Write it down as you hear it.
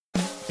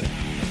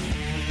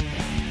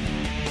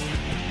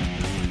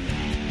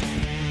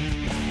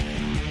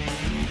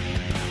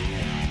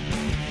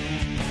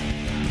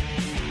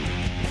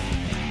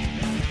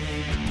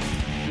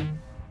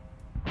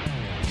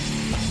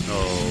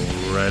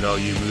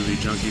you movie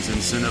junkies and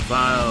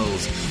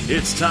cinephiles.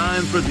 It's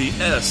time for the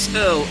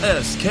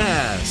SLS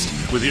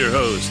Cast with your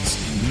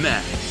hosts,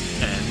 Matt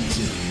and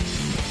Tim.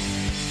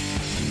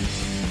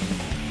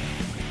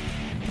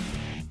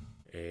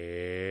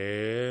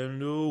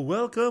 And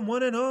welcome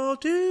one and all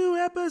to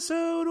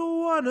episode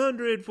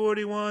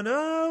 141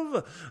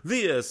 of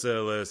the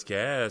SLS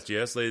Cast.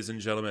 Yes, ladies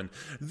and gentlemen,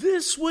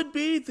 this would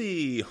be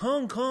the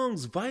Hong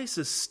Kong's Vice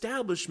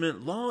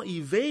Establishment Law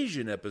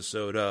Evasion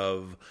episode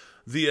of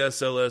the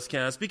SLS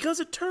Cast,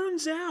 because it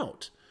turns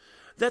out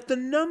that the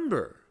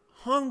number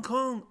Hong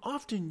Kong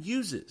often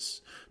uses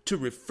to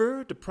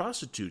refer to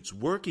prostitutes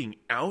working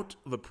out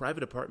of a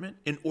private apartment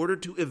in order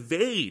to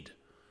evade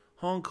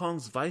Hong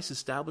Kong's vice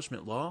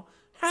establishment law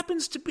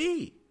happens to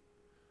be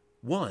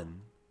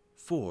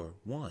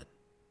 141.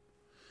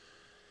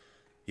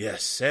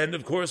 Yes, and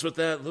of course with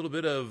that little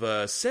bit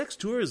of sex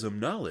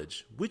tourism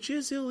knowledge, which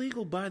is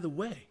illegal by the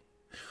way.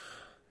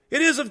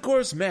 It is, of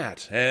course,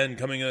 Matt, and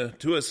coming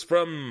to us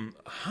from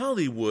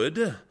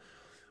Hollywood,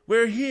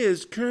 where he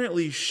is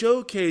currently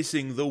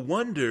showcasing the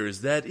wonders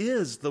that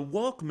is the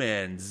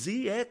Walkman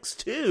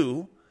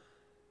ZX2,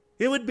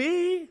 it would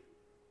be...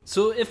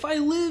 So if I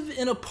live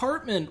in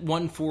apartment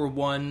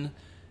 141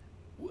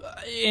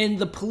 and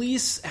the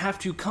police have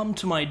to come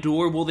to my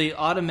door, will they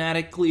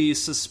automatically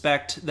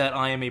suspect that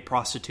I am a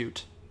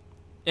prostitute?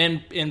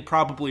 And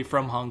probably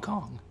from Hong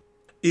Kong.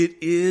 It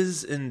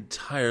is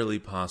entirely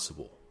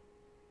possible.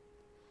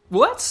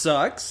 Well, that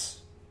sucks.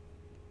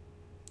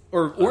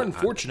 Or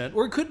unfortunate.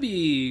 Or it could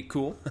be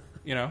cool,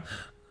 you know.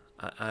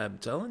 I'm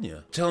telling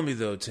you. Tell me,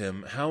 though,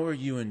 Tim, how are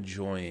you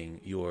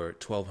enjoying your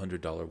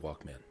 $1,200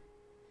 Walkman?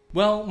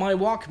 Well, my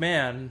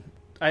Walkman...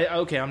 I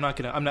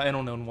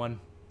don't own one.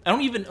 I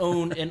don't even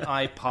own an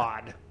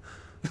iPod.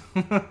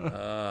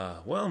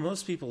 Well,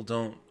 most people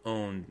don't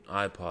own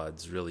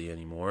iPods really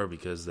anymore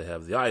because they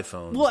have the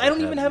iPhones. Well, I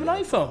don't even have an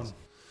iPhone.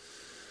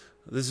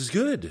 This is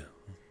good.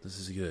 This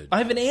is good. I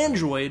have an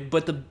Android,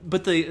 but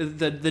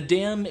the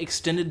damn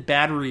extended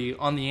battery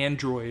on the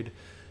Android,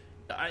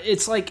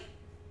 it's like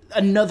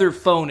another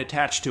phone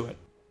attached to it.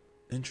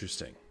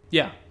 Interesting.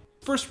 Yeah.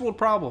 First world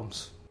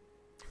problems.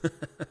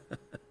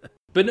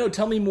 But no,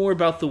 tell me more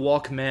about the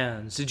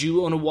Walkmans. Did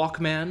you own a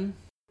Walkman?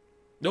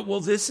 No,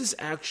 well, this is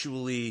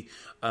actually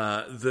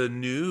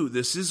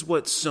this is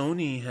what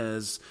Sony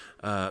has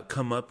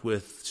come up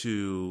with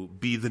to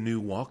be the new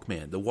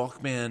Walkman. The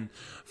Walkman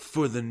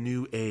for the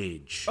new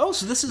age. Oh,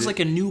 so this is like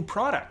a new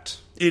product.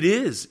 It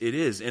is,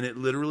 and it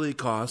literally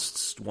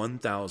costs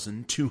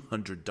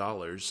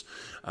 $1,200.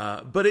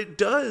 But it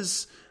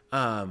does...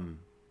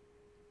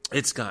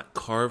 It's got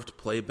carved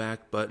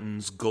playback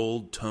buttons,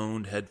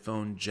 gold-toned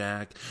headphone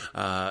jack.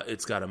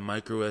 It's got a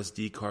micro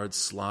SD card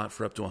slot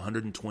for up to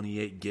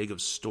 128 gig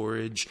of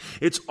storage.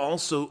 It's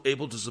also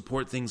able to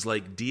support things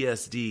like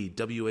DSD,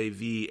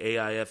 WAV,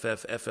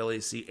 AIFF,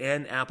 FLAC,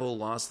 and Apple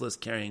lossless,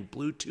 carrying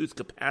Bluetooth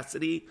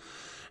capacity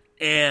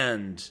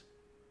and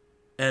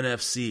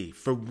NFC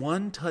for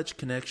one-touch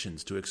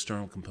connections to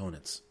external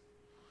components.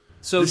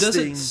 So does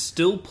it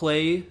still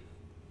play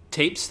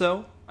tapes,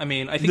 though? I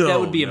mean, I think that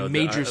would be a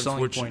major selling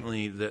point.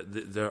 Unfortunately,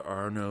 there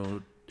are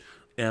no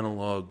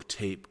analog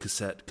tape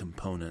cassette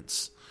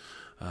components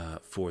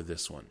for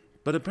this one.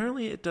 But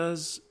apparently it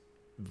does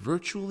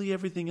virtually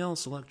everything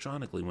else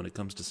electronically when it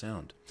comes to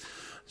sound.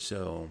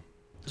 So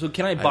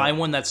can I buy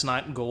one that's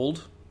not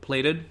gold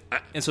plated?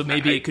 And so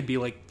maybe it could be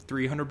like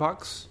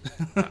 $300?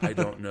 I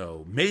don't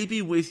know.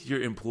 Maybe with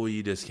your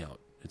employee discount.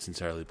 It's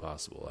entirely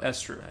possible.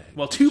 That's true.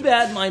 Well, too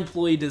bad my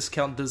employee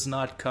discount does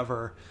not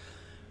cover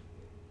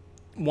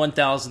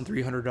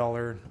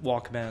 $1,300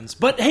 Walkmans.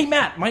 But hey,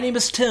 Matt, my name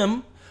is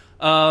Tim.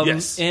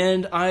 Yes.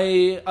 And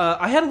I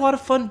had a lot of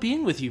fun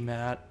being with you,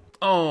 Matt.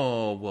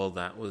 Oh, well,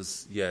 that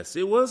was, yes.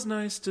 It was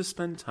nice to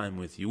spend time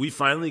with you. We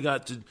finally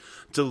got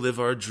to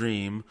live our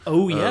dream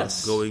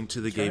yes. of going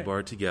to the gay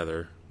bar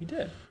together. We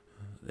did.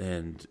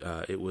 And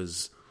it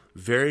was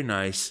very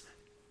nice,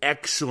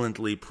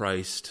 excellently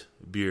priced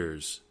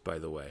beers, by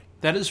the way.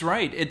 That is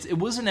right. It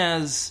wasn't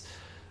as...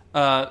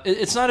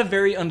 it's not a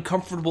very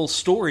uncomfortable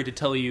story to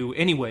tell you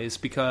anyways,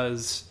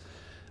 because,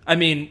 I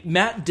mean,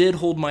 Matt did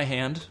hold my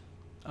hand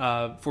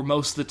for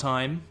most of the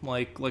time,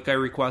 like I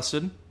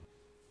requested.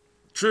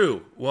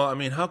 True. Well, I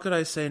mean, how could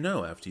I say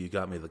no after you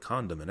got me the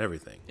condom and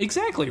everything?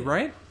 Exactly,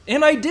 right?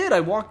 And I did.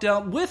 I walked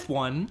out with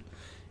one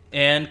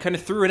and kind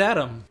of threw it at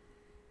him.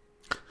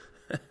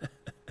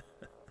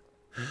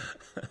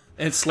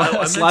 And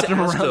slapped him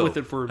around with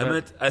it for a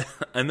bit.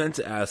 I meant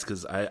to ask,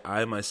 because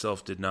I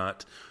myself did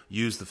not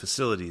use the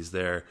facilities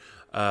there.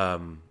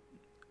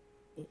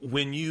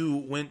 When you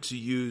went to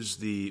use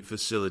the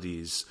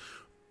facilities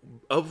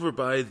over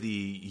by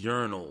the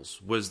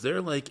urinals, was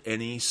there like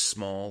any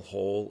small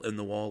hole in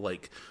the wall,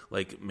 like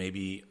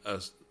maybe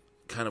a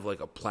kind of like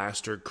a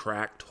plaster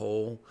cracked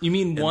hole? You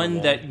mean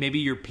one that maybe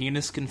your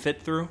penis can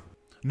fit through?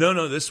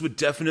 No, this would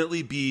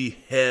definitely be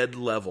head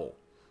level,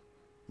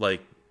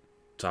 like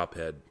top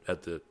head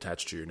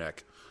attached to your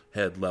neck,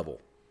 head level.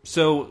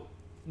 So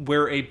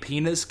where a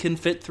penis can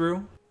fit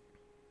through?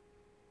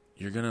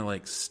 you're gonna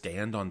like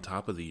stand on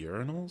top of the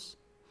urinals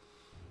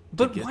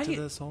But to get why? to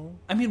this hole?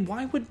 I mean,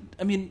 why would?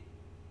 I mean,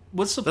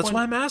 what's the That's point?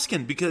 why I'm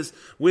asking, because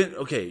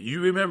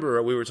you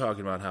remember we were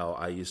talking about how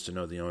I used to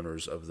know the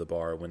owners of the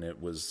bar when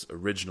it was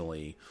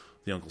originally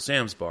the Uncle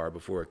Sam's bar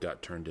before it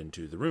got turned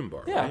into the Room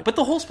Bar. Yeah, right? but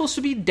the hole's supposed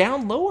to be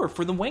down lower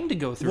for the wang to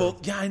go through.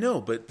 Well, yeah, I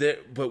know, but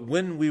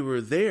when we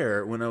were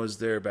there, when I was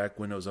there back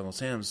when it was Uncle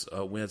Sam's,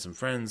 we had some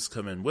friends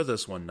come in with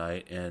us one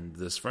night, and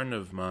this friend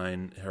of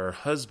mine, her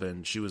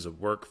husband, she was a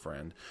work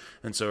friend,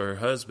 and so her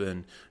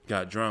husband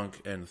got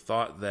drunk and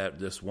thought that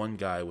this one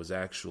guy was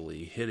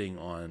actually hitting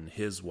on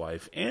his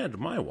wife and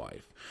my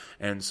wife,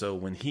 and so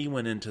when he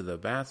went into the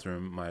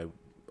bathroom, my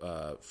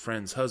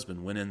friend's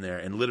husband went in there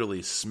and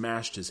literally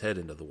smashed his head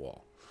into the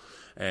wall.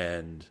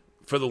 And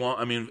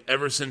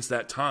ever since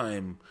that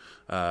time,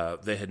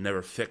 they had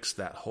never fixed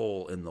that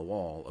hole in the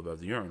wall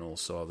above the urinal.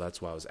 So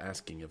that's why I was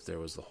asking if the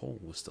hole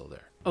was still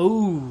there.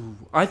 Oh,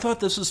 I thought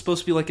this was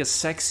supposed to be like a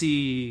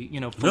sexy,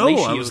 No,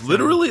 fellatio I was thing.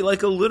 literally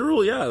like a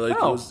literal, yeah. Like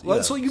Oh, it was,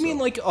 yeah, so you mean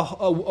like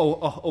a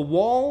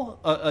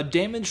wall, a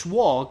damaged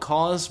wall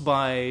caused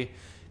by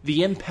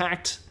the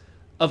impact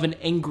of an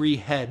angry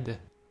head?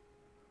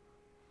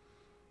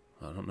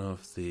 I don't know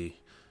if the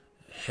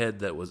head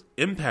that was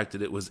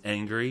impacted it was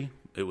angry.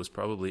 It was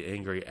probably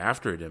angry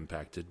after it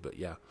impacted, but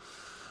yeah.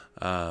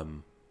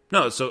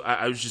 No, so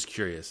I was just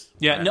curious.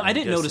 Yeah, no, I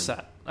didn't guessing. notice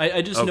that.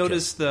 I just Okay.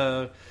 noticed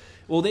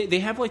they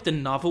have like the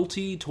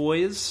novelty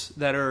toys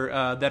that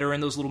are in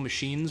those little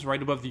machines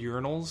right above the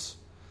urinals.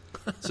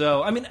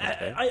 So I mean,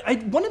 Okay. I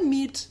want to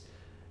meet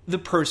the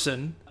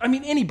person, I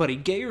mean anybody,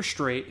 gay or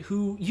straight,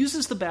 who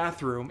uses the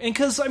bathroom, and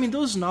because I mean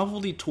those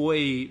novelty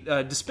toy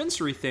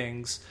dispensary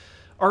things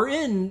are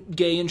in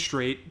gay and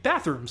straight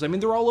bathrooms. I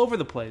mean, they're all over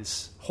the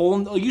place.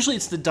 Usually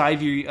it's the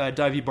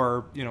divey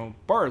bar,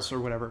 bars or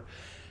whatever.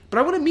 But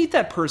I want to meet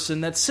that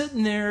person that's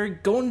sitting there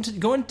going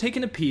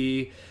taking a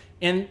pee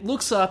and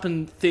looks up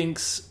and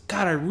thinks,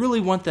 God, I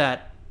really want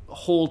that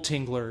hole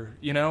tingler.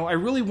 I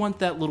really want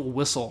that little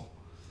whistle.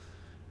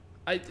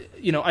 I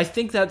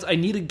think I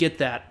need to get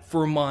that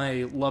for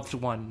my loved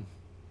one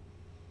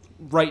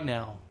right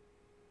now.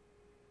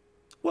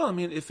 Well, I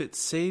mean, if it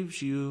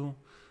saves you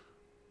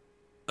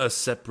a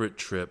separate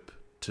trip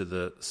to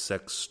the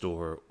sex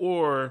store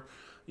or,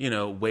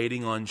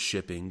 waiting on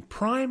shipping,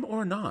 Prime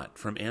or not,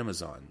 from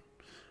Amazon,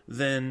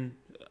 then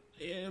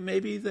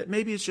maybe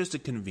it's just a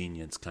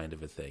convenience kind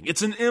of a thing.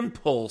 It's an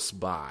impulse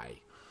buy.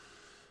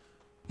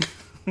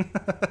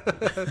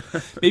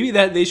 Maybe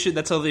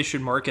that's how they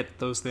should market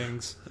those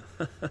things.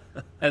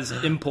 As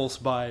impulse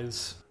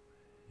buys.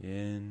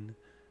 Indeed.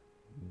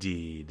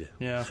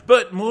 Yeah.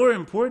 But more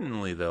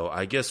importantly, though,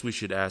 I guess we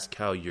should ask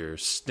how your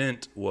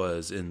stint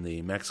was in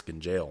the Mexican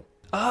jail.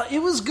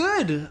 It was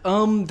good.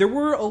 There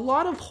were a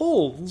lot of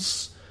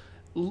holes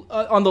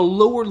on the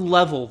lower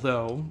level,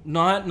 though,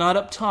 not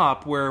up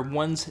top where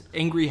one's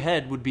angry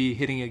head would be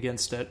hitting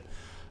against it.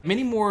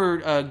 Many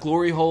more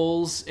glory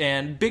holes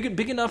and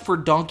big enough for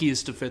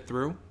donkeys to fit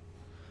through.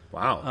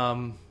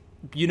 Wow.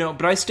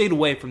 But I stayed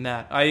away from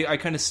that. I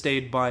kind of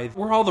stayed by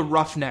where all the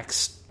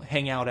roughnecks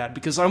hang out at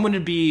because I want to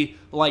be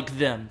like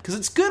them. Because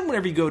it's good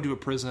whenever you go to a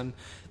prison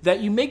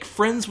that you make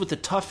friends with the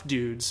tough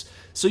dudes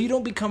so you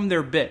don't become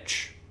their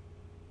bitch.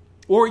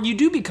 Or you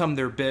do become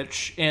their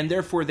bitch and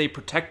therefore they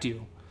protect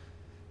you.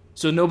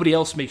 So nobody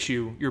else makes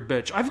you your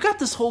bitch. I've got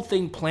this whole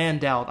thing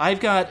planned out.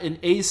 I've got an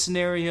A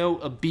scenario,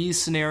 a B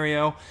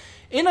scenario,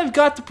 and I've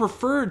got the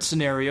preferred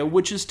scenario,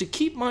 which is to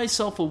keep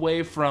myself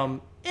away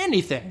from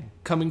anything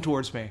coming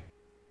towards me.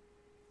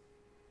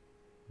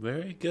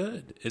 Very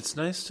good. It's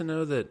nice to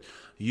know that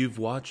you've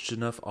watched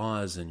enough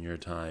Oz in your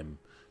time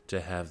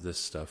to have this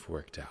stuff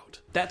worked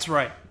out. That's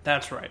right.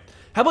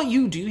 How about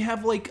you? Do you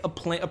have like a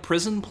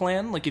prison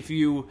plan? Like if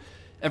you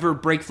ever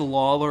break the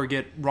law or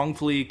get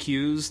wrongfully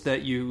accused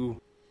that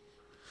you...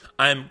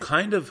 I'm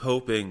kind of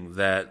hoping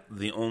that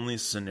the only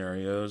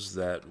scenarios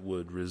that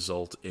would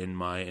result in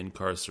my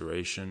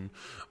incarceration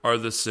are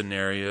the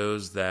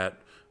scenarios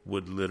that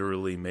would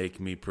literally make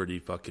me pretty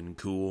fucking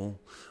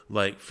cool.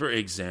 Like, for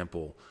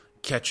example,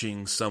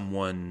 catching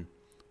someone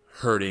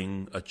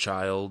hurting a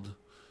child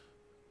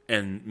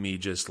and me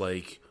just,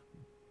 like,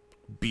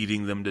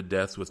 beating them to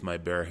death with my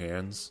bare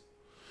hands.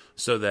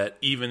 So that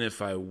even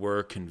if I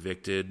were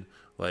convicted,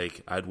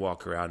 like, I'd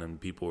walk around and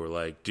people were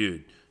like,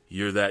 dude,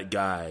 you're that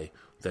guy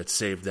that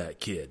saved that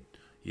kid.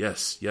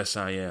 Yes,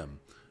 I am.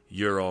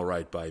 You're all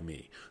right by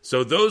me.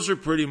 So those are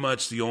pretty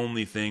much the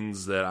only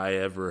things that I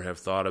ever have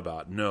thought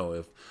about. No,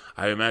 if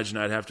I imagine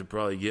I'd have to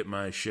probably get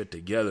my shit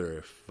together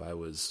if I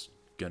was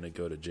going to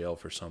go to jail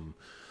for some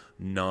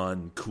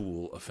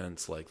non-cool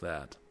offense like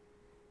that.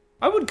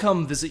 I would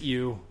come visit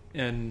you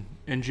in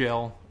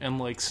jail and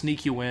like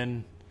sneak you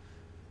in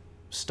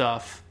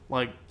stuff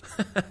like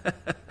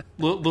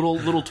little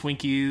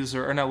Twinkies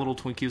or not little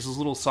Twinkies, those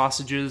little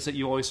sausages that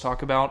you always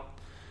talk about.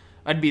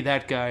 I'd be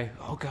that guy.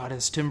 Oh God,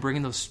 is Tim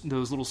bringing those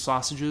little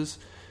sausages?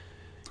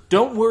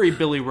 Don't worry,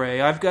 Billy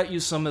Ray. I've got you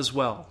some as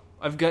well.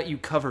 I've got you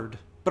covered.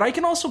 But I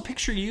can also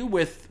picture you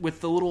with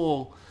the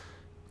little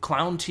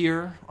clown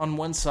tier on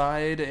one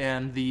side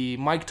and the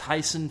Mike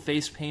Tyson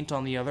face paint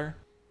on the other.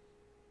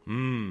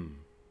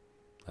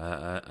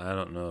 I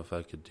don't know if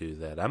I could do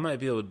that. I might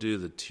be able to do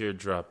the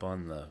teardrop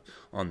on the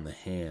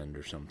hand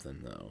or something,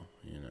 though.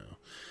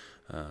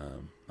 I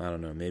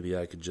don't know. Maybe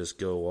I could just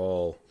go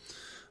all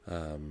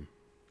out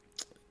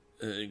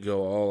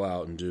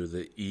and do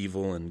the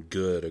evil and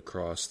good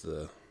across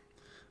the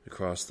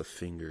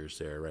fingers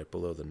there, right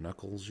below the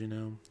knuckles.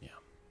 Yeah.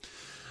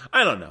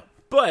 I don't know,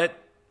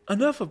 but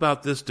enough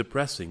about this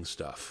depressing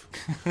stuff.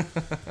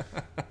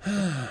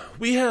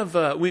 We have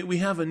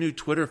a new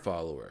Twitter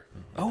follower.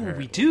 Oh,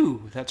 we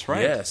do. That's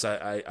right. Yes,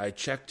 I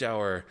checked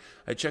our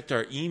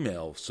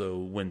email. So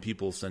when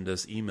people send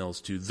us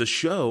emails to the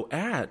show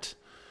at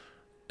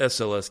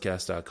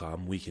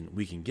slscast.com, we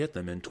can get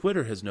them. And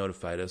Twitter has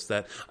notified us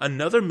that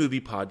another movie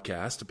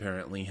podcast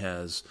apparently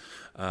has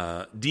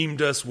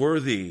deemed us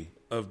worthy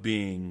of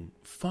being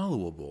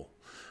followable.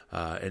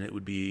 And it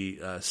would be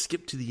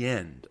Skip to the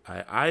End.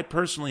 I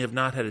personally have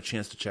not had a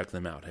chance to check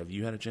them out. Have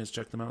you had a chance to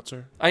check them out,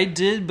 sir? I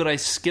did, but I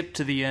skipped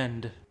to the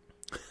end.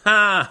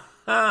 Ha!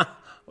 Ha!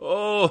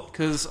 Oh!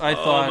 Because I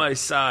thought... Oh, my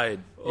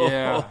side.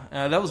 Yeah,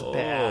 that was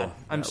bad.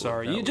 I'm that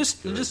sorry.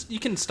 was You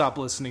can stop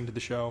listening to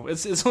the show.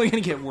 It's only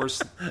going to get worse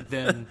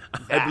than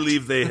that. I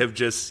believe they have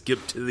just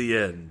skipped to the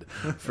end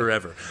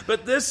forever.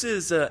 But this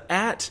is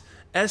at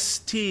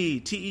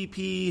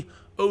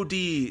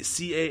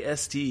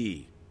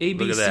STTEPODCAST.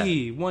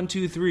 ABC 1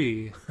 2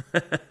 3.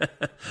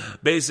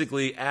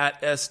 Basically at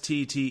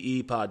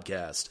STTE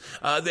Podcast.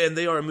 And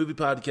they are a movie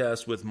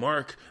podcast with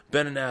Mark,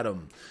 Ben, and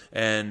Adam.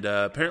 And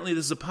apparently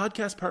this is a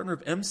podcast partner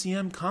of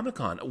MCM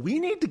Comic-Con. We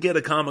need to get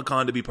a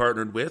Comic-Con to be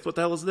partnered with. What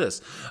the hell is this?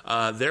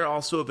 They're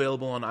also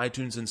available on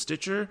iTunes and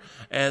Stitcher,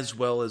 as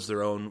well as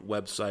their own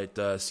website,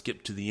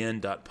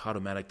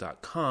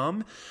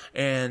 skiptotheend.podomatic.com.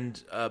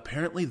 And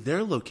apparently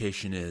their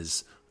location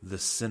is the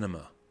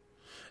cinema.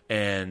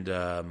 And...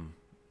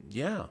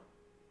 yeah,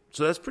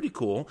 so that's pretty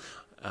cool.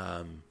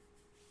 I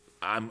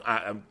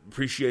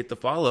appreciate the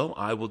follow.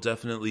 I will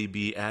definitely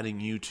be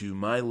adding you to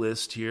my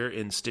list here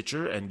in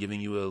Stitcher and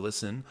giving you a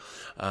listen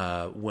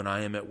when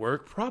I am at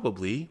work,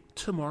 probably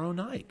tomorrow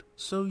night.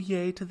 So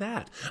yay to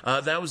that.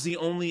 That was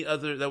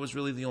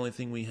really the only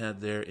thing we had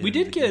there. We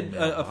did get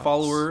a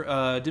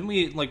follower. Didn't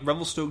we, like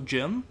Revelstoke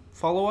Jim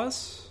follow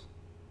us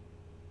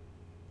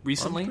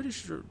recently? I'm pretty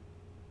sure.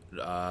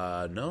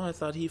 No, I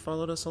thought he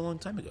followed us a long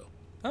time ago.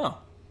 Oh.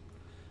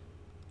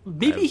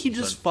 Maybe he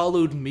just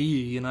followed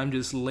me and I'm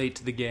just late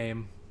to the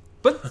game.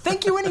 But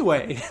thank you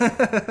anyway.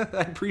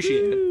 I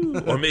appreciate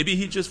it. Or maybe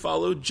he just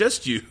followed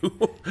just you.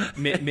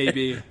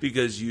 Maybe.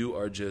 Because you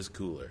are just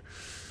cooler.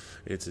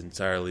 It's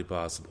entirely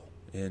possible.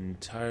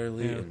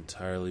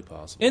 Entirely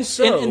possible.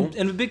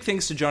 And a big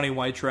thanks to Johnny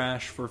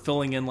Whitetrash for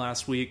filling in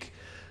last week.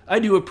 I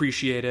do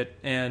appreciate it.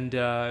 And,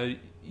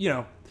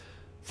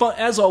 fun,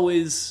 as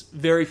always,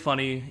 very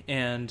funny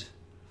and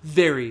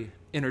very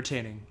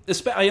entertaining.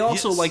 I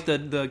also like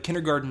the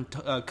Kindergarten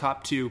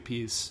Cop 2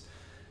 piece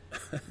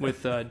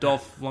with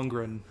Dolph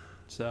Lundgren.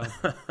 So,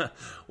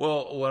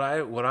 well,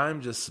 what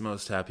I'm just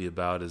most happy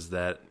about is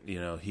that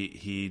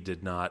he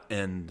did not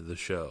end the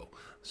show.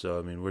 So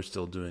I mean, we're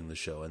still doing the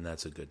show, and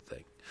that's a good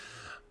thing.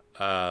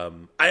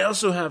 I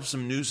also have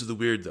some news of the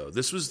weird, though.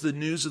 This was the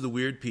news of the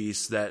weird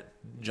piece that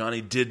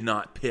Johnny did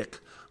not pick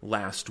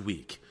last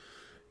week.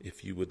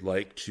 If you would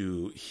like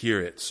to hear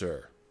it,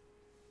 sir.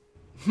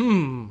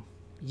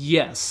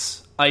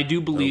 Yes, I do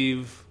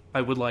believe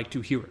I would like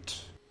to hear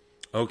it.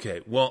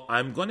 Okay, well,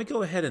 I'm going to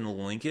go ahead and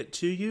link it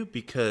to you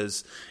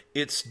because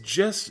it's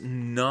just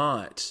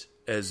not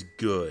as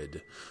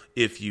good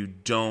if you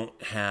don't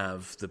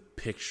have the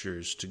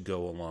pictures to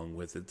go along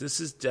with it. This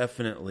is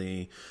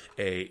definitely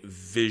a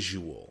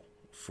visual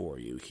for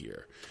you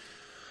here.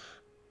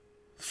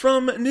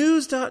 From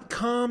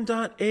news.com.au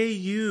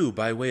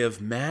by way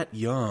of Matt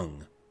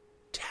Young.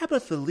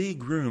 Tabitha Lee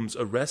Grooms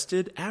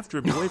arrested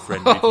after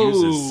boyfriend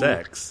refuses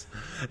sex.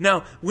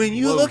 Now, when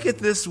you look at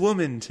this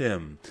woman,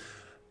 Tim,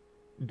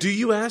 do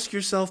you ask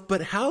yourself,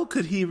 but how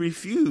could he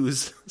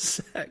refuse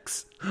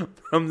sex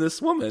from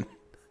this woman?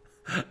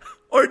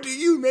 Or do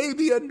you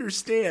maybe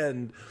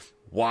understand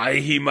why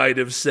he might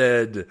have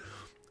said,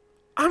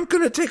 I'm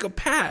going to take a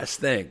pass,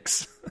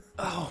 thanks?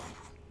 Oh.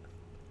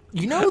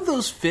 You know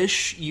those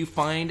fish you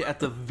find at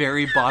the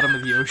very bottom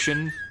of the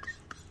ocean?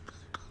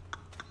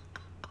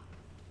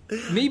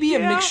 Maybe a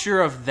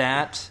mixture of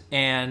that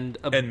and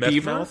and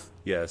beaver. Meth mouth?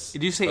 Yes.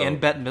 Did you say and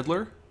Bette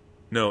Midler?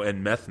 No,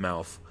 and meth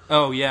mouth.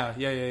 Oh yeah.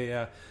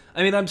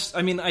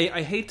 I mean,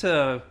 I hate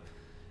to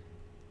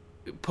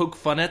poke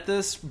fun at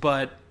this,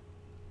 but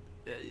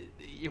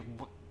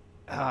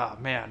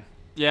man,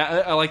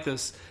 yeah, I like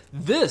this.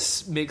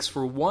 This makes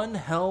for one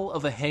hell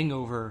of a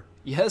hangover.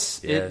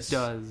 Yes, it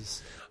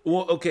does.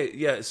 Well, okay,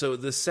 yeah. So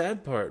the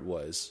sad part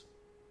was,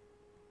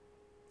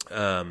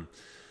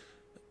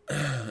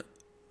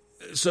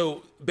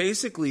 so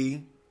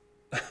basically,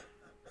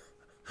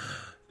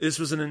 This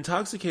was an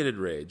intoxicated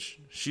rage.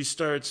 She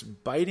starts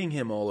biting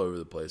him all over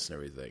the place and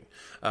everything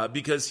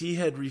because he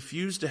had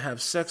refused to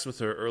have sex with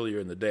her earlier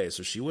in the day.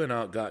 So she went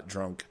out, got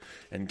drunk,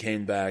 and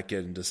came back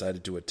and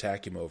decided to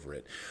attack him over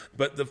it.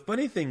 But the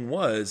funny thing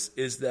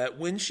is that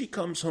when she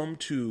comes home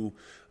to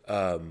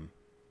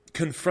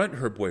confront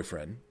her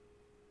boyfriend,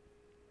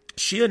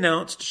 she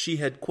announced she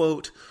had,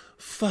 quote,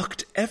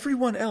 fucked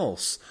everyone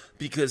else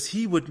because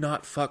he would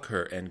not fuck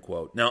her, end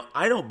quote. Now,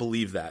 I don't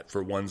believe that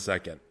for 1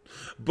 second,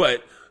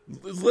 but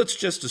let's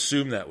just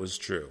assume that was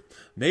true.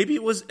 Maybe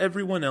it was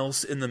everyone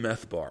else in the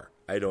meth bar.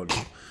 I don't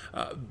know.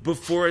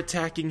 Before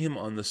attacking him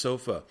on the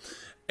sofa.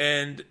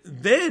 And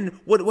then,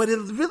 what I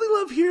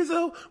really love here,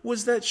 though,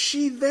 was that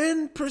she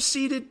then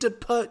proceeded to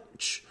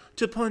punch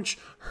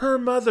her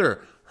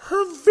mother.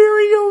 Her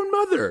very own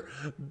mother,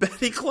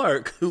 Betty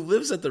Clark, who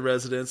lives at the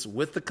residence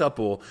with the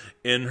couple,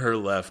 in her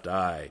left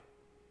eye.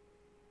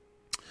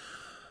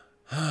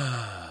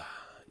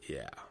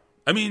 Yeah.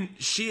 I mean,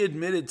 she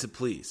admitted to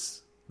police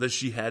that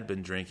she had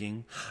been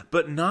drinking,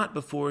 but not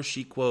before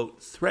she, quote,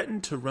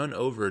 threatened to run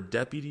over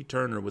Deputy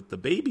Turner with the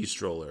baby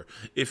stroller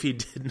if he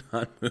did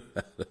not move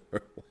out of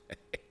her way.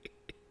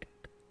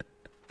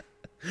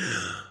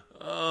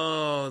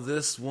 Oh,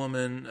 this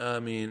woman, I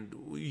mean,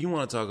 you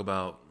want to talk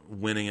about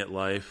winning at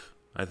life?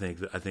 I think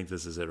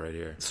this is it right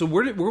here. So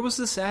where was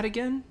this at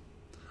again?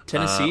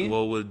 Tennessee?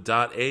 Well, with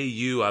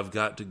 .au, I've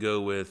got to go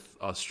with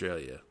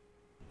Australia.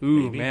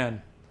 Ooh, maybe?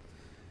 Man.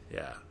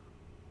 Yeah.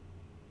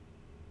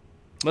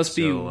 Must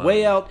be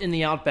way out in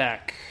the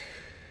outback.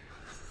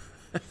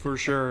 For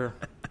sure.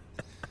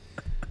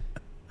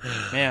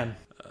 Man.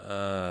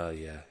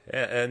 Yeah.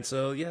 And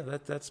so, yeah,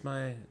 that's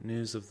my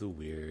news of the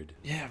weird.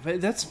 Yeah,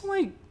 but that's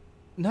like,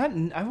 I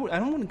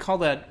don't want to call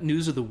that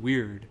news of the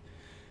weird.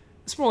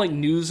 It's more like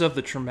news of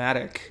the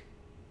traumatic.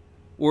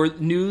 Or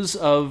news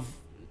of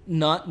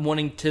not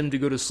wanting Tim to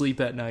go to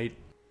sleep at night.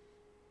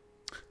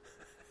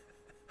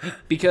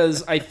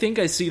 Because I think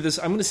I'm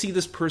going to see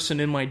this person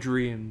in my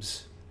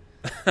dreams.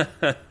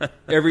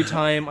 Every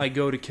time I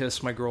go to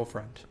kiss my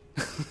girlfriend.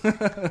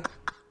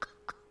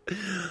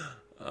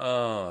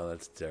 Oh,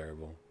 that's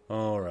terrible.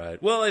 All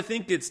right. Well, I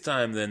think it's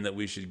time then that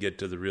we should get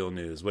to the real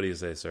news. What do you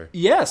say, sir?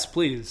 Yes,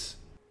 please.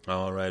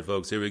 All right,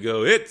 folks, here we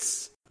go.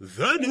 It's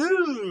the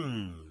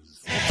news.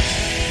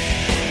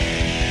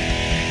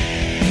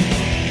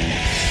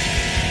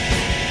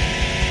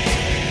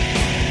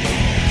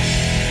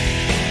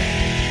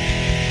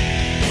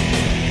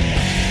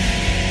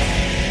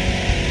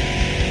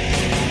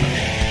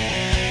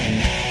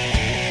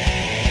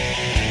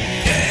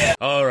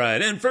 All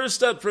right, and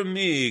first up from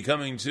me,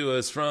 coming to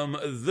us from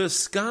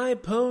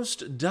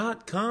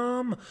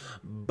theskypost.com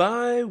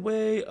by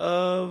way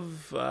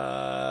of,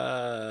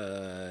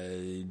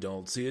 I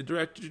don't see a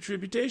direct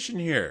attribution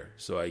here,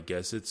 so I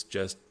guess it's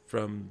just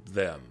from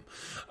them.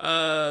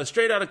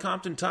 Straight Outta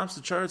Compton tops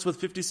the charts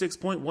with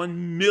 56.1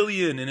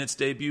 million in its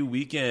debut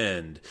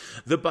weekend.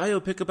 The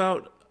biopic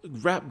about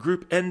rap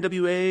group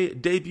NWA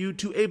debuted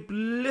to a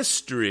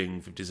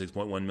blistering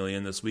 56.1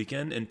 million this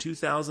weekend in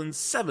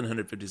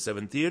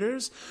 2,757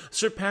 theaters,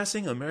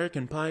 surpassing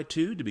American Pie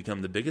 2 to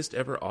become the biggest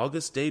ever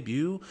August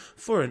debut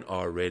for an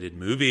R-rated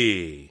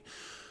movie.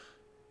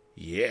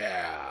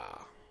 Yeah.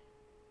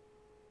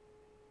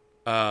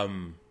 I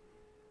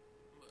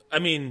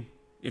mean,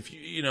 if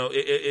you know,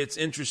 it's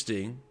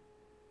interesting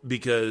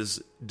because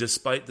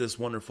despite this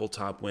wonderful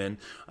top win,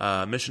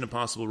 Mission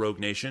Impossible: Rogue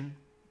Nation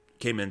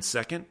came in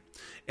second,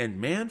 and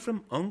Man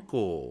from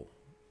U.N.C.L.E.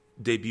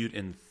 debuted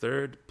in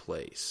third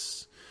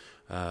place.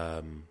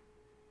 So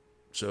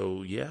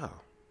yeah,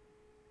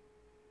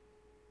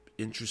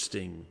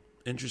 interesting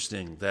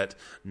that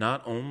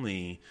not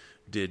only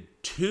did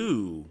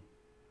two.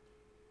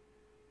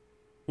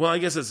 Well, I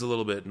guess it's a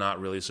little bit not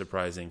really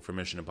surprising for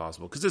Mission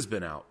Impossible because it's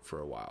been out for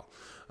a while,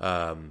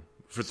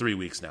 for 3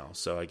 weeks now.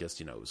 So I guess,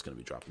 you know, it was going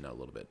to be dropping out a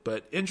little bit.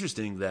 But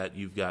interesting that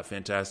you've got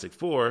Fantastic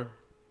Four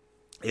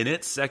in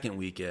its second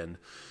weekend,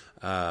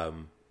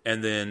 and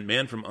then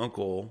Man from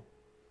U.N.C.L.E.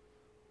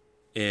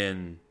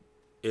 in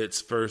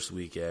its first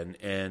weekend,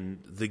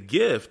 and The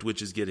Gift,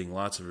 which is getting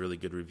lots of really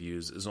good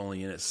reviews, is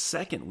only in its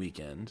second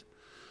weekend.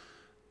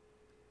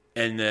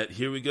 And that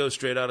here we go,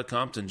 Straight Outta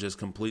Compton just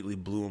completely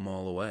blew them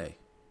all away.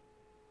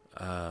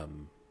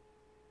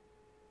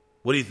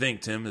 What do you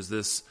think, Tim? Is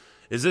this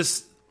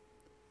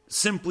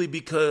simply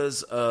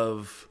because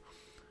of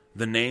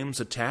the names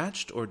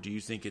attached, or do you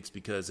think it's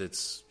because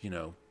it's, you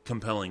know,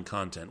 compelling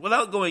content?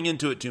 Without going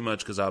into it too much,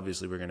 because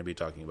obviously we're going to be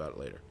talking about it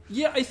later.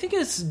 Yeah, I think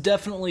it's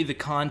definitely the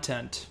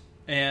content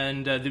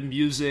and the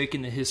music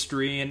and the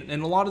history and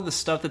a lot of the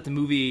stuff that the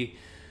movie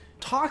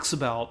talks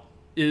about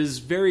is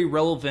very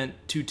relevant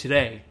to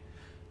today.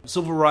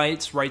 Civil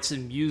rights, rights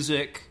in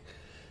music.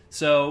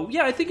 So,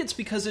 yeah, I think it's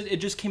because it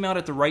just came out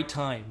at the right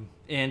time,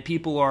 and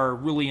people are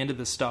really into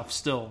this stuff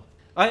still.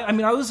 I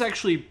mean, I was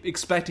actually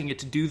expecting it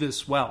to do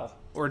this well,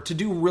 or to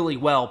do really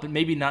well, but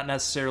maybe not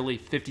necessarily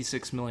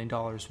 $56 million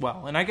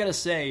well. And I gotta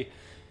say,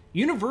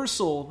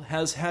 Universal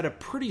has had a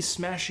pretty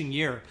smashing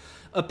year.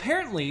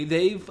 Apparently,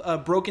 they've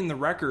broken the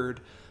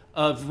record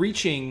of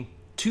reaching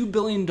 $2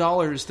 billion,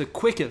 the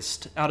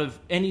quickest out of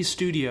any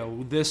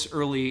studio this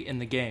early in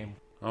the game.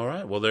 All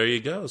right, well, there you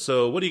go.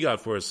 So what do you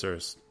got for us, sir?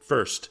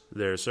 First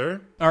there,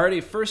 sir?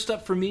 Alrighty, first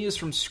up for me is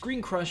from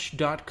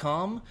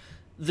ScreenCrush.com.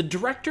 The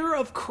director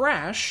of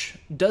Crash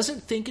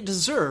doesn't think it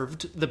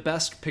deserved the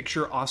Best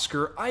Picture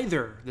Oscar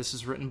either. This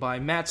is written by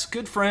Matt's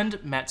good friend,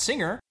 Matt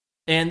Singer.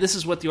 And this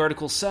is what the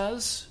article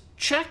says.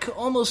 Check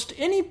almost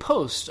any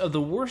post of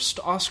the worst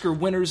Oscar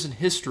winners in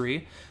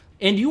history,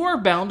 and you are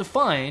bound to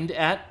find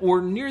at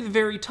or near the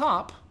very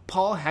top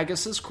Paul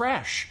Haggis's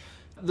Crash.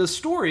 The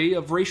story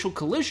of racial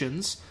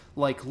collisions,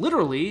 like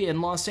literally in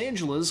Los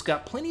Angeles,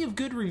 got plenty of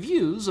good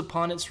reviews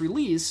upon its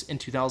release in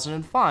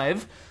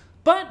 2005,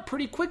 but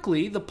pretty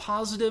quickly the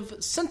positive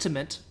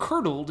sentiment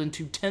curdled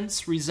into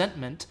tense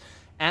resentment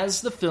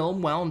as the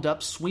film wound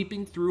up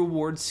sweeping through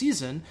award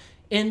season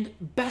and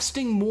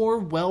besting more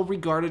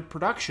well-regarded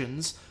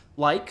productions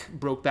like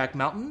Brokeback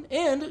Mountain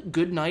and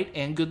Good Night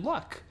and Good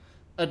Luck.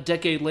 A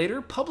decade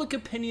later, public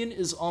opinion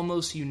is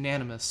almost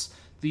unanimous.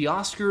 The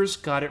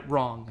Oscars got it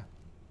wrong.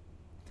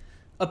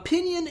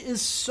 Opinion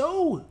is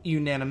so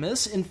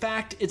unanimous, in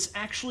fact, it's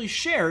actually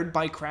shared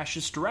by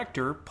Crash's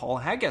director, Paul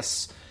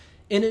Haggis.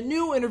 In a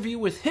new interview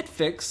with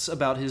HitFix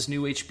about his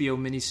new HBO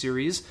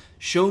miniseries,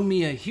 Show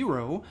Me a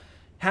Hero,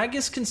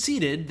 Haggis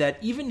conceded that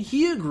even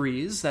he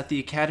agrees that the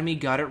Academy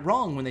got it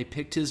wrong when they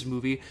picked his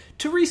movie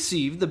to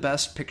receive the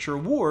Best Picture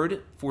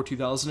award for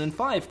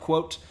 2005.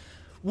 Quote,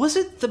 "Was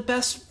it the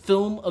best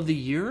film of the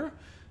year?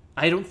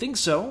 I don't think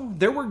so.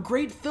 There were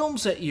great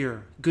films that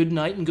year. Good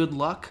Night and Good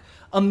Luck.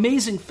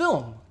 Amazing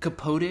film.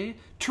 Capote.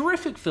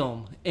 Terrific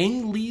film.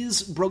 Ang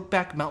Lee's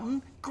Brokeback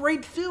Mountain.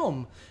 Great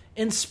film.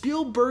 And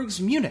Spielberg's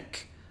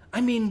Munich.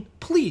 I mean,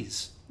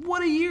 please,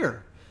 what a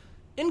year."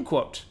 End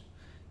quote.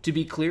 To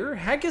be clear,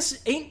 Haggis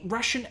ain't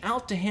rushing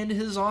out to hand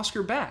his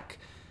Oscar back.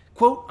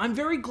 Quote, "I'm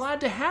very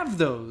glad to have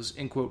those,"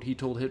 end quote, he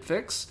told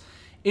HitFix.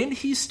 And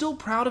he's still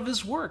proud of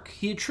his work.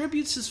 He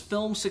attributes his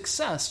film's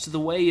success to the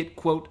way it,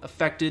 quote,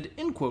 affected,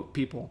 end quote,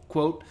 people.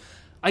 Quote,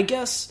 "I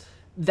guess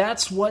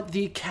that's what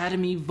the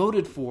Academy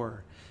voted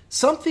for.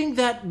 Something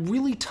that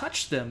really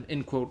touched them,"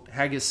 end quote,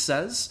 Haggis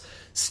says.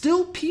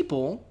 Still,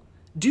 people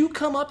do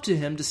come up to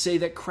him to say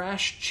that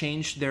Crash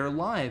changed their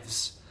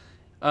lives.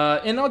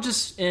 And I'll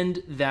just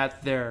end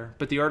that there.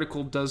 But the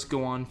article does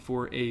go on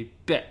for a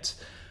bit.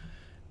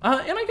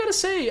 And I gotta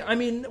say, I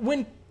mean,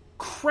 when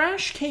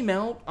Crash came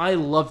out, I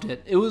loved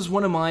it. It was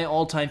one of my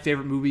all-time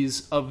favorite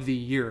movies of the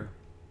year.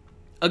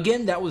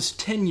 Again, that was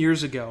 10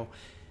 years ago.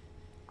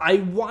 I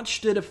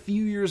watched it a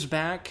few years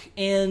back,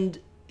 and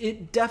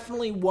it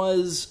definitely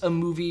was a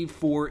movie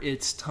for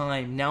its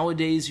time.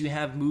 Nowadays, you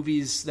have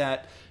movies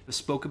that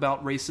spoke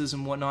about racism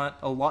and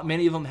whatnot.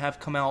 Many of them have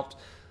come out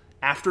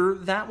after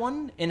that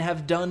one and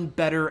have done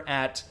better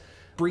at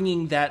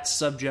bringing that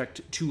subject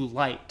to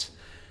light.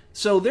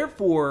 So,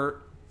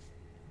 therefore,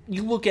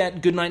 you look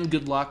at Good Night and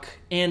Good Luck,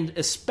 and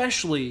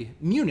especially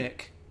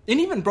Munich, and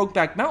even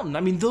Brokeback Mountain.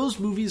 I mean, those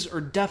movies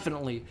are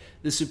definitely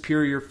the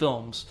superior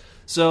films.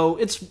 So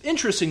it's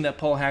interesting that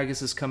Paul Haggis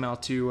has come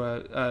out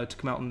to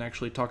come out and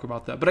actually talk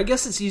about that. But I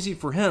guess it's easy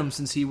for him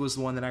since he was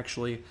the one that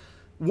actually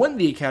won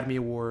the Academy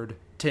Award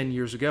 10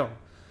 years ago.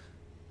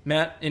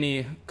 Matt,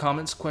 any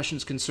comments,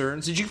 questions,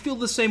 concerns? Did you feel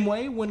the same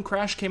way when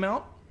Crash came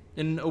out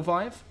in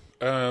 2005?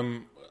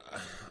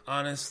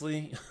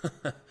 Honestly,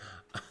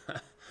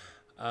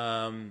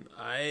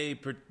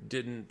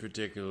 didn't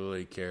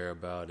particularly care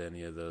about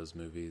any of those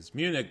movies.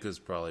 Munich was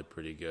probably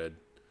pretty good.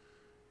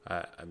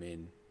 I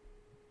mean,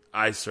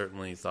 I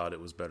certainly thought it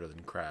was better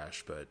than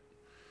Crash, but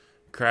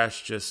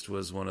Crash just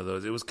was one of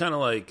those. It was kind of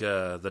like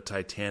the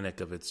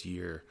Titanic of its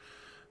year.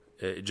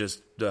 It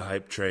just, the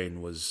hype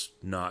train was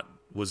not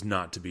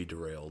to be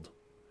derailed,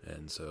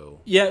 and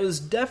so yeah, it was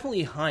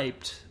definitely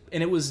hyped,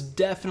 and it was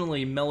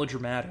definitely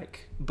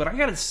melodramatic. But I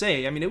gotta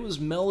say, I mean, it was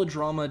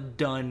melodrama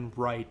done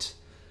right.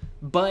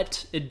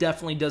 But it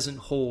definitely doesn't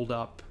hold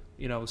up,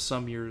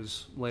 some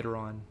years later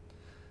on.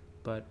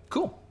 But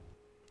cool.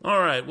 All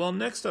right, well,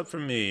 next up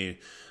from me,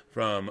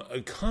 from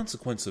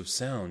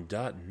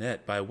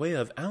consequenceofsound.net by way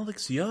of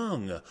Alex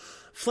Young.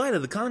 Flight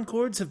of the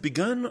Conchords have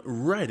begun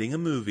writing a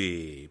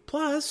movie.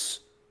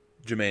 Plus,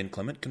 Jermaine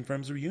Clement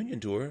confirms a reunion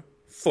tour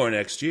for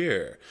next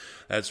year.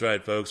 That's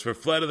right, folks. For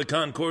Flight of the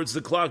Conchords,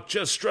 the clock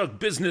just struck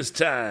business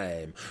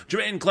time.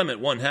 Jermaine Clement,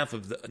 one half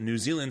of New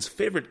Zealand's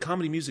favorite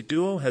comedy music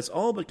duo, has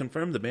all but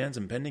confirmed the band's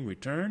impending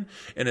return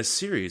in a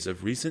series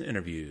of recent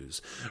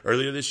interviews.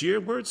 Earlier this year,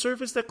 word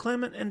surfaced that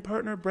Clement and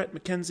partner Brett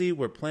McKenzie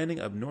were planning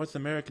a North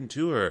American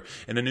tour.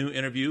 In a new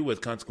interview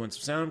with Consequence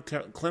of Sound,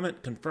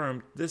 Clement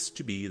confirmed this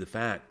to be the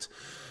fact.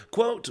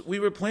 Quote, "We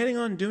were planning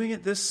on doing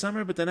it this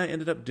summer, but then I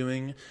ended up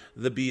doing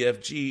the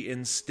BFG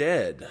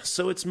instead.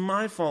 So it's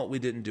my fault we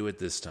didn't do it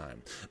this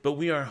time. But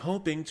we are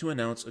hoping to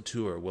announce a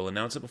tour. We'll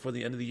announce it before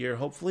the end of the year,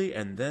 hopefully,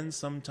 and then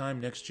sometime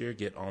next year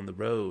get on the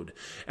road.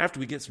 After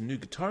we get some new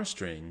guitar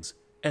strings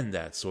and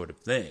that sort of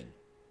thing."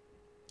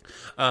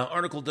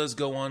 Article does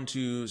go on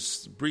to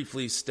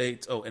briefly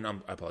state, I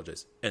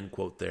apologize, end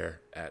quote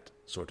there at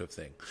sort of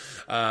thing.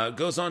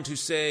 Goes on to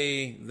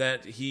say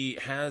that he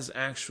has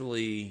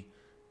actually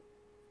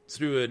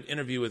through an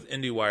interview with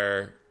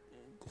IndieWire,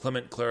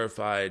 Clement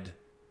clarified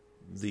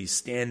the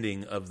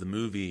standing of the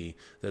movie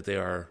that they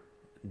are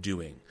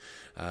doing.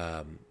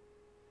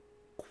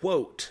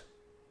 Quote,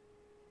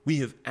 "We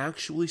have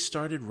actually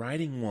started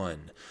writing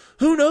one.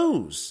 Who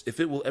knows if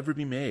it will ever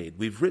be made?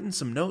 We've written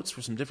some notes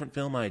for some different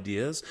film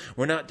ideas.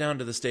 We're not down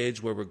to the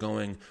stage where we're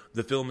going,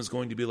 the film is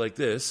going to be like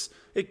this.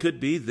 It could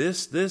be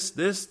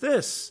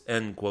this,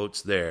 end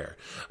quotes there.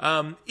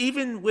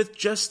 Even with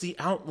just the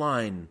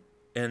outline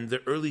and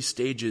the early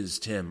stages,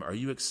 Tim, are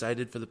you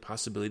excited for the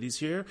possibilities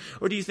here?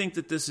 Or do you think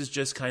that this is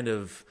just kind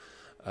of,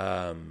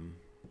 I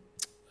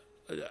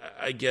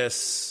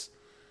guess,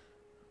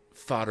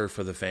 fodder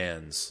for the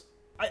fans?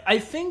 I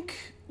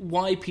think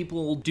why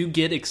people do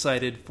get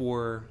excited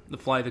for the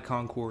Fly the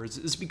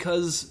Conchords is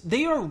because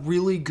they are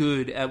really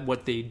good at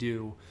what they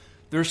do.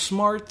 They're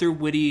smart, they're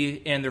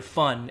witty, and they're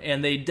fun,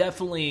 and they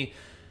definitely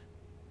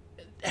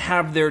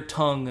have their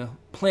tongue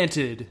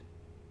planted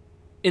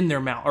in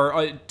their mouth,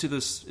 or to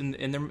this,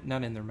 in their,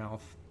 not in their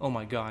mouth. Oh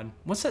my God,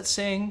 what's that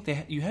saying?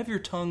 You have your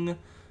tongue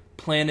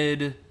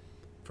planted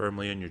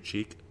firmly in your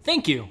cheek.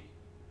 Thank you.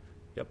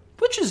 Yep.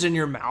 Which is in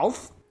your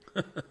mouth.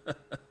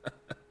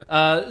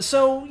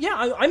 So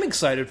yeah, I'm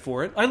excited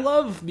for it. I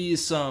love me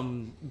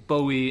some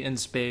Bowie in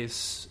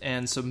space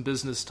and some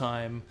business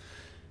time,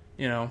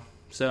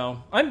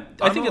 So I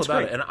think it's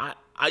great. It. And I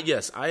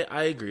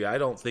agree. I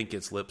don't think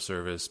it's lip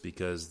service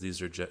because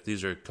these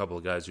are a couple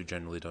of guys who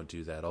generally don't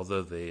do that.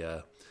 Although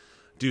they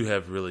do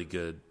have really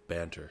good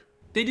banter.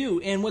 They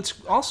do. And what's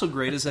also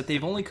great is that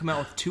they've only come out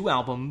with 2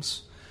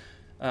 albums.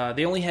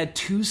 They only had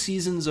 2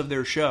 seasons of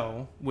their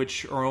show,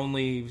 which are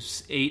only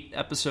 8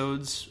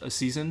 episodes a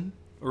season.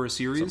 Or a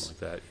series.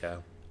 Something like that, yeah.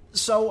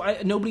 So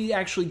nobody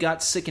actually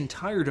got sick and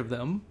tired of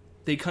them.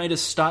 They kind of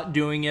stopped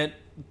doing it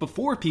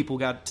before people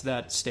got to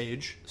that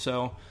stage.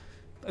 So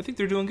I think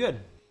they're doing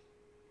good.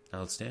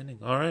 Outstanding.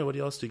 All right, what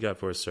else do you got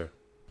for us, sir?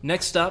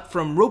 Next up,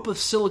 from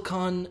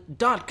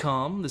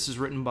ropeofsilicon.com. This is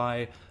written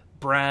by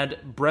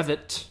Brad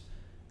Brevitt.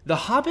 The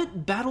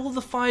Hobbit Battle of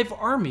the Five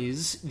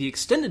Armies, the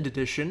extended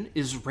edition,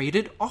 is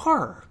rated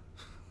R.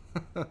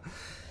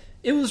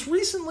 It was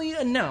recently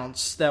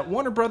announced that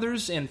Warner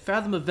Brothers and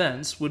Fathom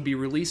Events would be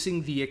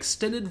releasing the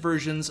extended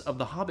versions of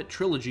the Hobbit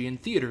trilogy in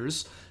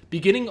theaters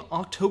beginning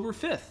October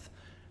 5th.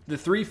 The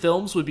 3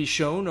 films would be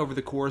shown over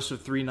the course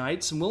of 3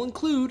 nights and will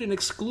include an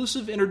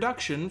exclusive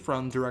introduction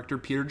from director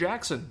Peter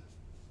Jackson.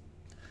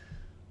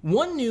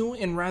 One new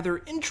and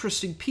rather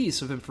interesting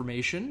piece of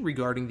information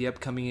regarding the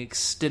upcoming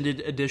extended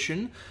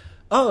edition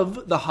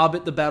of The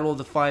Hobbit, The Battle of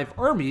the Five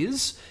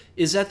Armies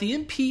is that the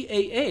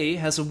MPAA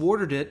has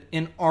awarded it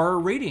an R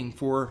rating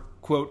for,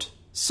 quote,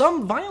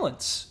 some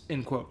violence,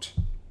 end quote.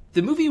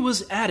 The movie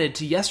was added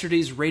to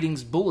yesterday's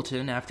ratings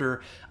bulletin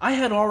after I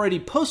had already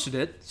posted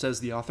it, says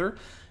the author,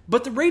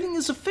 but the rating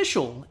is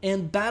official,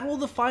 and Battle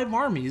of the Five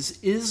Armies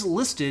is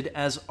listed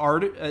as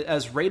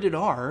rated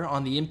R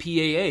on the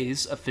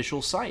MPAA's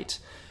official site.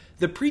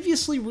 The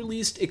previously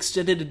released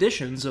extended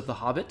editions of The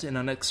Hobbit, An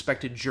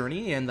Unexpected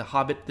Journey, and The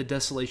Hobbit, The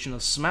Desolation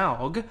of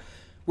Smaug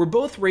were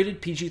both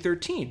rated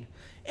PG-13.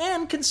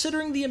 And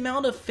considering the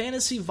amount of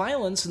fantasy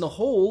violence in the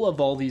whole of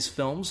all these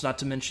films, not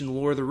to mention the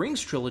Lord of the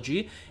Rings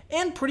trilogy,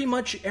 and pretty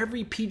much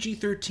every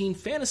PG-13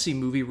 fantasy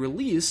movie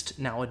released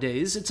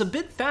nowadays, it's a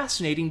bit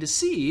fascinating to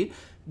see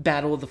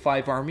Battle of the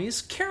Five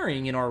Armies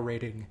carrying an R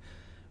rating.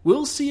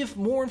 We'll see if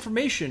more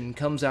information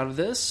comes out of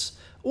this,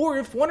 or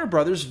if Warner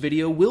Brothers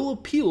Video will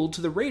appeal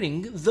to the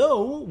rating,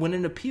 though when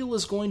an appeal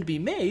is going to be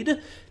made,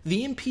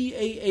 the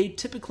MPAA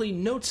typically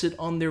notes it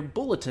on their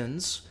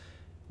bulletins,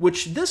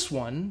 which this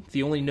one,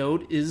 the only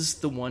note, is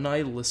the one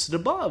I listed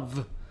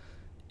above.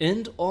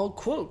 End all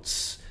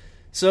quotes.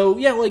 So,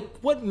 yeah, like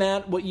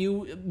what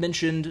you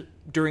mentioned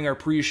during our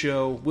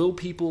pre-show, will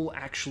people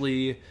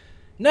actually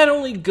not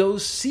only go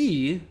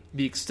see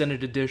the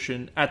extended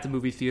edition at the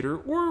movie theater,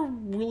 or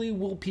really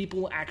will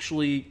people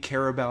actually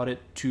care about it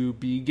to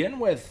begin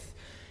with?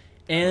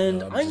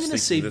 And I'm going to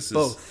say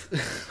both.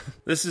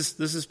 This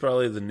is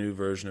probably the new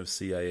version of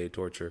CIA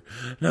torture.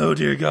 No,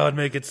 dear God,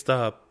 make it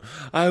stop.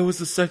 I was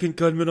the second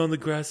gunman on the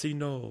grassy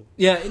knoll.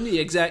 Yeah,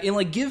 exactly. And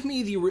like, give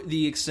me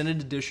the extended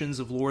editions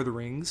of Lord of the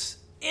Rings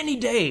any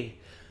day.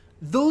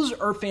 Those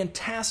are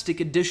fantastic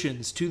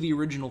additions to the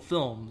original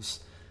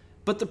films.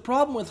 But the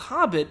problem with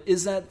Hobbit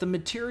is that the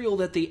material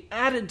that they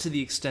added to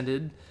the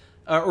extended,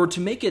 or to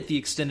make it the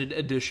extended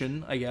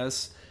edition, I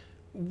guess,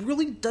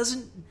 really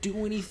doesn't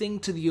do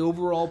anything to the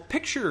overall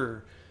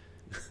picture.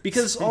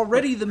 Because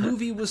already the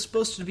movie was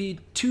supposed to be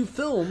 2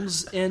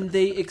 films, and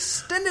they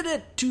extended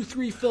it to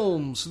 3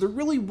 films. So there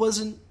really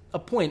wasn't a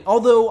point.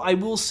 Although I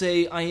will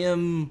say I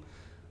am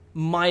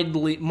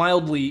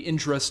mildly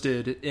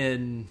interested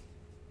in,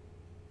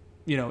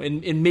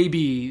 in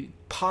maybe,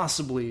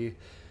 possibly,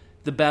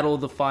 the Battle of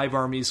the Five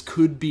Armies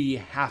could be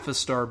half a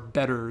star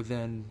better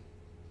than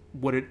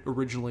what it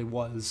originally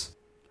was.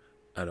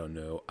 I don't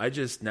know. I've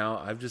just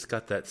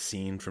got that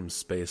scene from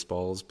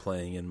Spaceballs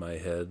playing in my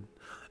head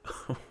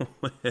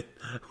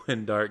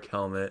when Dark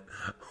Helmet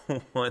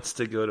wants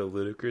to go to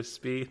ludicrous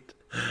speed.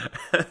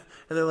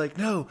 And they're like,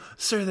 no,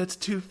 sir, that's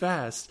too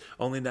fast.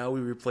 Only now we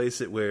replace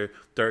it where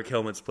Dark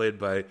Helmet's played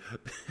by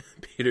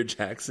Peter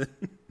Jackson.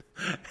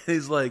 And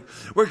he's like,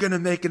 we're going to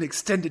make an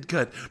extended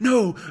cut.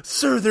 No,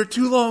 sir, they're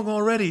too long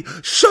already.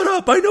 Shut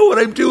up, I know what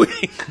I'm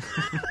doing.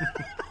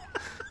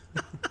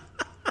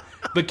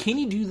 But can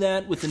you do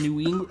that with a New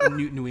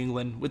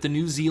England, with a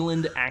New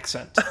Zealand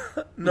accent?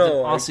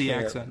 No, an Aussie I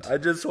can't. accent. I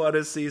just want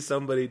to see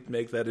somebody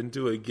make that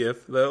into a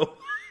GIF, though.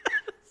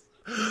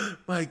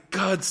 My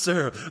God,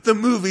 sir, the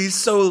movie's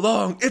so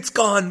long, it's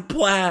gone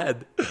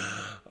plaid.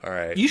 All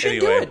right, You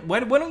should do it. Why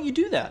don't you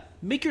do that?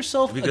 Make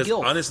yourself a GIF.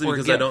 Honestly, or a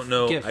because GIF. I don't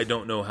know. GIF. I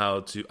don't know how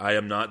to. I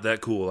am not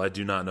that cool. I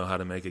do not know how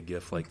to make a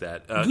GIF like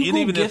that.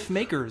 Google GIF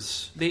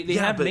makers. They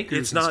have but makers.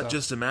 it's and not stuff.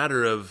 just a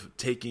matter of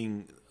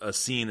taking a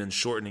scene and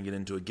shortening it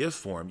into a GIF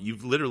form.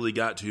 You've literally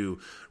got to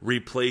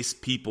replace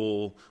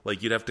people.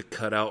 Like you'd have to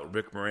cut out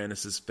Rick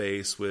Moranis'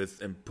 face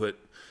and put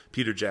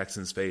Peter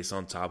Jackson's face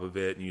on top of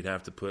it, and you'd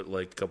have to put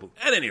like a couple.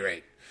 At any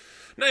rate,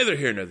 neither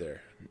here nor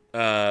there.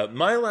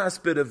 My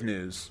last bit of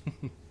news.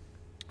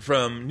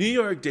 From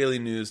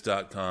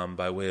NewYorkDailyNews.com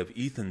by way of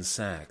Ethan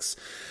Sachs.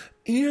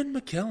 Ian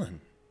McKellen.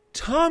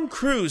 Tom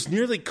Cruise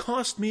nearly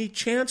cost me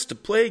chance to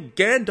play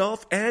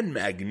Gandalf and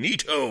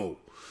Magneto.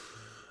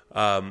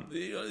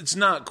 It's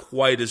not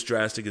quite as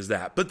drastic as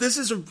that, but this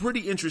is a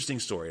pretty interesting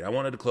story. I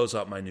wanted to close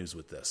out my news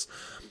with this.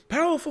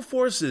 Powerful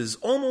forces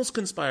almost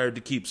conspired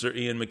to keep Sir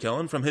Ian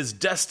McKellen from his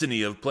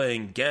destiny of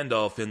playing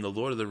Gandalf in the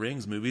Lord of the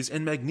Rings movies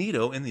and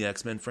Magneto in the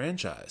X-Men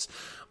franchise.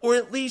 Or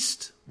at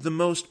least the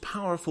most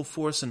powerful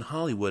force in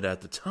Hollywood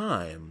at the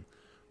time,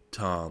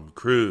 Tom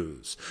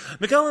Cruise.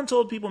 McKellen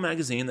told People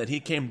magazine that he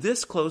came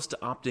this close to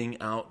opting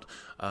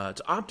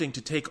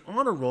to take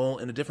on a role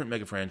in a different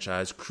mega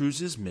franchise,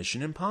 Cruise's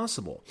Mission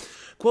Impossible.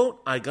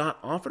 Quote, I got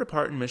offered a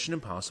part in Mission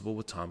Impossible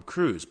with Tom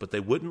Cruise, but they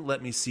wouldn't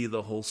let me see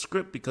the whole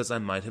script because I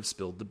might have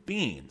spilled the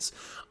beans.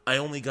 I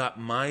only got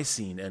my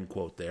scene, end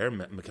quote there,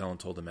 McKellen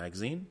told the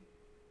magazine.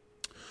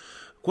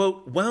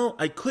 Quote, well,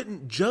 I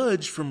couldn't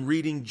judge from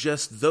reading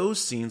just those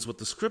scenes what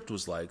the script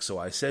was like, so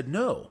I said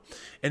no.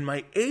 And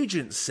my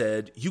agent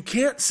said, you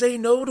can't say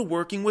no to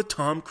working with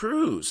Tom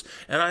Cruise.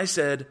 And I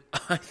said,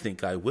 I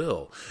think I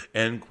will.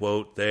 End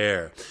quote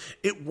there.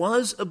 It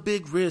was a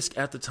big risk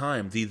at the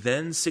time. The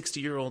then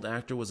 60-year-old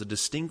actor was a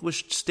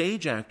distinguished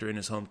stage actor in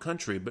his home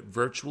country, but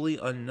virtually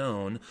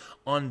unknown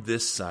on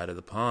this side of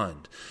the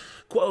pond.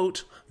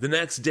 Quote, the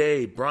next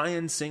day,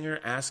 Bryan Singer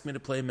asked me to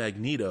play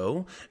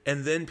Magneto,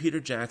 and then Peter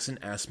Jackson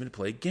asked me to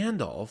play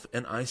Gandalf,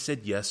 and I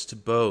said yes to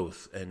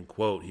both, end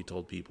quote, he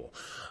told People.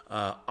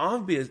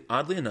 Oddly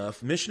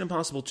enough, Mission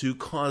Impossible 2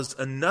 caused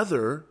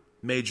another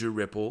major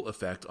ripple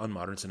effect on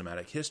modern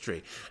cinematic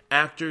history.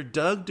 Actor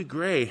Doug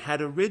DeGray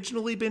had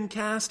originally been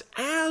cast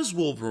as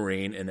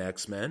Wolverine in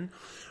X-Men,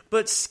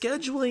 but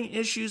scheduling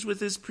issues with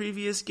his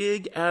previous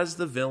gig as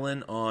the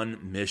villain on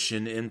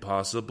Mission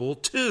Impossible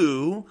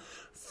 2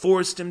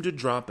 forced him to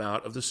drop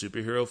out of the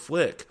superhero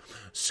flick.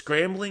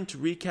 Scrambling to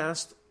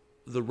recast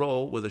the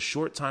role with a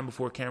short time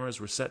before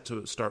cameras were set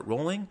to start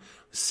rolling,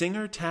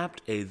 Singer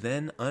tapped a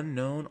then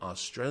unknown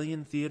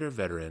Australian theater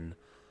veteran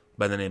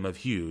by the name of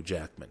Hugh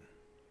Jackman.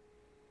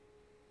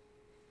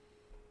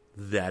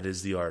 That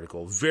is the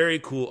article. Very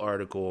cool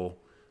article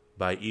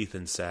by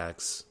Ethan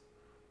Sachs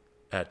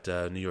at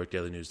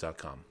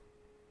NewYorkDailyNews.com.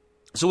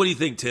 So what do you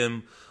think,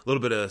 Tim? A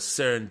little bit of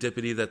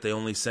serendipity that they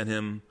only sent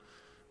him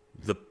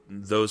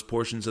those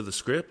portions of the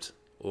script,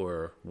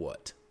 or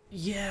what?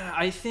 Yeah,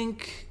 I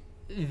think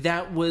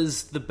that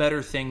was the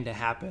better thing to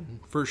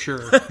happen, for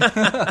sure.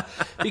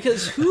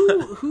 Because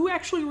who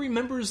actually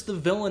remembers the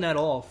villain at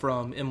all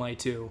from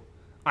MI2?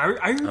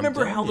 I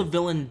remember how the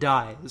villain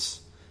dies,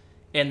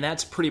 and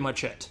that's pretty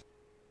much it.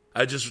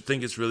 I just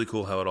think it's really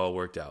cool how it all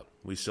worked out.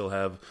 We still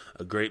have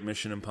a great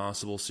Mission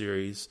Impossible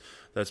series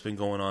that's been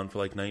going on for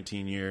like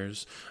 19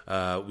 years.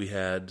 We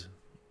had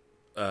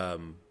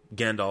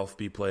Gandalf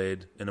be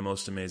played in a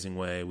most amazing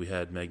way. We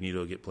had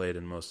Magneto get played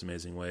in a most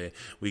amazing way.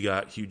 We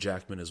got Hugh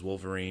Jackman as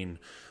Wolverine.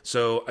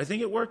 So I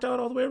think it worked out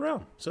all the way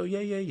around. So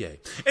yay.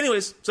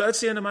 Anyways, so that's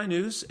the end of my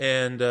news.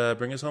 And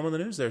bring us home on the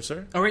news there,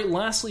 sir. All right,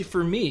 lastly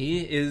for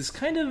me is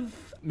kind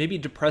of maybe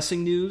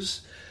depressing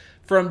news.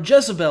 From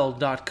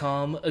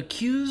Jezebel.com,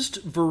 accused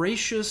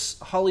voracious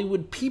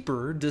Hollywood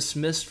peeper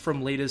dismissed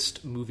from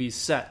latest movie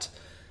set.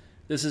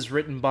 This is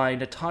written by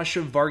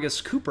Natasha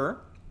Vargas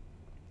Cooper.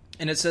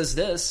 And it says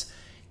this: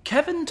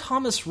 Kevin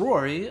Thomas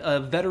Roy,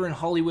 a veteran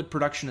Hollywood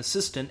production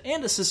assistant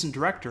and assistant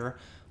director,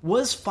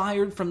 was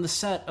fired from the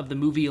set of the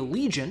movie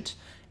Allegiant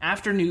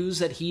after news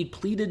that he'd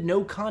pleaded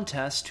no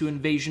contest to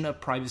invasion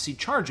of privacy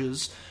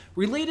charges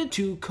related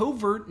to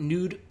covert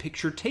nude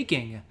picture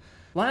taking.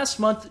 Last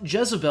month,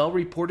 Jezebel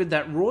reported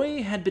that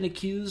Roy had been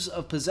accused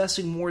of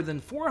possessing more than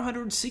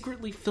 400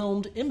 secretly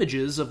filmed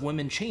images of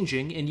women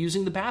changing and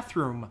using the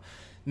bathroom,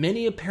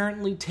 many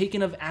apparently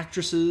taken of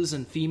actresses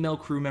and female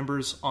crew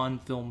members on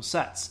film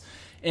sets.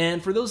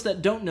 And for those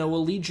that don't know,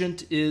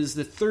 Allegiant is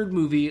the third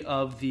movie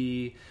of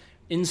the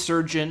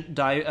Insurgent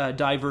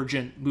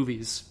Divergent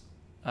movies,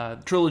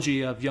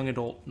 trilogy of young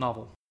adult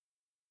novel.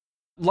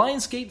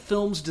 Lionsgate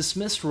Films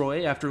dismissed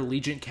Roy after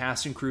Allegiant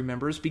cast and crew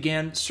members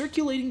began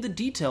circulating the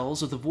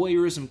details of the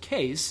voyeurism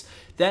case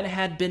that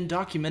had been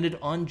documented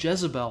on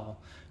Jezebel.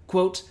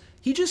 Quote,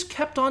 "He just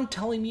kept on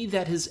telling me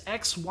that his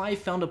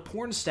ex-wife found a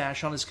porn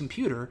stash on his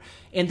computer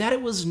and that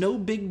it was no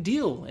big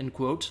deal," end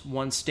quote.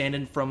 One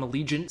stand-in from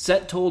Allegiant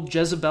set told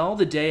Jezebel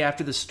the day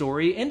after the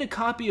story and a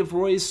copy of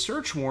Roy's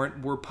search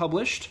warrant were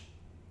published.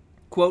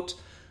 Quote,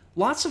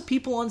 "Lots of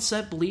people on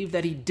set believe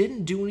that he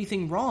didn't do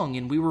anything wrong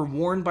and we were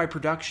warned by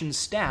production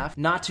staff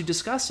not to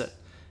discuss it.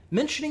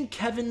 Mentioning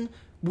Kevin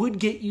would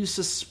get you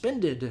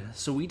suspended,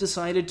 so we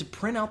decided to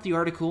print out the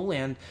article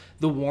and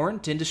the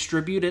warrant and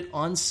distribute it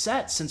on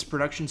set since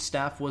production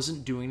staff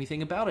wasn't doing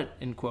anything about it,"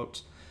 end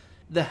quote.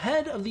 The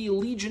head of the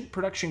Allegiant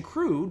production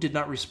crew did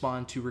not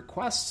respond to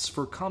requests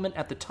for comment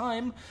at the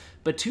time,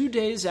 but 2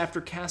 days after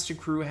cast and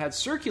crew had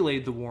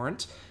circulated the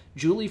warrant,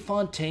 Julie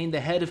Fontaine,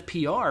 the head of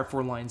PR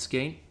for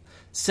Lionsgate,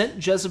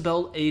 sent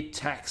Jezebel a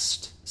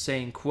text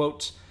saying,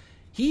 quote,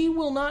 "He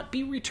will not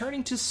be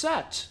returning to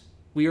set.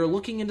 We are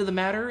looking into the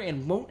matter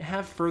and won't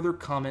have further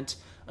comment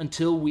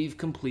until we've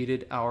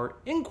completed our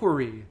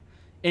inquiry,"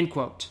 end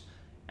quote.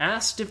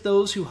 Asked if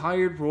those who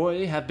hired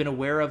Roy have been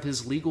aware of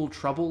his legal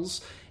troubles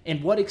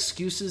and what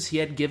excuses he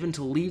had given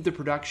to leave the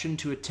production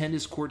to attend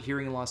his court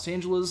hearing in Los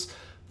Angeles,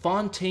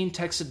 Fontaine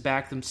texted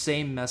back the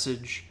same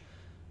message.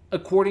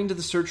 According to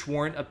the search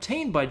warrant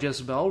obtained by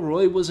Jezebel,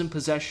 Roy was in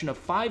possession of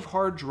 5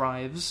 hard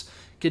drives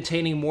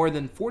containing more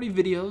than 40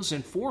 videos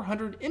and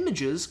 400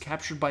 images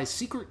captured by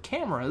secret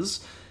cameras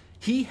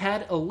he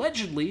had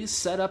allegedly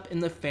set up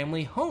in the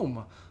family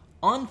home,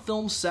 on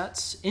film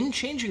sets, in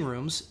changing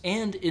rooms,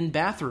 and in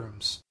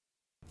bathrooms.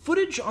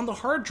 Footage on the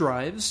hard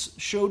drives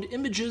showed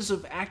images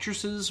of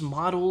actresses,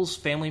 models,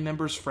 family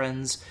members,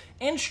 friends,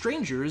 and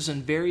strangers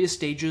in various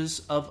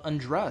stages of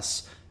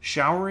undress,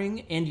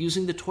 showering, and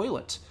using the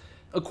toilet.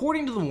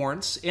 According to the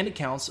warrants and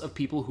accounts of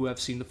people who have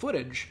seen the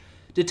footage,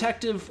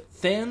 Detective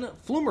Than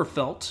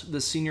Flumerfelt,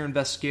 the senior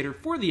investigator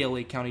for the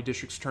LA County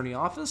District Attorney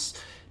Office,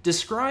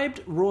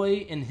 described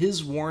Roy in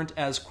his warrant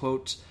as,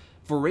 quote,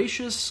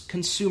 "voracious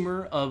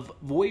consumer of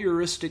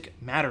voyeuristic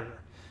matter,"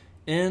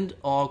 end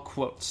all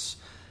quotes.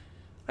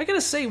 I gotta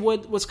say,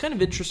 what's kind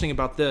of interesting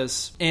about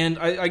this, and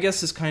I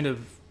guess this kind of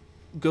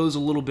goes a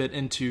little bit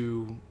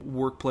into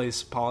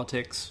workplace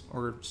politics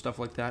or stuff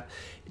like that,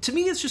 to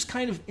me it's just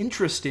kind of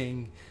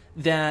interesting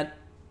that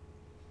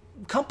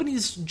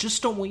companies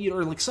just don't want you,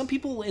 or like some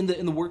people in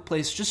the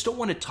workplace just don't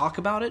want to talk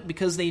about it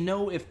because they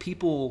know if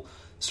people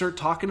start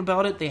talking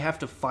about it, they have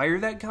to fire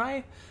that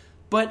guy.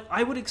 But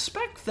I would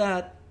expect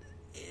that,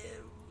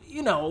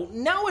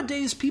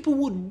 nowadays people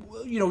would,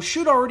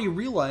 should already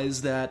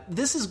realize that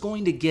this is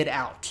going to get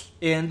out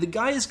and the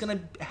guy is going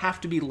to have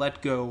to be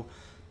let go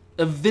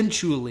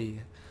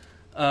eventually.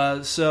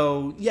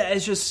 So yeah,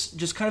 it's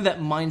just kind of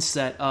that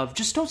mindset of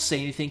just don't say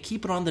anything,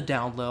 keep it on the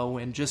down low,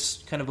 and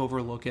just kind of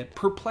overlook it.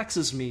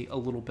 Perplexes me a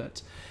little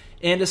bit.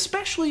 And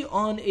especially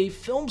on a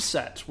film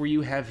set where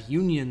you have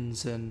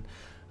unions and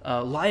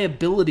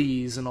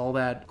liabilities and all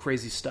that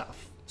crazy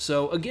stuff.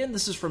 So again,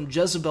 this is from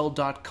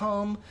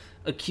Jezebel.com.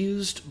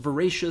 Accused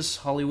voracious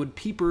Hollywood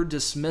peeper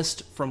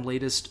dismissed from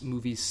latest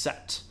movie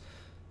set.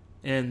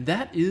 And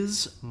that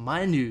is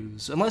my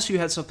news. Unless you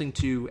had something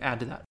to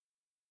add to that.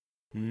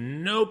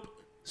 Nope.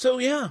 So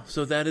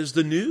that is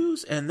the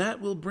news, and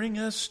that will bring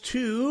us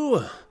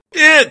to...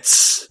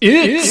 It's the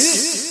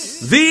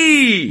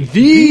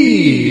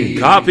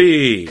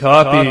Copy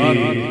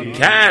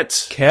Cat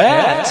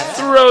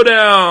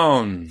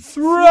Throwdown.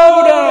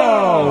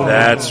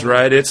 That's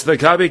right, it's the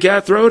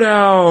Copycat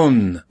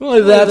Throwdown.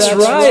 Well, that's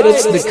right,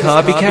 it's the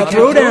Copycat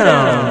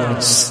Throwdown.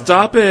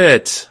 Stop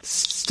it.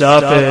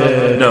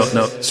 No,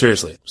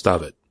 seriously,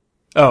 stop it.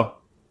 Oh,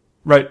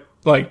 right,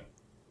 like,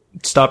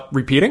 stop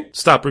repeating?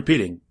 Stop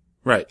repeating,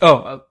 right.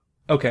 Oh,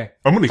 okay.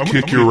 I'm gonna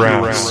kick your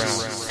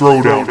ass.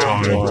 Throwdown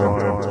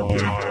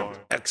time.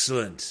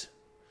 Excellent.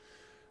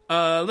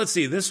 Let's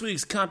see. This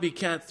week's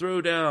Copycat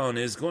Throwdown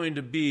is going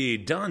to be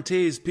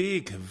Dante's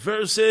Peak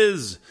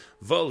versus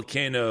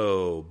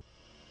Volcano.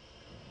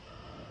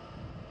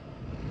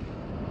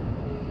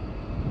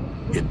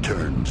 It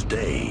turns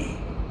day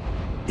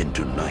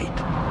into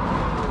night.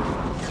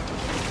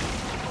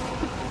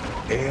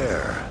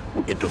 Air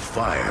into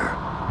fire.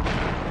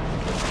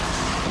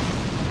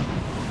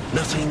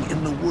 Nothing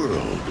in the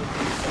world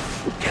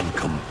can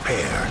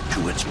compare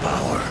to its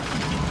power.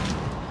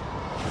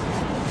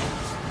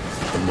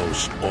 The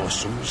most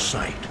awesome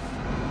sight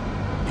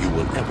you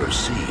will ever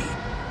see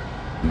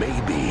may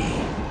be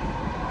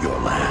your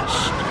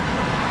last.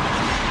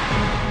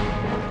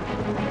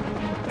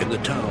 In the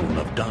town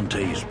of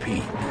Dante's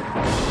Peak,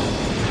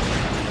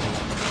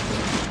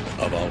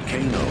 a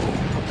volcano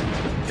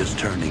is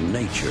turning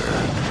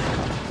nature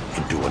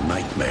into a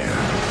nightmare.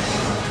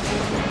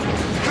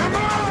 Come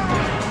on!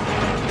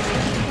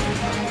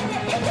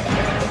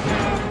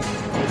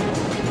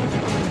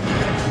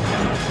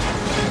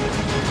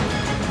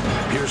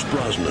 Pierce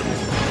Brosnan,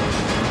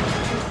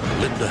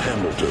 Linda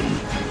Hamilton.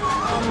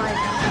 Oh my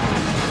God.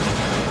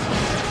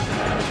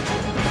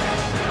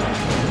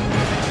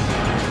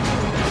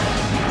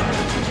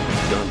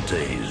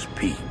 Dante's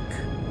Peak.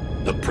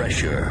 The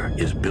pressure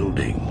is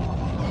building.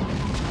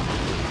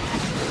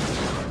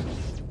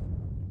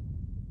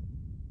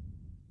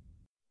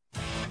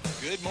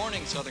 Good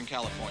morning, Southern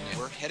California.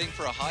 We're heading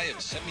for a high of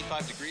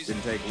 75 degrees.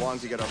 Didn't take long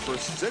to get our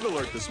first SIG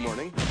alert this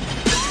morning.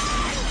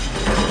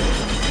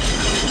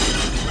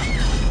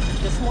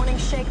 This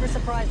morning's shaker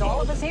surprised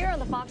all of us here in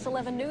the Fox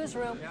 11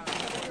 newsroom.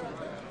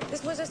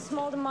 This was a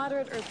small to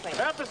moderate earthquake.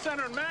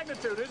 Epicenter in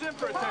magnitude isn't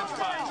for a 10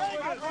 spot.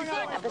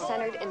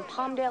 Epicentered in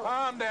Palmdale.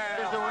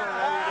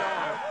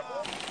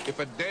 If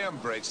a dam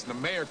breaks and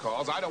the mayor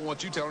calls, I don't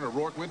want you telling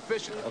O'Rourke went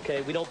fishing.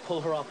 Okay, we don't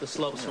pull her off the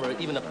slopes for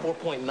even a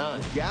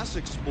 4.9. Gas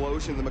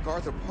explosion in the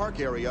MacArthur Park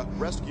area.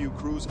 Rescue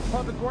crews.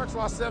 Public Works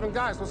lost 7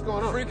 guys. What's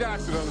going on? Freak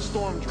accident on the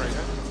storm drain.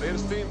 They hit a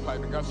steam pipe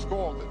and got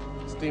scalded.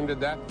 Steam did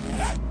that?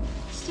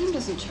 Steam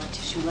doesn't chart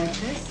tissue like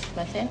this.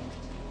 Methane?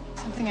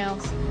 Something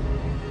else.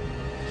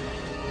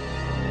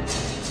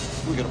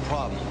 We got a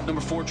problem. Number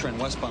 4 trend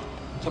westbound.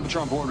 Temperature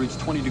on board reached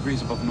 20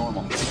 degrees above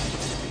normal.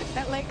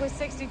 That lake was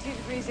 62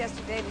 degrees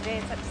yesterday. Today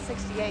it's up to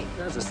 68.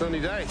 That's a sunny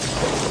day.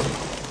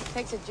 It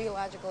takes a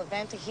geological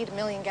event to heat 1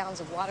 million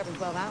gallons of water in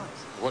 12 hours.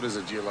 What is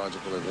a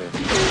geological event?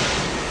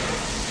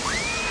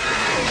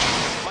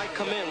 Mike,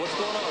 come in. What's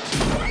going on?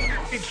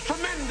 It's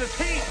tremendous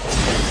heat.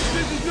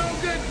 This is no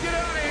good. Get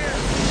out of here.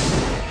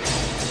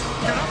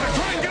 Get up and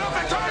train. Get up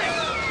and train.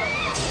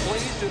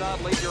 Please do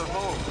not leave your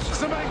home.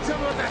 Somebody tell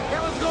me what the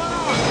hell is going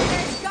on.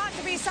 There's got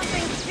to be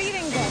something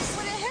feeding this.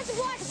 When it hits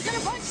black, it's gonna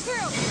punch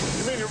through.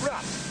 You mean you're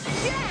rough?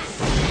 Yeah!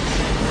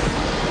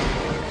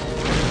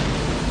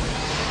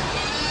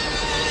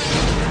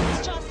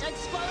 It's just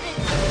exploded.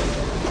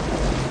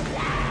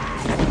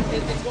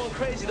 It's going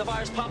crazy. The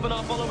fire's popping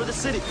off all over the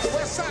city. The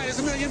west side is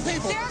 1 million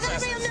people. There are gonna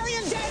be 1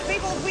 million dead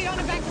people if we don't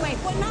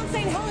evacuate. When Mount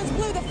St. Helens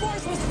blew, the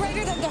force was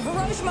greater than the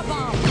Hiroshima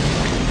bomb.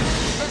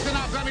 Listen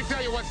up, let me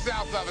tell you what's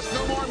south of us.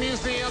 No more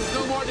museums,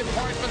 no more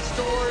department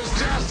stores,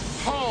 just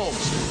homes.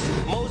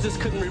 Moses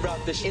couldn't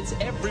reroute this. It's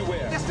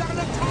everywhere. There's not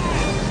enough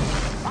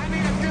time. I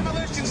need a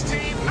demolitions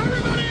team.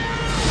 Everybody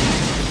out!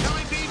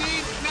 LAPD,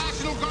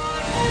 National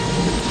Guard.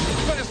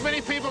 Put as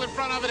many people in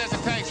front of it as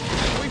it takes.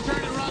 If we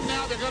turn and run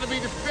now, they're going to be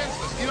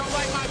defenseless. You don't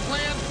like my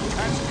plan?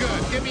 That's good.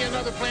 Give me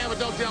another plan, but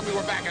don't tell me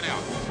we're backing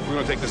out. We're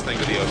going to take this thing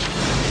to the ocean.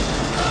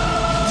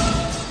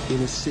 In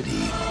a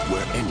city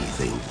where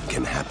anything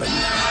can happen.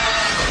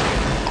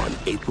 On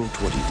April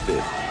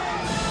 25th,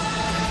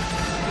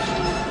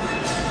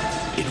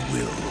 it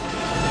will.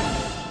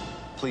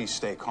 Please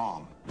stay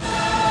calm.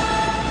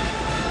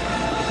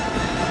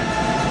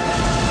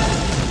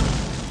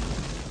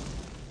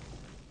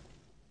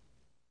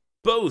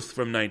 Both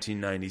from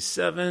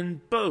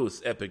 1997,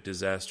 both epic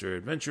disaster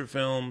adventure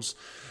films,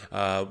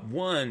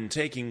 one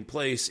taking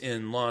place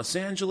in Los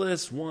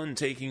Angeles, one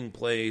taking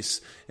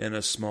place in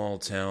a small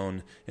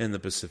town in the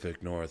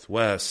Pacific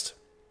Northwest.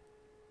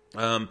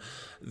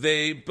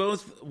 They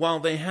both, while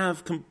they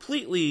have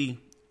completely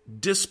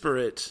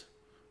disparate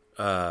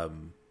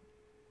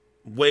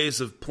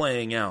ways of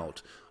playing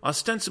out,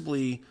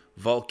 ostensibly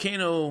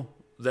Volcano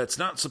that's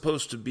not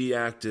supposed to be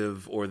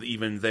active or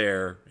even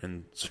there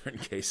in certain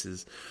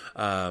cases,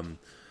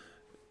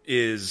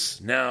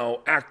 is now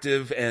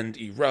active and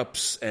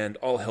erupts and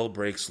all hell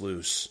breaks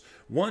loose.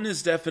 One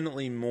is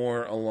definitely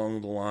more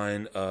along the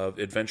line of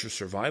adventure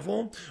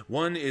survival.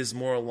 One is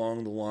more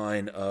along the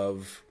line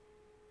of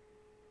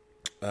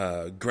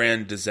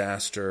grand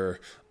disaster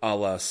a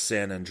la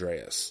San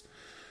Andreas.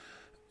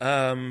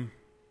 Now,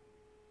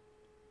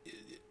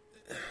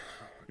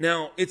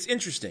 it's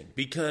interesting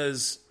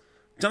because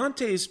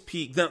Dante's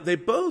Peak, they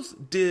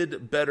both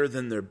did better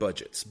than their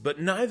budgets, but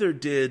neither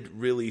did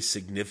really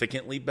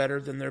significantly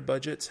better than their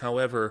budgets.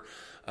 However,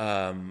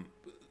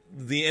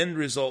 the end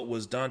result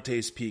was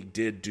Dante's Peak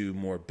did do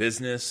more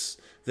business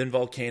than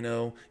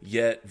Volcano,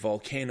 yet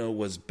Volcano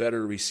was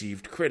better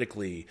received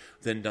critically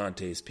than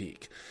Dante's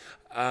Peak.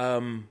 I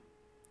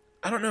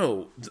don't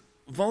know.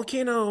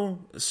 Volcano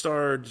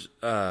starred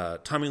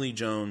Tommy Lee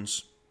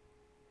Jones,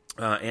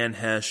 Anne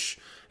Hesh,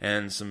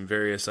 and some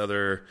various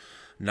other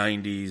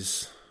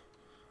 90s,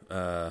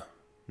 late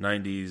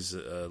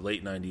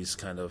 90s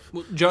kind of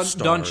stars.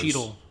 Don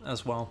Cheadle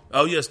as well.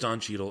 Oh, yes, Don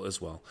Cheadle as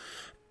well.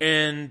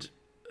 And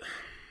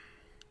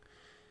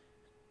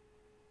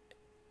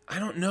I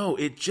don't know,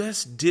 it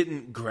just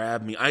didn't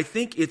grab me. I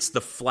think it's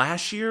the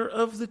flashier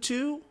of the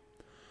two,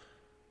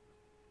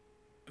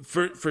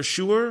 for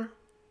sure.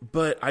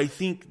 But I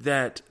think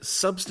that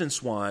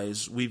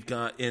substance-wise, we've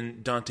got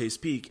in Dante's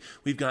Peak,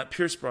 we've got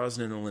Pierce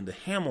Brosnan and Linda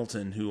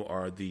Hamilton, who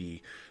are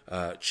the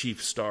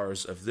chief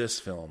stars of this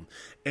film.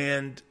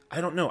 And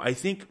I don't know, I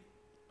think,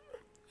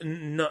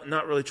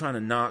 not really trying to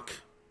knock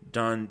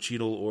Don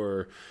Cheadle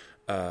or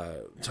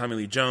Tommy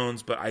Lee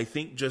Jones, but I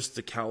think just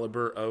the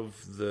caliber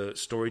of the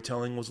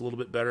storytelling was a little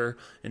bit better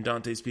in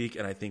Dante's Peak,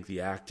 and I think the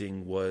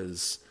acting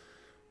was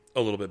a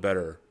little bit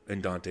better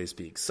in Dante's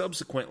Peak.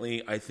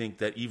 Subsequently, I think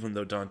that even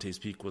though Dante's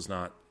Peak was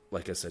not,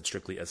 like I said,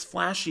 strictly as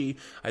flashy,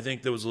 I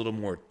think there was a little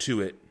more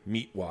to it,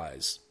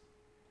 meat-wise.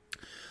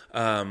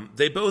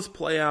 They both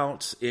play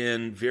out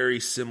in very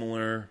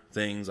similar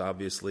things.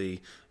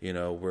 Obviously,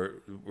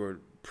 we're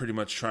pretty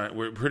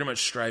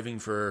much striving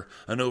for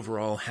an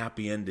overall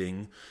happy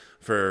ending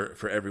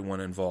for everyone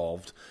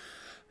involved,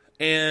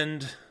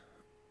 and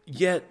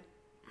yet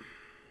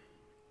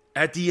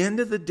at the end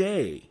of the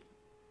day,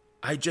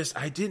 I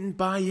didn't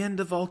buy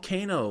into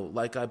Volcano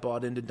like I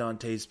bought into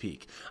Dante's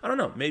Peak. I don't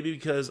know, maybe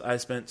because I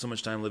spent so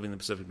much time living in the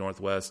Pacific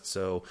Northwest.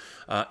 So,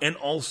 and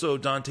also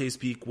Dante's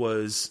Peak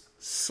was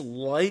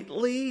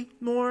slightly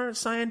more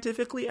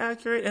scientifically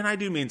accurate, and I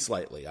do mean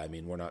slightly. I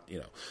mean, we're not,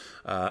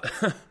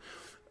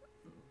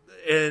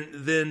 and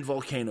then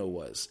Volcano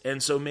was.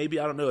 And so maybe,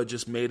 I don't know, it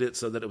just made it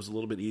so that it was a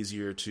little bit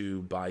easier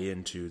to buy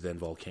into than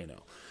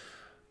Volcano.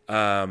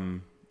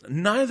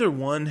 Neither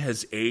one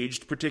has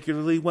aged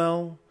particularly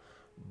well,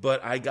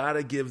 but I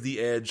gotta give the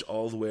edge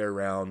all the way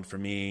around for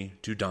me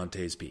to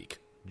Dante's Peak.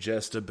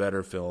 Just a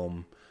better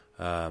film,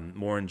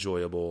 more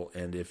enjoyable,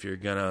 and if you're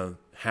gonna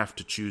have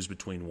to choose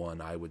between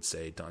one, I would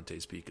say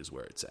Dante's Peak is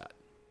where it's at.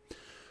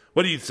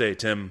 What do you say,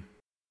 Tim?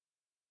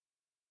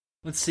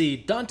 Let's see,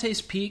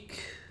 Dante's Peak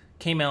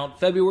came out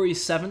February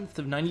 7th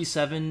of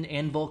 97,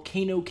 and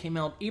Volcano came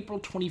out April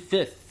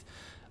 25th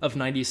of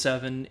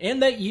 97.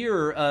 And that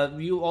year,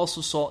 you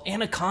also saw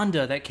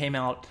Anaconda that came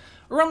out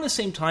around the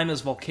same time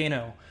as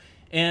Volcano.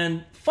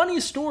 And funny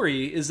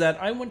story is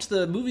that I went to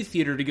the movie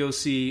theater to go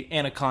see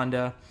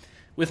Anaconda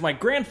with my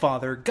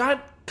grandfather,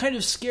 got kind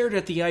of scared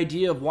at the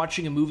idea of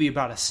watching a movie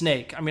about a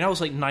snake. I mean, I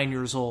was like 9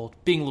 years old,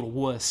 being a little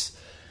wuss.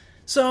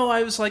 So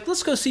I was like,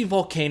 let's go see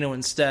Volcano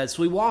instead.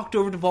 So we walked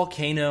over to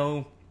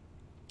Volcano,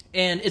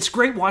 and it's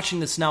great watching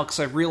this now because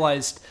I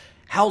realized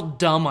how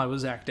dumb I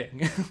was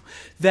acting.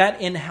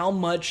 That and how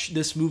much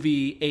this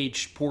movie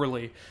aged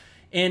poorly.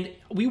 And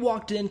we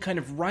walked in kind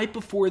of right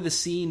before the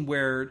scene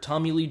where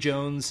Tommy Lee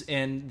Jones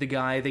and the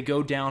guy, they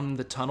go down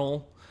the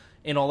tunnel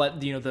and all that,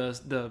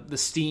 the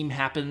steam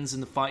happens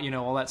and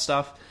all that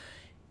stuff.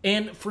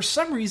 And for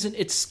some reason,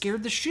 it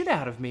scared the shit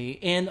out of me.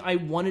 And I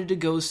wanted to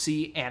go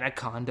see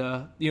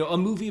Anaconda, a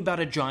movie about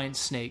a giant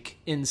snake,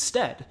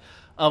 instead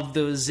of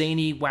the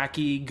zany,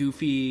 wacky,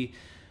 goofy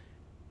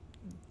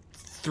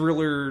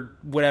thriller,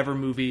 whatever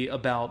movie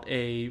about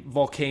a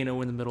volcano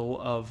in the middle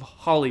of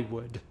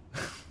Hollywood.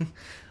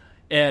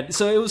 And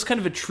so it was kind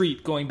of a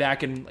treat going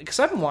back, and because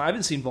I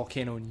haven't seen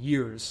Volcano in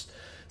years.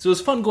 So it was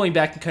fun going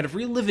back and kind of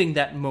reliving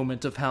that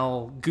moment of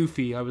how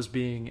goofy I was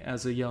being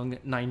as a young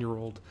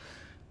 9-year-old.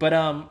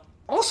 But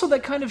also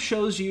that kind of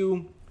shows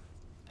you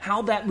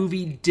how that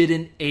movie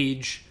didn't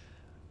age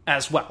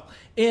as well.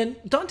 And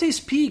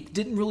Dante's Peak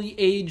didn't really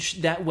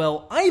age that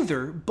well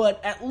either, but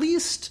at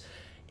least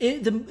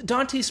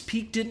Dante's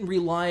Peak didn't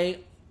rely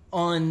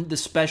on the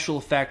special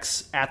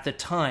effects at the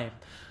time.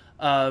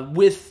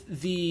 With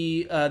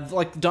the,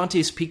 like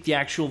Dante's Peak, the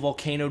actual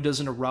volcano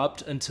doesn't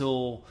erupt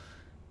until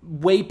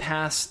way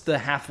past the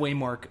halfway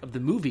mark of the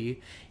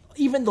movie.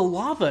 Even the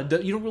lava,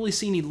 you don't really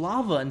see any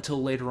lava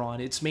until later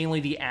on. It's mainly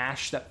the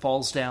ash that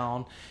falls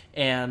down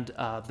and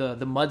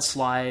the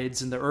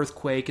mudslides and the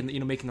earthquake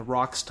and making the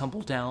rocks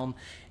tumble down.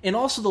 And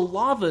also the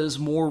lava is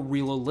more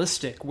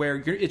realistic, where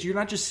you're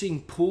not just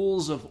seeing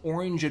pools of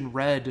orange and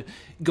red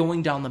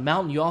going down the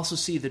mountain. You also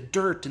see the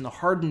dirt and the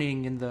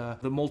hardening and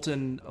the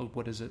molten,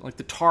 like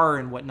the tar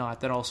and whatnot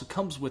that also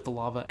comes with the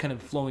lava kind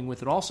of flowing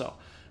with it also.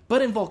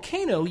 But in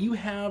Volcano, you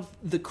have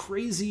the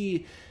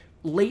crazy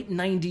late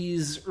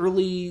 90s,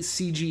 early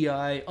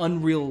CGI,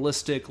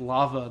 unrealistic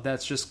lava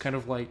that's just kind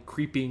of like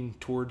creeping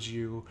towards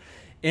you.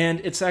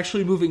 And it's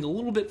actually moving a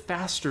little bit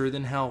faster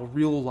than how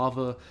real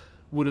lava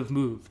would have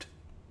moved.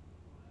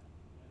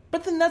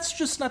 But then that's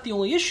just not the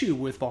only issue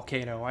with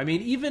Volcano. I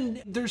mean,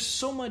 even there's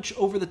so much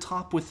over the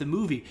top with the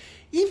movie,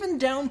 even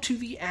down to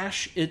the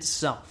ash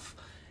itself.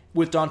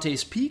 With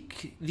Dante's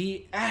Peak,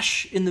 the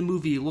ash in the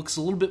movie looks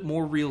a little bit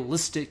more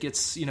realistic.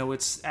 It's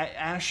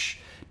ash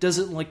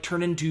doesn't like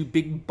turn into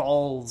big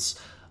balls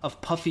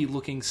of puffy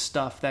looking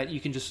stuff that you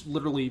can just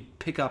literally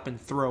pick up and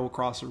throw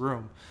across a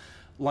room.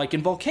 Like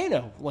in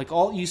Volcano,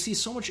 you see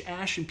so much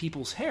ash in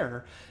people's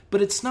hair,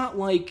 but it's not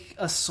like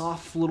a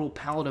soft little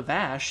palette of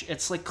ash.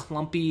 It's like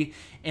clumpy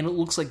and it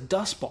looks like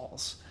dust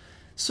balls.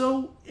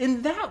 So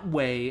in that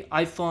way,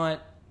 I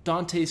thought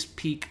Dante's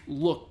Peak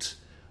looked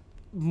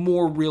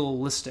more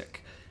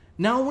realistic.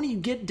 Now, when you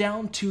get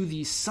down to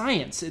the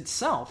science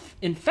itself,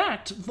 in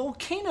fact,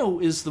 Volcano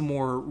is the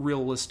more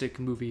realistic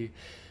movie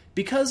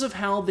because of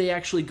how they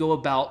actually go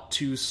about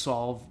to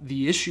solve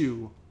the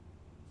issue.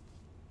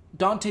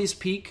 Dante's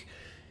Peak,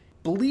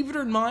 believe it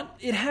or not,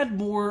 it had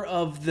more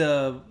of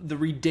the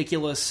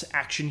ridiculous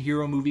action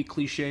hero movie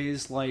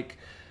cliches, like,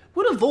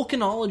 would a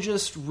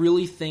volcanologist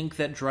really think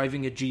that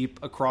driving a Jeep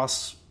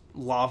across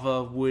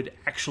lava would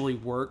actually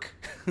work?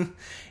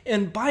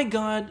 And by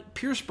God,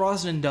 Pierce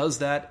Brosnan does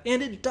that,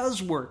 and it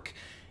does work.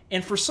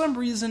 And for some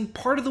reason,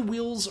 part of the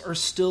wheels are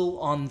still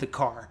on the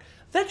car.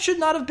 That should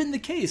not have been the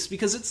case,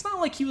 because it's not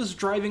like he was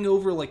driving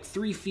over like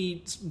 3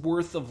 feet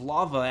worth of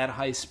lava at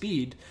high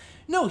speed.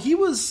 No,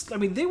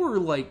 they were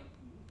like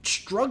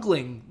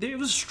struggling. It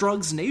was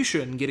Strug's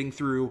Nation getting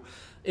through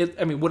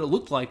What it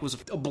looked like was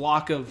a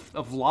block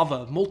of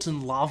lava,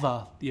 molten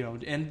lava,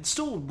 and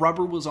still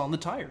rubber was on the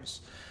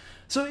tires.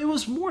 So it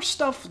was more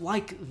stuff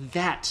like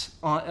that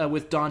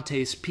with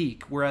Dante's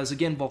Peak, whereas,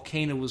 again,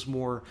 Volcano was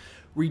more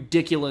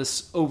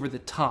ridiculous, over the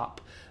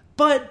top.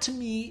 But to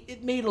me,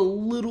 it made a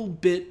little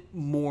bit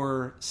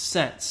more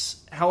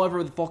sense. However,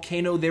 with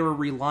Volcano, they were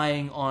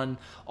relying on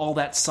all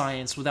that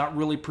science without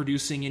really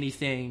producing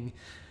anything,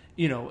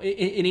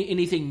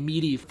 anything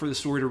meaty for the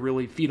story to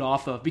really feed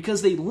off of,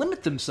 because they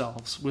limit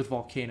themselves with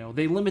Volcano.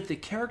 They limit the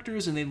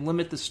characters and they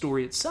limit the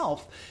story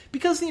itself,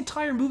 because the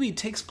entire movie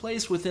takes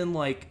place within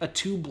like a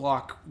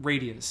 2-block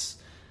radius,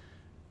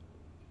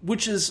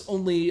 which is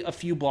only a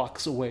few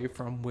blocks away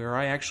from where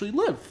I actually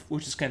live,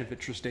 which is kind of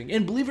interesting.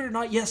 And believe it or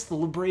not, yes, the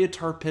La Brea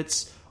tar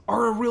pits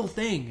are a real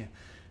thing.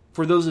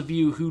 For those of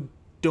you who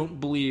don't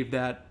believe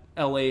that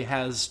LA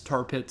has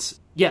tar pits,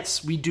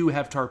 yes, we do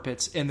have tar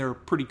pits, and they're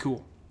pretty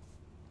cool.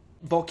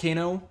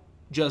 Volcano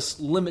just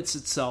limits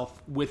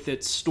itself with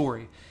its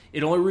story.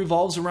 It only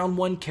revolves around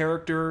one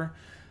character,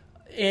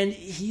 and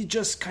he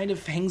just kind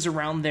of hangs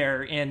around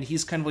there, and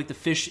he's kind of like the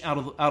fish out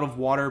of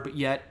water, but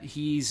yet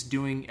he's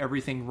doing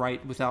everything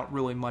right without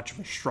really much of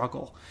a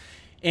struggle.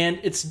 And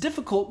it's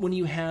difficult when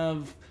you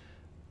have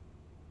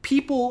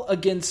people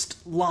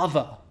against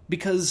lava,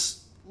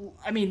 because,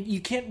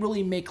 you can't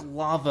really make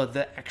lava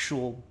the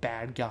actual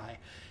bad guy.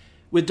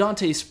 With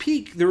Dante's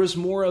Peak, there was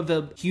more of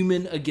a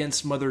human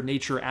against Mother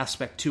Nature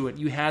aspect to it.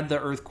 You had the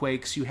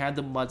earthquakes, you had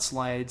the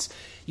mudslides,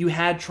 you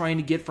had trying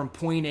to get from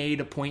point A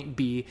to point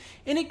B,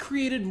 and it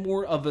created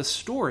more of a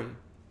story.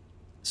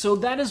 So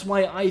that is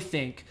why I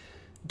think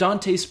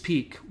Dante's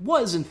Peak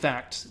was, in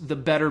fact, the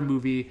better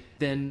movie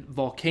than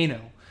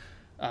Volcano.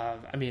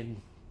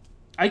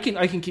 I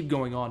can keep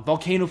going on.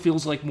 Volcano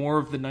feels like more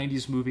of the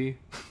 90s movie.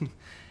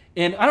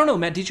 And I don't know,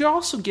 Matt, did you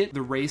also get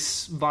the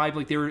race vibe?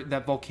 Like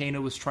that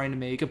Volcano was trying to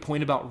make a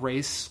point about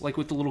race, like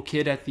with the little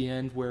kid at the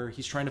end where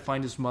he's trying to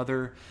find his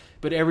mother,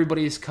 but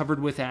everybody is covered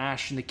with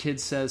ash, and the kid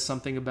says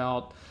something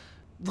about,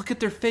 look at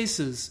their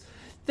faces.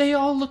 They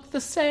all look the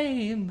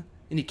same.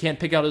 And he can't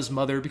pick out his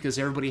mother because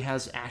everybody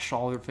has ash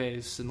all over their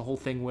face, and the whole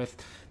thing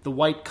with the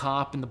white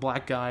cop and the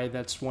black guy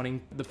that's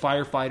wanting the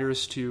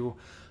firefighters to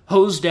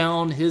hose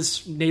down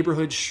his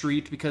neighborhood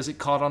street because it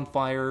caught on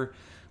fire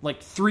like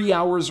 3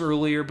 hours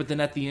earlier, but then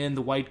at the end,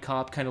 the white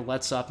cop kind of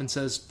lets up and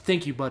says,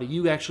 thank you, buddy,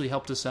 you actually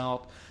helped us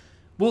out.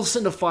 We'll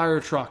send a fire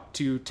truck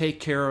to take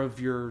care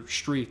of your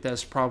street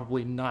that's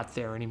probably not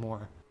there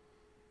anymore.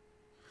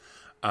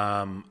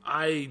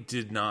 I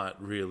did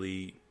not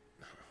really...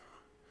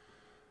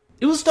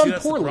 It was done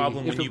that's poorly. The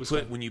problem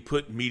when you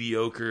put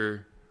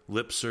mediocre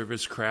lip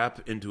service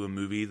crap into a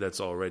movie that's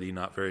already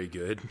not very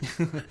good.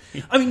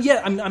 I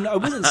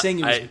wasn't saying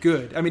it was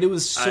good. It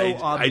was so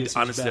obvious.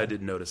 Honestly, I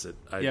didn't notice it.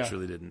 I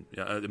truly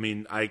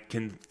didn't. I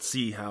can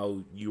see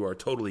how you are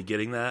totally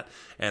getting that,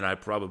 and I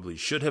probably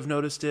should have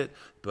noticed it,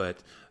 but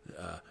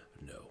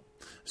no.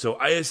 So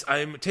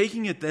I'm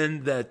taking it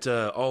then that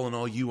all in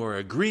all, you are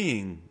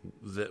agreeing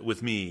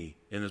with me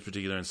in this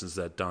particular instance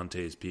that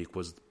Dante's Peak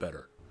was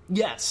better.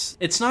 Yes,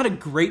 it's not a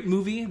great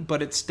movie,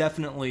 but it's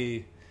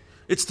definitely.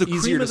 It's the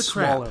easier cream of to the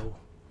crap. swallow.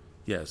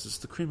 Yes, it's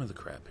the cream of the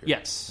crap here.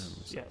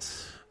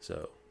 Yes.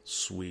 So,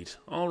 sweet.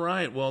 All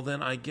right, well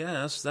then I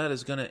guess that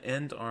is going to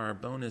end our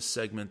bonus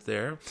segment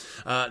there.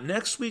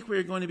 Next week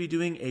we're going to be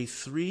doing a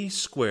 3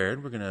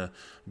 squared. We're going to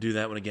do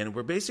that one again.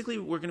 We're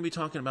going to be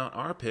talking about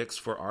our picks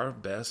for our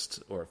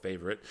best or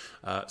favorite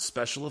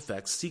special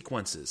effects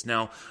sequences.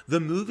 Now, the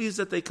movies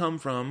that they come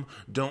from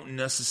don't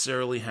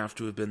necessarily have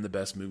to have been the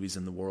best movies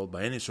in the world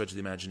by any stretch of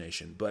the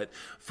imagination, but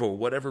for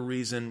whatever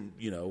reason,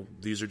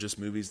 these are just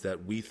movies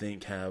that we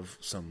think have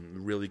some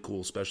really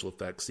cool special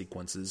effects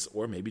sequences,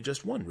 or maybe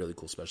just one really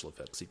cool special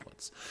effects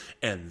sequence.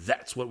 And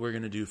that's what we're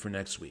going to do for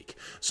next week.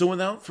 So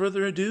without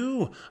further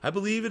ado, I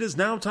believe it is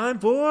now time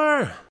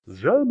for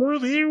the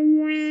movie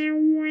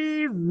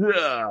we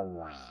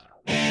love.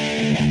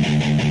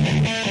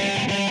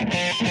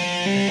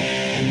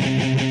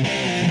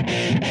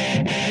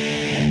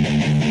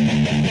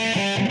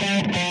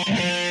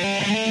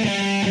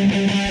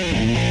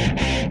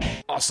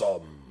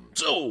 Awesome.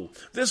 So,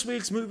 this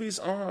week's movies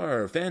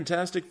are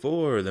Fantastic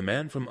Four, The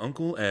Man from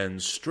U.N.C.L.E.,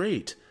 and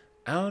Straight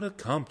Outta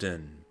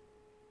Compton.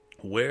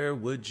 Where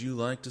would you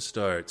like to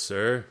start,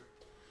 sir?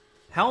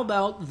 How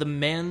about The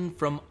Man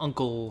from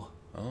U.N.C.L.E.?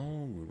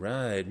 All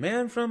right.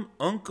 Man from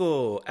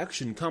U.N.C.L.E.,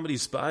 action comedy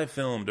spy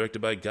film directed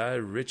by Guy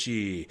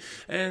Ritchie,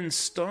 and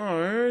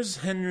stars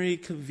Henry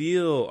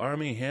Cavill,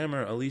 Armie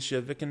Hammer,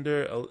 Alicia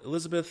Vikander,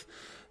 Elizabeth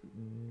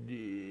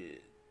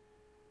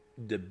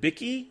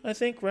Debicki, I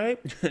think, right?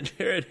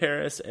 Jared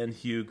Harris, and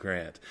Hugh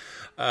Grant.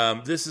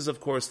 This is, of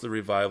course, the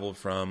revival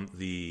from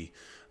the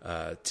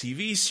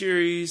TV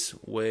series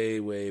way,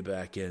 way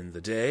back in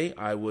the day.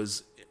 I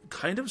was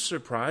kind of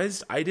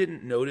surprised. I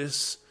didn't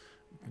notice,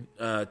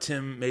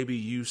 Tim, maybe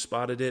you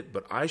spotted it,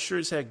 but I sure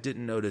as heck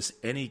didn't notice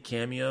any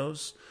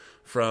cameos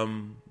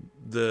from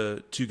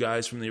the two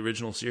guys from the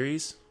original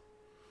series.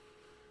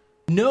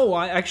 No,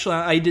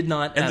 I did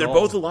not. And at they're all.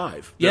 both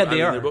alive. Yeah,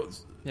 they are. They're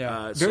both,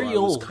 very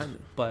old,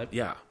 but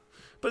yeah.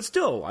 But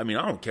still, I mean,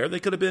 I don't care. They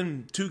could have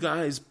been two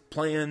guys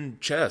playing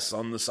chess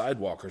on the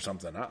sidewalk or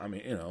something. I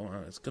mean, you know,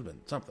 it could have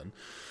been something.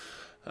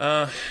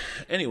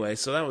 Anyway,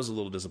 so that was a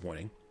little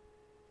disappointing.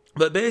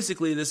 But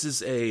basically, this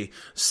is a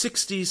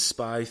 60s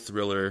spy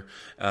thriller,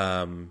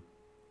 and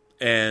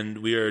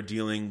we are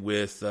dealing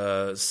with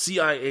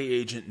CIA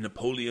agent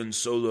Napoleon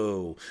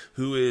Solo,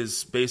 who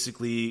is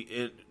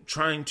basically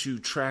trying to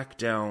track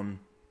down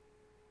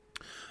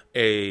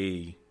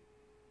a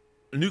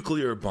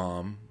nuclear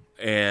bomb,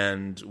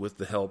 and with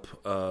the help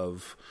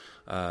of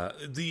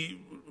the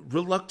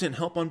reluctant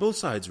help on both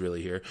sides,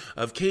 really, here,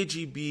 of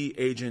KGB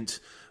agent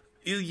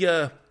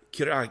Ilya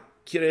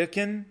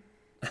Kiriakin.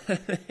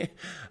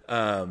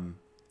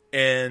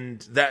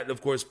 And that,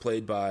 of course,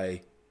 played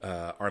by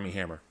Armie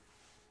Hammer.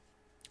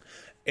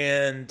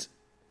 And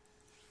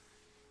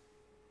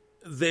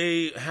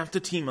they have to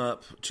team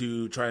up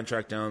to try and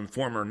track down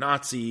former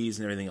Nazis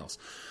and everything else.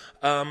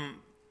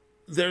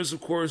 There's,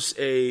 of course,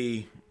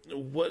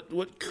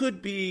 what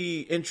could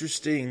be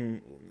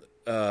interesting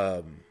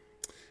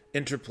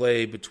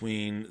interplay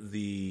between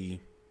the...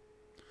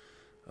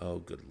 Oh,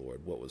 good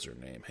Lord, what was her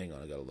name? Hang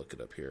on, I gotta look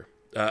it up here.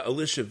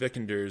 Alicia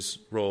Vikander's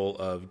role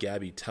of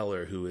Gabby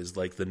Teller, who is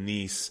like the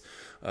niece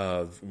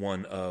of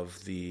one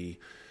of the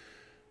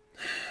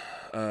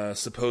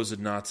supposed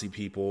Nazi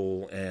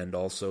people, and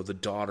also the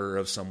daughter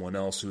of someone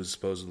else who is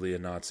supposedly a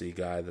Nazi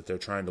guy that they're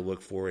trying to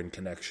look for in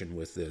connection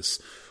with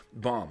this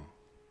bomb,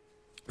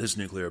 this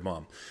nuclear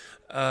bomb.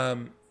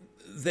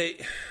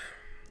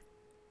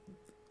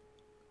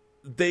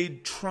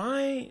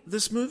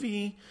 This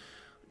movie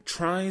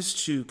tries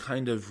to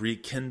kind of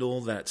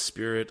rekindle that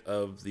spirit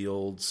of the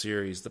old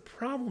series. The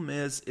problem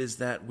is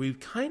that we've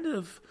kind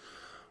of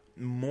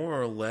more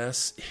or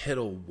less hit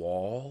a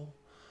wall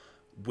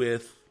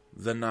with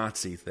the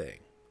Nazi thing.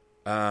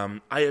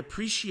 I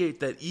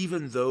appreciate that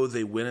even though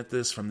they went at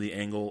this from the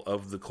angle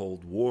of the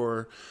Cold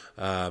War,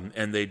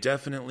 and they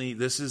definitely,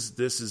 this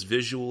is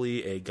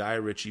visually a Guy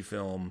Ritchie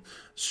film,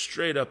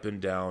 straight up and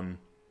down.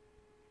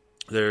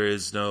 There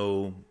is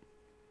no,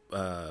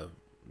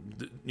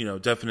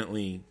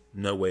 definitely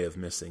no way of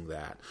missing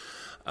that.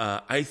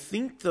 I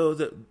think, though,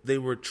 that they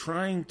were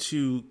trying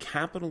to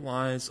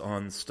capitalize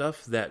on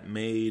stuff that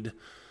made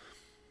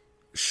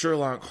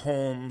Sherlock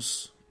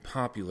Holmes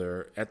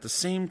popular, at the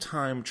same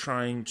time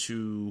trying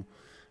to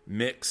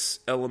mix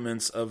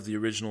elements of the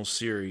original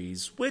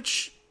series,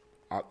 which,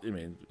 I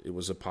mean, it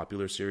was a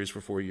popular series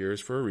for 4 years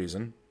for a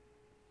reason.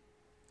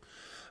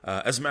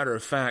 As a matter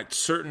of fact,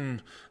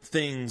 certain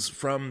things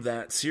from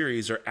that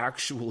series are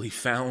actually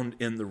found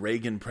in the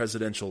Reagan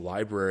Presidential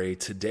Library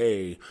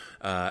today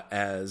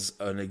as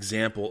an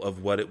example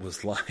of what it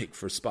was like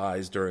for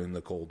spies during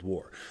the Cold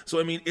War. So,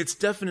 I mean, it's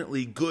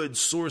definitely good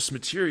source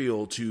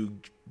material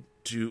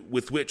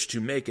with which to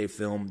make a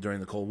film during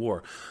the Cold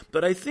War.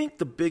 But I think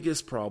the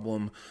biggest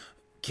problem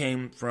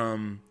came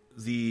from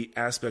the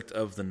aspect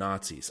of the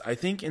Nazis. I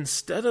think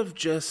instead of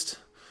just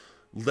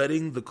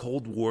letting the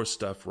Cold War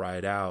stuff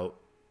ride out,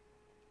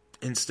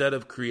 instead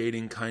of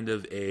creating kind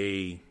of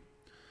a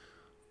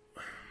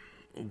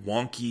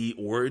wonky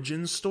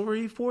origin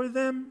story for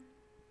them,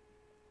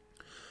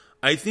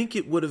 I think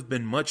it would have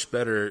been much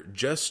better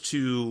just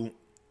to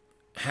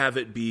have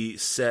it be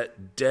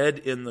set dead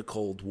in the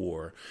Cold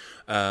War,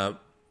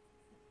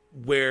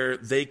 where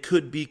they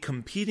could be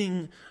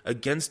competing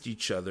against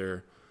each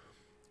other,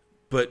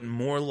 but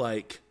more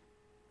like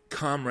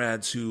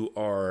comrades who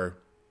are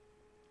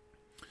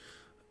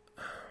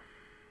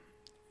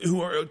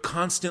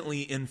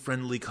constantly in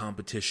friendly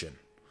competition.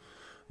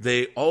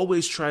 They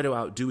always try to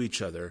outdo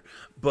each other,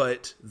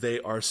 but they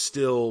are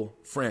still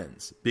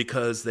friends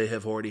because they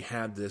have already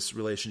had this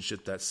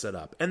relationship that's set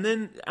up. And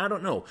then, I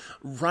don't know,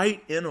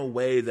 write in a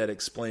way that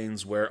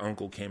explains where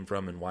Uncle came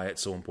from and why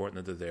it's so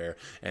important that they're there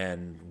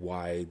and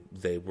why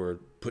they were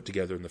put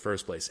together in the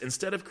first place.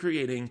 Instead of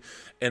creating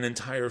an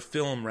entire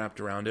film wrapped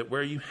around it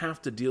where you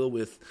have to deal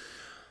with,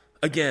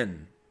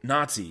 again,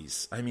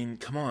 Nazis. I mean,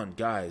 come on,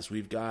 guys.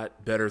 We've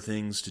got better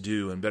things to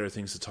do and better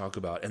things to talk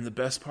about. And the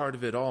best part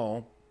of it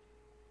all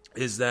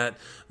is that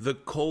the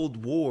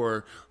Cold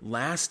War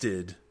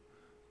lasted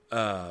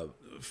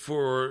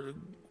for,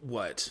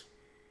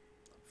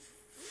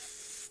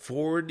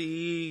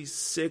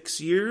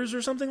 46 years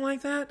or something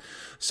like that?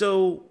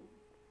 So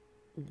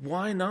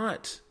why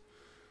not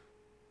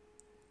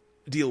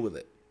deal with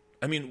it?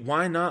 I mean,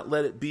 why not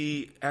let it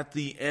be at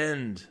the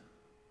end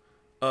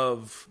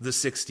of the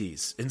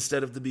 60s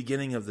instead of the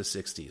beginning of the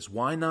 60s?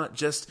 Why not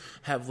just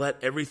have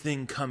let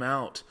everything come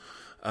out,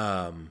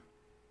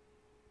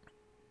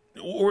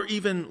 or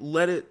even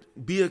let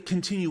it be a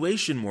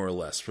continuation more or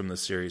less from the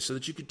series so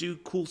that you could do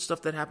cool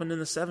stuff that happened in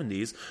the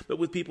 70s, but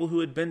with people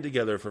who had been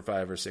together for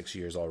 5 or 6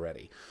 years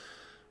already.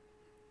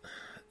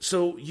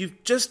 So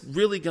you've just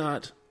really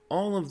got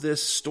all of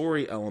this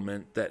story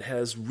element that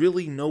has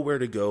really nowhere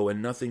to go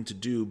and nothing to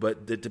do,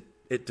 but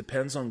it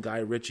depends on Guy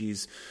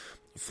Ritchie's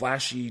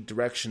flashy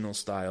directional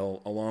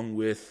style, along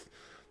with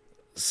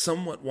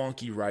somewhat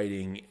wonky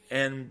writing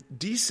and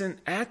decent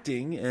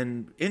acting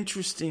and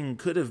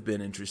could have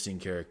been interesting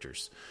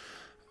characters.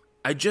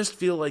 I just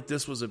feel like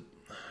this was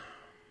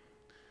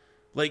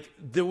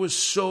there was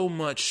so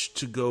much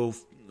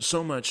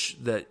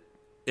that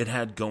it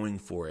had going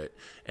for it,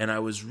 and I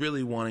was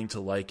really wanting to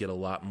like it a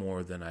lot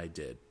more than I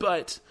did.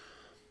 But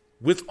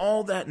with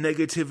all that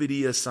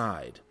negativity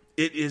aside,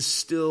 it is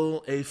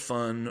still a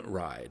fun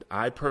ride.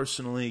 I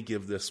personally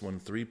give this one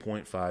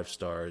 3.5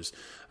 stars.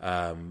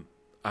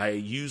 I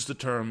use the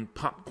term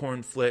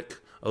popcorn flick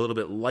a little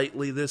bit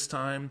lightly this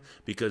time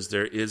because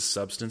there is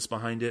substance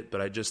behind it,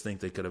 but I just think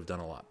they could have done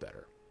a lot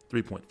better.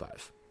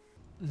 3.5.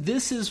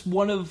 This is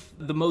one of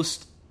the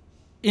most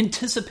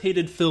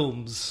anticipated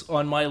films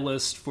on my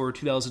list for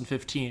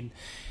 2015.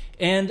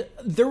 And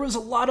there was a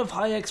lot of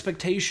high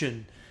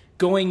expectation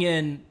going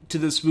into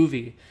this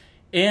movie.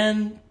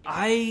 And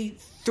I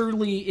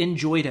thoroughly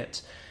enjoyed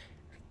it.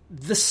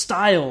 The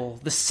style,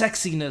 the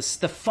sexiness,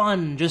 the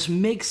fun just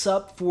makes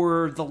up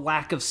for the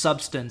lack of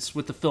substance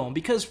with the film.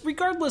 Because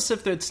regardless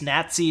if it's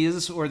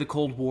Nazis or the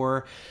Cold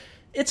War,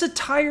 it's a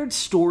tired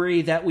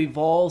story that we've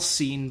all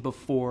seen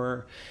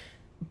before.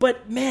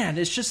 But man,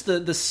 it's just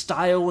the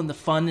style and the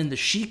fun and the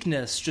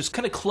chicness just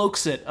kind of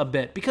cloaks it a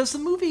bit. Because the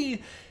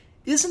movie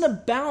isn't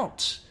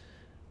about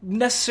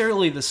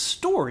necessarily the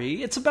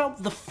story, it's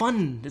about the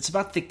fun, it's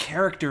about the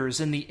characters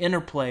and the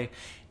interplay.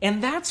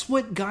 And that's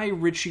what Guy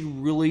Ritchie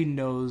really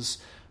knows.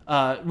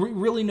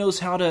 Really knows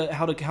how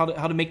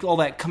to make all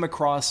that come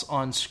across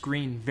on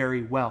screen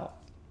very well.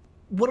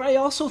 What I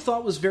also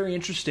thought was very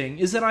interesting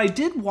is that I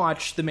did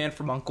watch The Man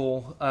from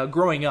U.N.C.L.E.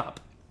 Growing up.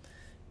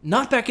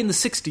 Not back in the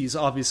 60s,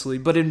 obviously,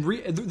 but in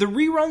the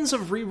reruns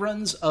of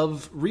reruns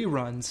of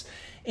reruns.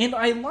 And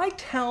I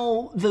liked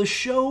how the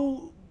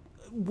show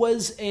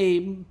was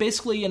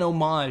basically an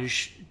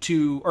homage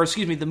to, or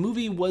excuse me, the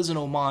movie was an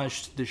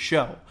homage to the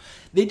show.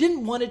 They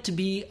didn't want it to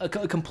be a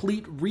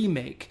complete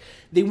remake.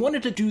 They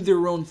wanted to do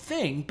their own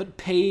thing, but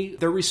pay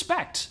their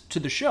respect to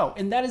the show.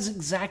 And that is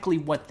exactly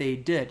what they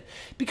did.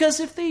 Because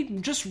if they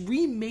just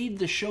remade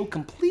the show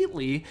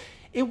completely,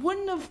 it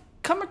wouldn't have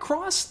come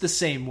across the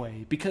same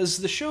way. Because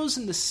the shows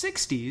in the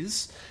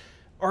 60s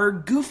are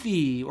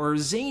goofy or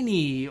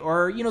zany,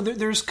 or, you know,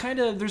 there's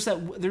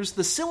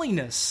the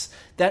silliness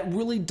that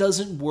really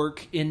doesn't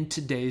work in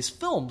today's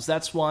films.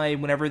 That's why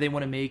whenever they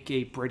want to make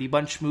a Brady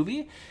Bunch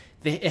movie,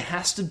 it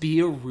has to be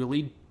a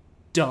really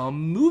dumb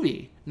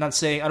movie. Not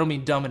saying, I don't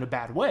mean dumb in a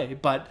bad way,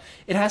 but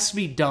it has to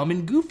be dumb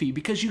and goofy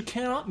because you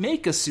cannot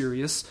make a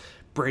serious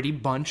Brady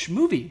Bunch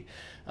movie.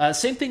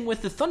 Same thing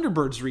with the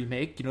Thunderbirds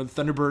remake. You know,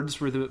 the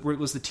Thunderbirds where it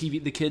was the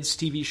kids'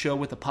 TV show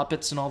with the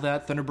puppets and all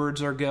that.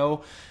 Thunderbirds Are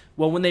Go.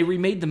 Well, when they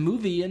remade the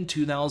movie in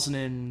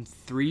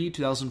 2003,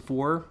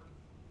 2004,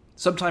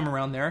 sometime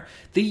around there,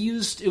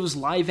 it was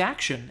live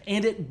action,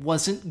 and it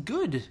wasn't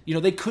good. You know,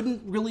 they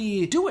couldn't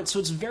really do it, so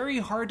it's very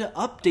hard to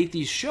update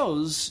these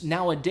shows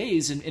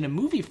nowadays in a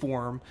movie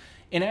form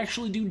and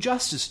actually do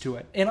justice to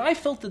it. And I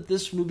felt that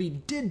this movie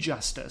did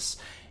justice,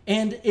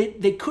 and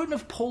they couldn't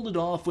have pulled it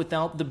off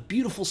without the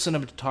beautiful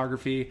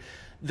cinematography,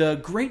 the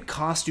great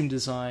costume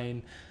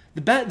design,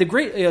 the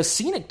great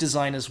scenic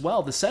design as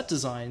well, the set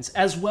designs,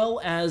 as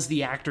well as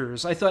the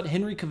actors. I thought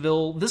Henry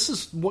Cavill, this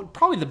is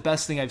probably the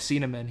best thing I've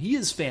seen him in. He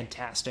is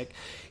fantastic.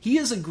 He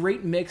is a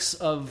great mix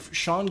of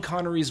Sean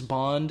Connery's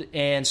Bond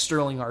and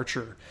Sterling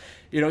Archer.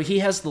 You know, he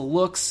has the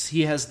looks,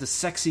 he has the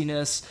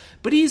sexiness,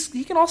 but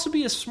he can also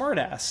be a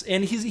smartass,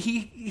 and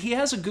he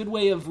has a good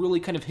way of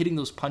really kind of hitting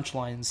those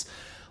punchlines.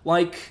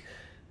 Like,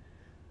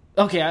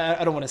 okay,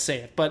 I don't want to say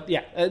it, but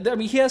yeah, I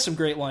mean, he has some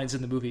great lines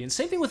in the movie. And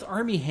same thing with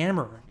Armie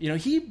Hammer. You know,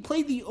 he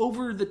played the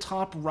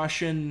over-the-top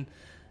Russian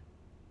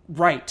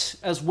right,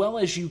 as well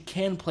as you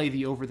can play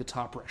the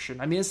over-the-top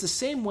Russian. I mean, it's the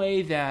same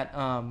way that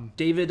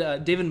David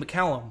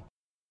McCallum,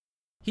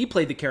 he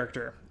played the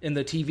character in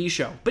the TV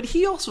show, but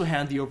he also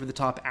had the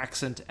over-the-top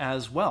accent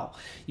as well.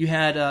 You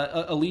had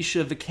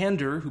Alicia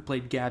Vikander, who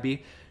played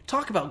Gabby.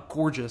 Talk about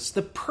gorgeous.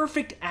 The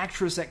perfect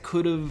actress that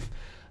could have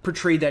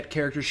portrayed that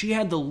character. She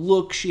had the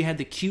look, she had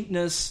the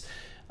cuteness,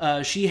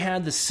 she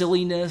had the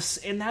silliness,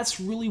 and that's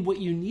really what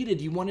you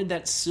needed. You wanted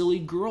that silly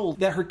girl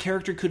that her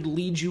character could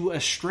lead you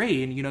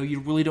astray, and you know,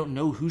 you really don't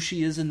know who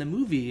she is in the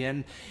movie,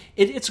 and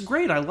it's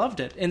great. I loved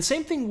it. And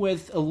same thing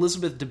with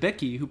Elizabeth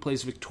Debicki, who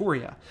plays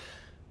Victoria.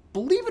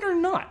 Believe it or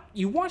not,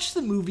 you watch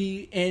the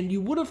movie and you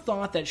would have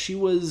thought that she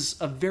was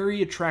a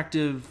very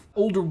attractive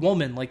older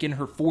woman, like in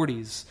her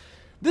 40s.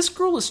 This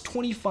girl is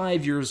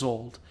 25 years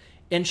old,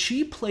 and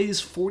she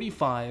plays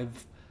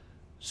 45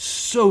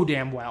 so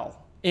damn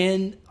well.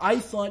 And I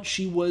thought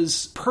she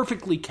was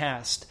perfectly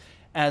cast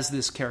as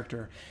this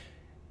character.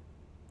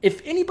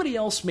 If anybody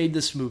else made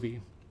this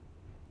movie,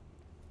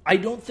 I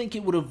don't think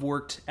it would have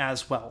worked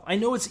as well. I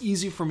know it's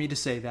easy for me to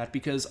say that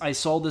because I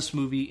saw this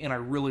movie and I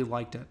really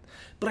liked it.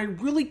 But I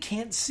really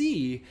can't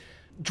see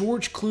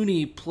George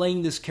Clooney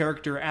playing this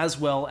character as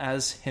well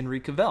as Henry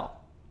Cavill.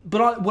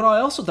 But what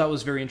I also thought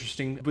was very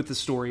interesting with the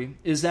story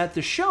is that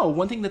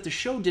one thing that the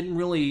show didn't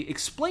really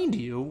explain to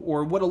you,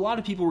 or what a lot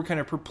of people were kind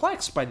of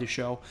perplexed by the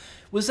show,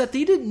 was that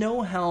they didn't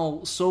know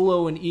how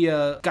Solo and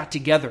Ia got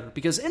together.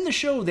 Because in the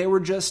show, they were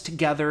just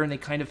together and they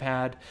kind of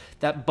had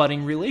that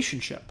budding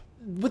relationship.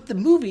 With the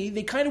movie,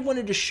 they kind of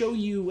wanted to show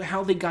you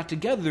how they got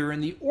together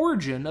and the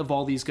origin of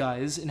all these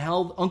guys and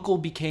how Uncle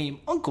became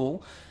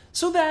Uncle,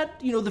 so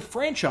that, the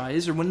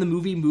franchise, or when the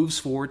movie moves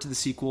forward to the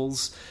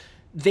sequels,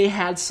 they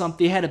had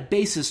a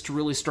basis to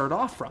really start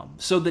off from.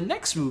 So the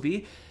next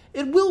movie,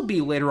 it will be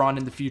later on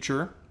in the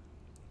future,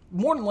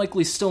 more than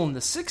likely still in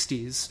the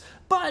 60s,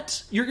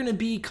 but you're going to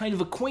be kind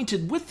of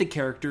acquainted with the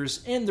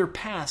characters and their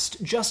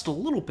past just a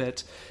little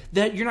bit,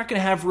 that you're not going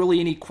to have really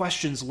any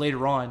questions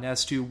later on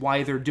as to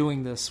why they're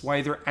doing this,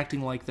 why they're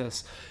acting like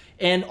this.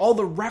 And all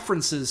the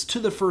references to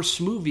the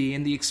first movie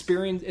and the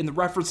experience and the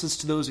references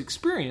to those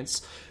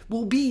experiences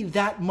will be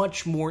that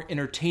much more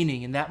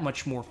entertaining and that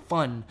much more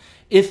fun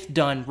if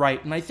done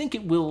right. And I think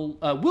it will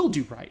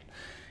do right.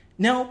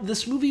 Now,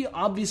 this movie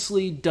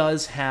obviously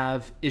does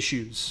have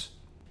issues.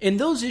 And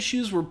those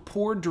issues were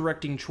poor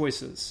directing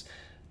choices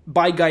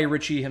by Guy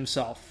Ritchie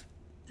himself.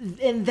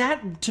 And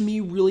that, to me,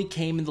 really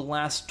came in the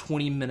last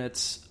 20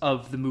 minutes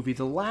of the movie.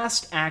 The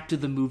last act of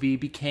the movie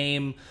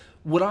became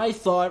what I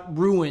thought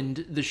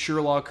ruined the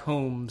Sherlock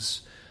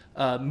Holmes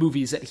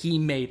movies that he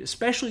made,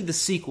 especially the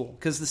sequel.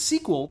 Because the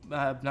sequel,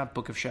 not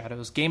Book of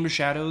Shadows, Game of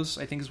Shadows,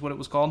 I think is what it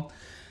was called,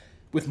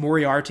 with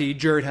Moriarty.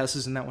 Jared Hess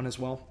is in that one as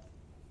well.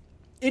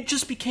 It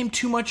just became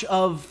too much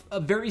of a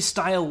very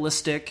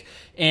stylistic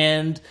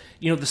and,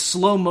 the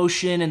slow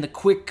motion and the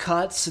quick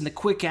cuts and the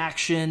quick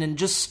action and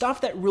just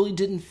stuff that really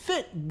didn't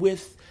fit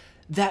with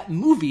that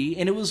movie,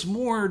 and it was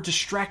more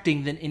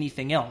distracting than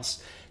anything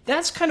else.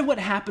 That's kind of what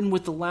happened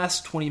with the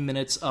last 20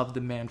 minutes of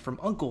The Man from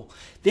U.N.C.L.E.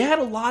 They had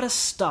a lot of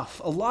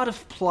stuff, a lot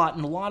of plot,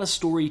 and a lot of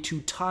story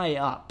to tie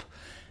up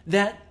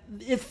that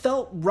it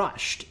felt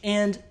rushed.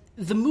 And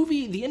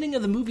the ending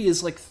of the movie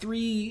is like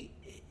 3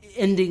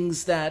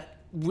 endings that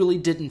really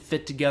didn't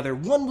fit together.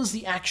 One was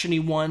the action-y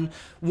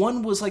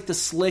one was like the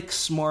slick,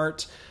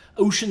 smart,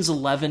 Ocean's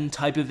 11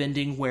 type of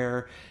ending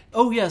where,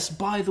 oh yes,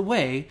 by the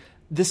way,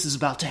 this is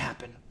about to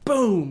happen.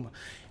 Boom!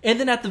 And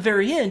then at the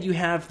very end, you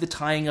have the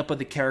tying up of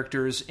the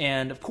characters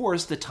and, of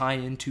course, the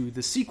tie-in to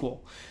the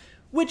sequel,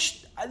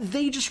 which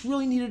they just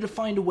really needed to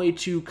find a way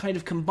to kind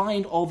of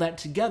combine all that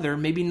together,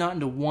 maybe not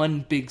into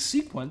one big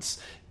sequence,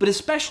 but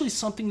especially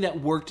something that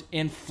worked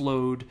and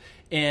flowed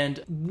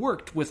and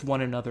worked with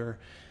one another.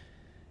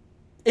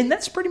 And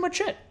that's pretty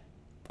much it.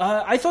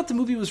 I thought the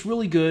movie was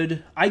really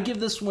good. I give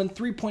this one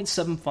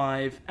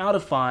 3.75 out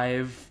of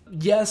 5.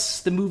 Yes,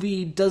 the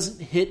movie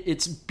doesn't hit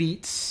its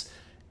beats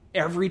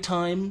every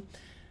time,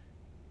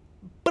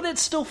 but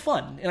it's still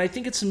fun. And I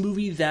think it's a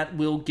movie that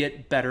will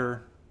get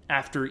better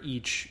after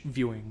each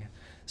viewing.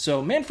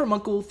 So, Man from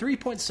U.N.C.L.E.,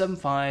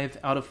 3.75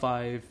 out of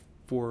 5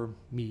 for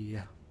me.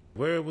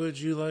 Where would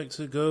you like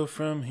to go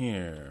from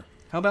here?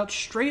 How about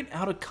Straight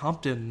Outta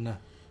Compton?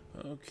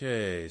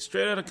 Okay,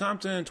 Straight Outta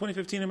Compton,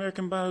 2015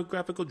 American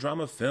biographical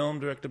drama film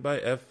directed by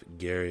F.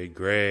 Gary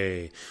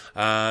Gray.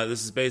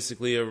 This is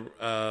basically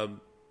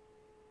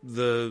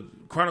the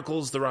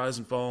chronicles the rise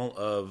and fall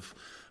of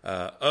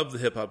the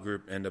hip-hop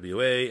group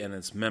NWA and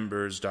its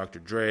members Dr.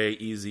 Dre,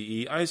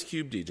 Eazy-E, Ice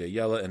Cube, DJ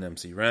Yella, and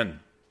MC Ren.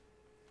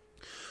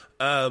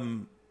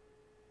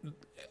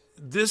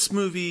 This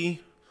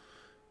movie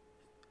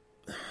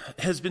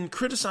has been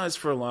criticized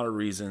for a lot of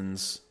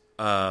reasons,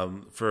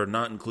 for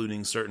not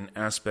including certain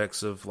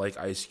aspects of like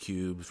Ice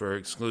Cube,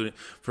 for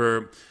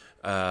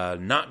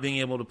not being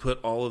able to put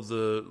all of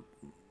the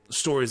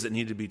stories that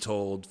need to be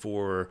told,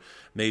 for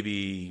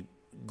maybe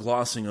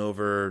glossing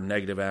over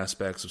negative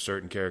aspects of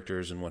certain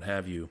characters and what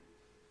have you.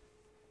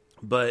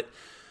 But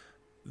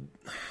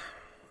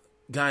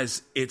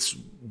guys, it's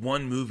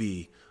one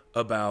movie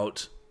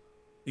about,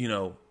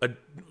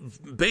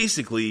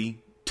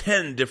 basically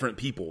 10 different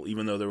people,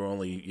 even though there were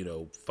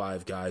only,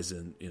 5 guys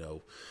in,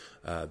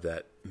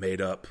 that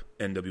made up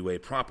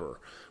NWA proper,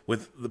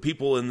 with the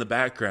people in the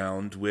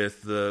background,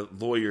 with the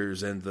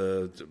lawyers and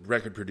the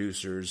record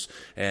producers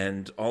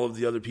and all of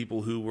the other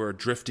people who were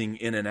drifting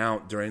in and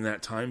out during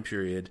that time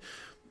period.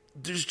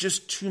 There's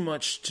just too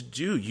much to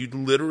do. You'd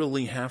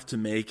literally have to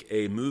make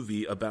a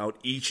movie about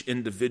each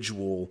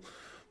individual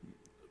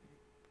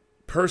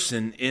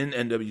person in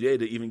NWA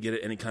to even get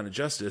it any kind of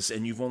justice,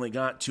 and you've only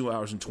got 2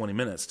 hours and 20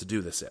 minutes to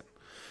do this in.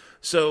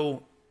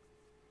 So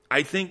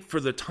I think for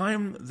the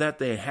time that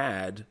they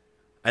had,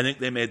 I think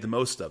they made the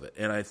most of it.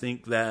 And I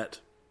think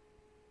that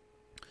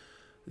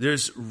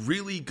there's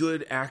really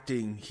good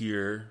acting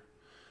here.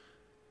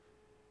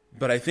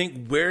 But I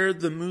think where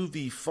the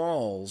movie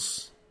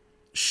falls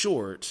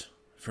short,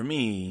 for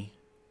me,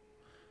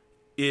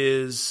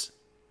 is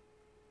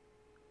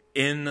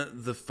in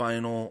the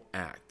final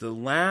act. The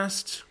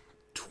last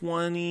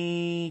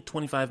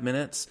 20-25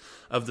 minutes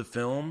of the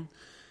film,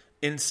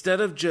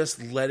 instead of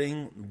just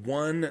letting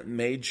one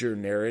major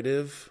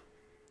narrative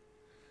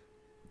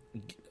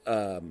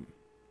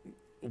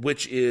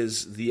which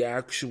is the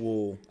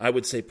actual, I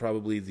would say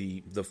probably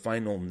the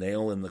final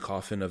nail in the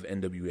coffin of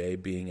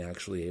NWA being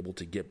actually able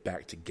to get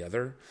back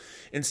together.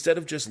 Instead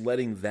of just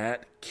letting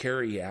that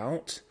carry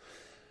out,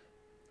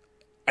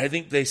 I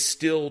think they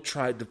still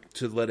tried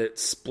to let it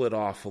split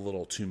off a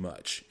little too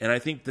much. And I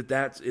think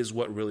that is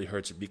what really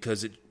hurts it,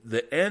 because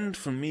the end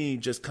for me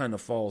just kind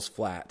of falls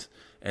flat.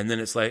 And then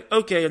it's like,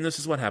 okay, and this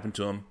is what happened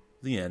to him.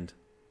 The end.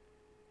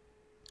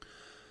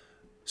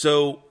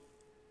 So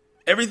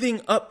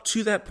everything up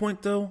to that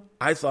point, though,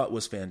 I thought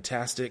was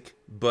fantastic.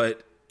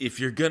 But if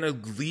you're going to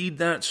lead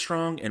that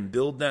strong and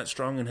build that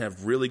strong and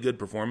have really good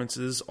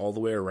performances all the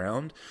way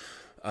around,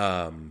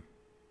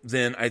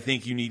 then I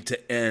think you need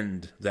to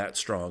end that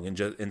strong and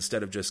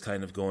instead of just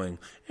kind of going,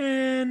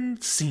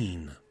 and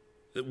scene.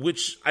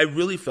 Which I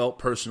really felt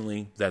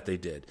personally that they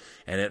did.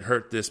 And it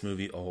hurt this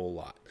movie a whole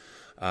lot.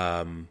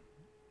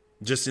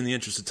 Just in the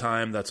interest of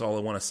time, that's all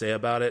I want to say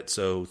about it.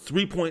 So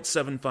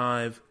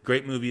 3.75,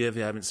 great movie if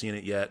you haven't seen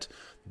it yet.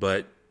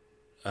 But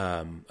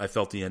I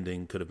felt the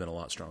ending could have been a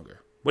lot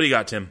stronger. What do you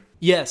got, Tim?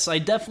 Yes, I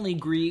definitely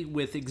agree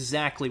with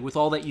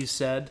all that you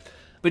said.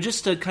 But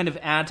just to kind of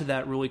add to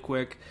that really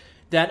quick,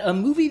 that a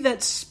movie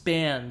that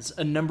spans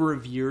a number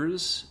of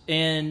years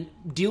and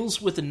deals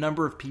with a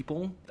number of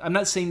people, I'm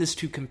not saying this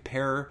to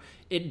compare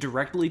it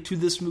directly to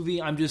this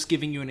movie, I'm just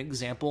giving you an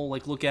example.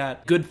 Like, look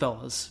at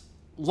Goodfellas.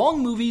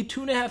 Long movie,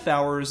 2.5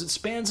 hours, it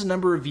spans a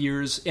number of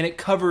years, and it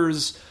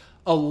covers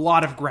a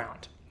lot of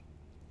ground.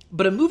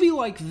 But a movie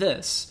like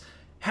this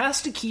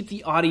has to keep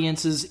the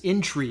audience's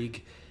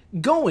intrigue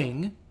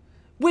going,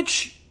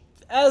 which,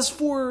 as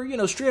for,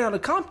 Straight Outta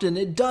Compton,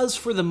 it does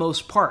for the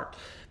most part.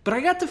 But I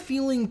got the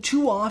feeling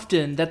too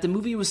often that the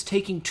movie was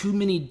taking too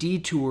many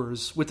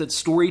detours with its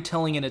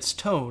storytelling and its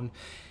tone,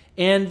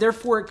 and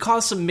therefore it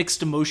caused some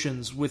mixed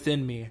emotions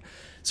within me.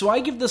 So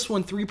I give this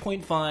one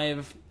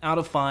 3.5 out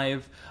of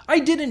 5. I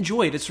did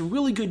enjoy it. It's a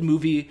really good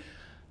movie,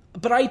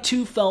 but I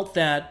too felt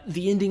that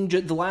the ending,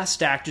 the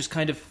last act, just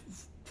kind of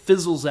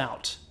fizzles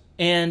out.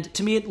 And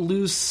to me, it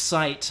loses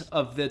sight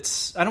of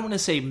its, I don't want to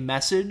say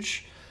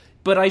message,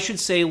 but I should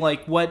say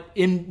like what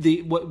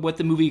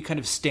the movie kind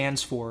of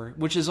stands for,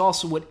 which is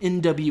also what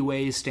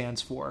NWA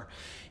stands for.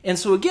 And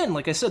so again,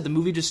 like I said, the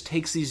movie just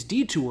takes these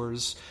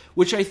detours,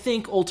 which I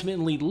think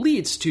ultimately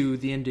leads to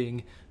the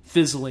ending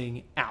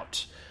fizzling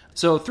out.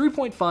 So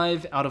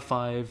 3.5 out of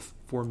 5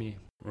 for me.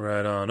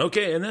 Right on.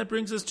 Okay, and that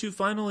brings us to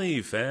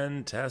finally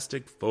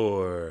Fantastic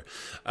Four.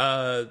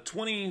 The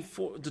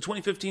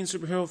 2015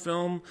 superhero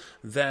film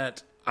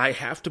that I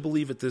have to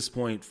believe at this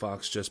point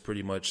Fox just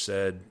pretty much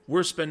said,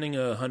 we're spending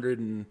we're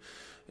going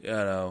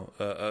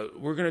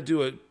to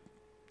do a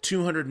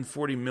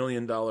 $240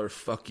 million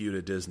fuck you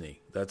to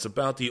Disney. That's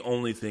about the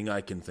only thing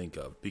I can think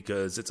of,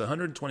 because it's a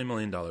 $120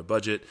 million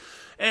budget,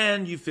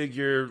 and you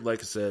figure, like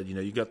I said,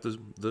 you got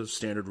the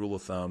standard rule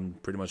of thumb,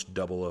 pretty much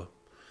double a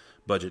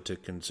budget to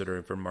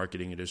consider for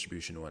marketing and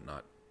distribution and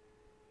whatnot.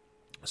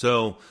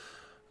 So,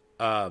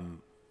 I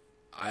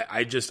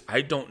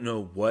don't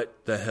know what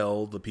the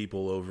hell the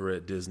people over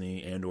at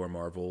Disney and or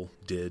Marvel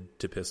did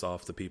to piss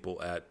off the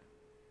people at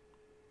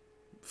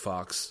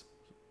Fox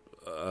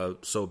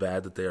so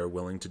bad that they are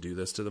willing to do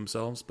this to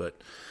themselves, but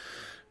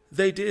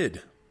they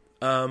did.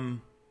 The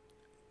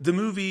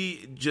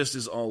movie just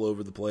is all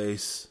over the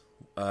place,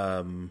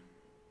 trying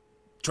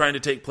to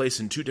take place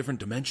in 2 different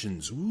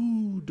dimensions.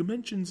 Ooh,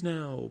 dimensions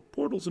now,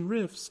 portals and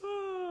rifts.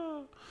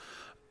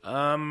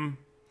 The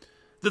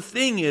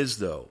thing is,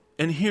 though,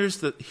 and here's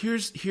the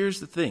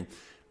thing,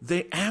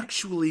 they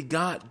actually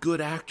got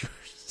good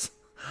actors.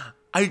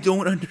 I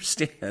don't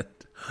understand.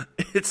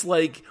 It's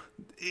like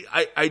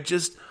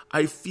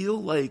I feel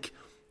like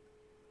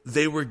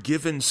they were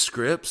given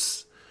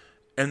scripts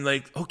and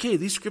like, okay,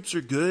 these scripts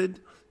are good,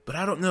 but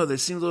I don't know, they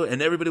seem a little,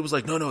 and everybody was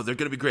like, no, they're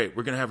going to be great.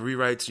 We're going to have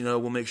rewrites,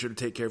 we'll make sure to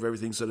take care of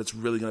everything so that it's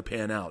really going to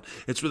pan out.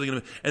 It's really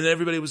going to, and then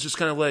everybody was just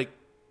kind of like,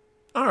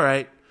 all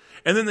right.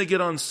 And then they get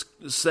on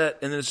set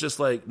and it's just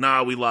like,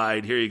 nah, we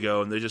lied. Here you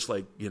go. And they just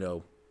like,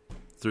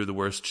 threw the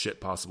worst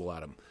shit possible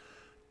at them.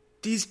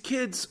 These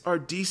kids are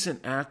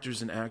decent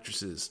actors and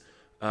actresses.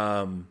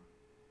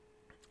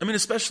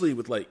 Especially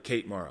with like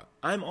Kate Mara.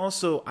 I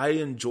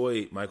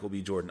enjoy Michael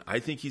B. Jordan. I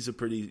think he's a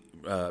pretty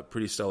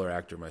stellar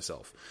actor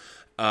myself.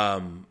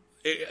 I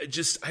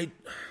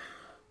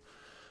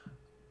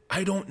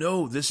don't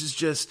know. This is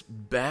just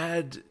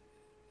bad.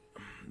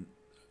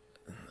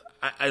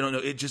 I don't know.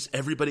 It just,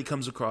 everybody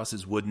comes across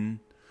as wooden,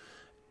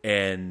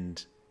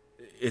 and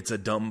it's a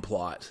dumb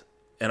plot,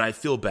 and I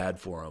feel bad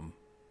for them,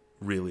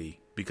 really,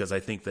 because I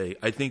think they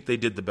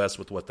did the best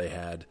with what they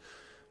had,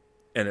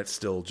 and it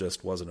still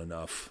just wasn't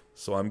enough.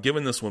 So I'm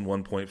giving this one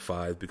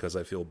 1.5 because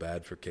I feel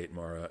bad for Kate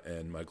Mara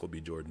and Michael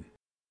B. Jordan.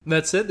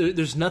 That's it?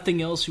 There's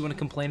nothing else you want to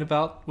complain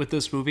about with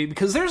this movie?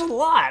 Because there's a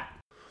lot.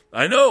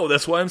 I know.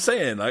 That's why I'm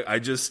saying. I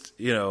just,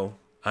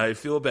 I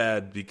feel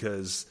bad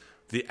because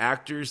the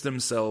actors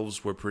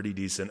themselves were pretty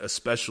decent,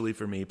 especially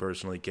for me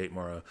personally, Kate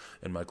Mara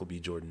and Michael B.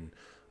 Jordan.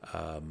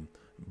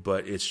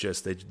 But it's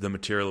just the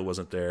material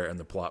wasn't there and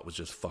the plot was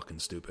just fucking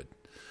stupid.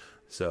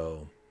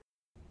 So...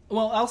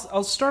 Well,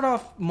 I'll start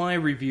off my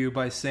review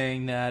by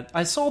saying that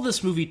I saw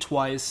this movie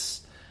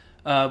twice,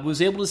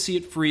 was able to see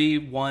it free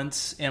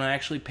once, and I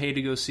actually paid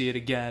to go see it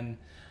again.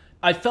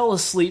 I fell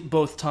asleep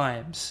both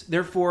times.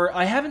 Therefore,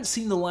 I haven't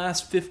seen the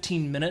last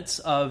 15 minutes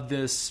of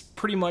this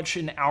pretty much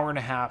an hour and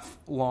a half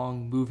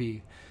long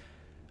movie.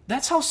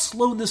 That's how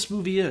slow this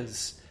movie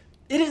is.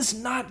 It is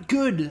not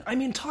good. I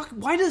mean,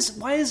 why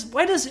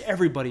does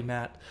everybody,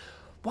 Matt?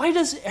 Why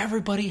does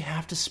everybody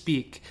have to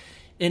speak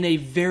in a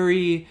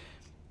very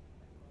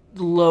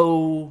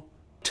low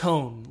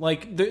tone?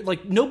 Like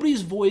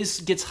nobody's voice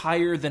gets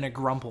higher than a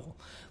grumble.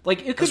 Like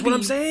it could That's what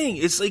I'm saying.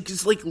 It's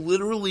like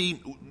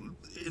literally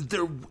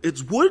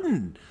it's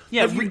wooden.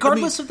 Yeah,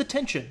 regardless of the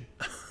tension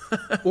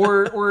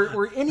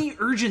or any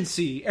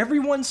urgency,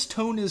 everyone's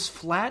tone is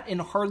flat and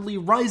hardly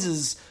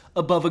rises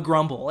above a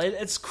grumble.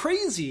 It's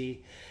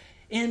crazy.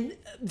 And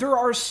there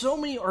are so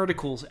many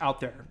articles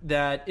out there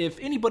that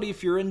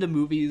if you're into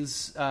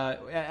movies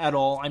at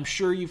all, I'm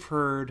sure you've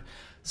heard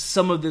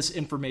some of this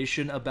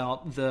information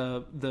about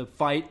the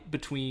fight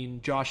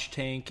between Josh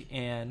Trank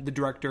and the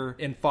director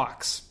and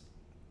Fox.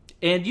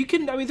 And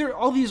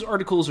all these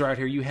articles are out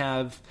here. You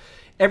have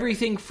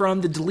everything from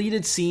the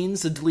deleted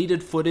scenes, the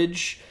deleted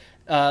footage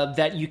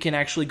that you can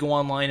actually go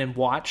online and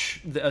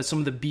watch, some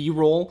of the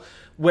B-roll,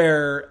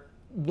 where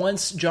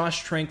once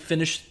Josh Trank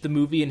finished the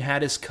movie and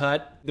had his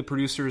cut, the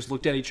producers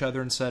looked at each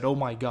other and said, "Oh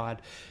my God,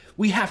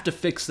 we have to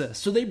fix this."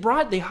 So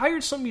they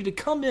hired somebody to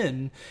come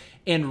in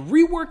and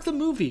rework the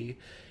movie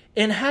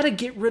and had to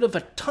get rid of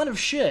a ton of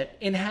shit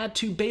and had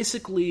to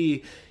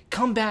basically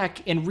come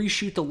back and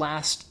reshoot the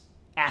last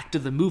act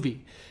of the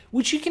movie,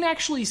 which you can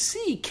actually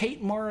see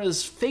Kate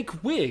Mara's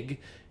fake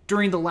wig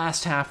during the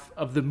last half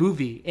of the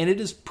movie, and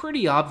it is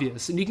pretty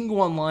obvious. And you can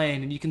go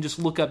online and you can just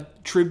look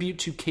up tribute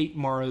to Kate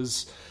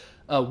Mara's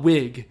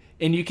wig,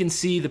 and you can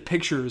see the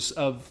pictures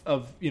of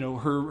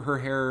her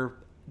hair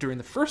during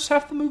the first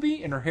half of the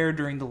movie and her hair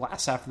during the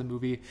last half of the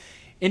movie,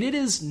 and it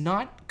is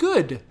not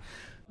good.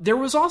 There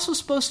was also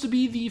supposed to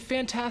be the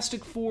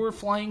Fantastic Four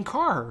flying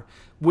car,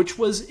 which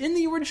was in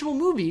the original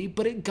movie,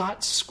 but it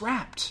got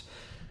scrapped.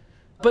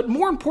 But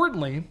more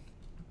importantly,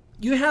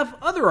 you have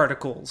other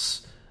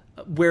articles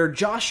where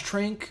Josh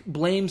Trank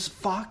blames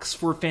Fox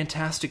for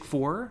Fantastic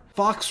Four.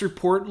 Fox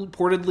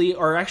reportedly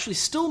are actually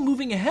still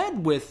moving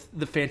ahead with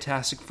the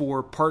Fantastic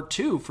Four Part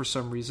 2 for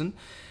some reason.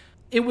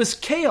 It was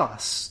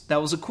chaos.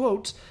 That was a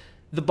quote.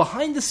 The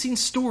behind-the-scenes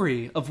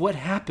story of what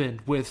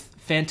happened with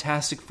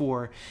Fantastic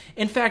Four.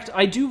 In fact,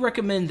 I do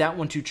recommend that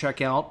one to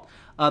check out.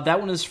 That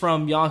one is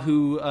from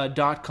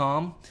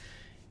Yahoo.com.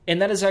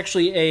 And that is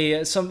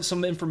actually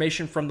some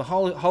information from the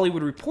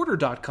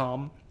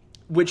HollywoodReporter.com,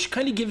 which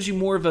kind of gives you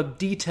more of a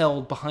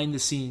detailed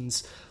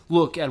behind-the-scenes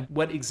look at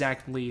what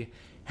exactly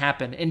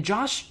happened. And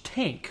Josh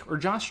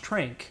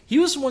Trank, he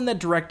was the one that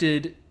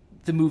directed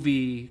the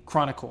movie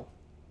Chronicle,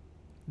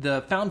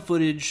 the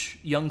found-footage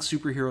young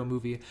superhero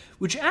movie,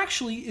 which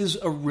actually is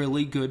a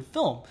really good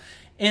film.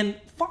 And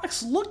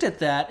Fox looked at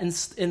that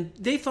and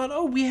they thought,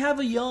 oh, we have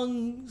a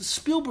young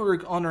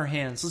Spielberg on our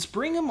hands. Let's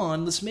bring him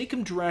on. Let's make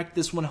him direct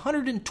this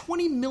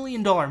 $120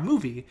 million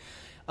movie.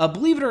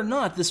 Believe it or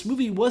not, this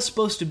movie was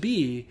supposed to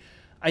be,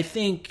 I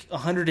think,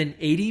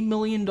 $180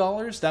 million.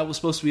 That was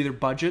supposed to be their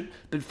budget.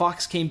 But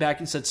Fox came back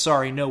and said,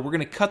 sorry, no, we're going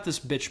to cut this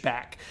bitch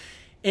back.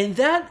 And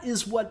that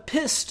is what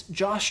pissed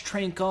Josh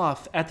Trank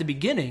off at the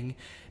beginning,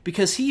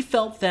 because he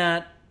felt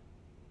that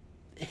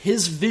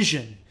his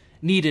vision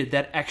needed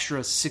that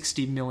extra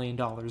 $60 million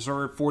or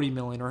 $40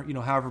 million or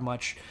however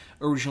much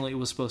originally it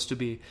was supposed to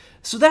be.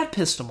 So that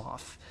pissed him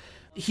off.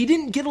 He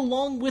didn't get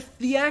along with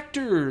the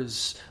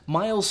actors.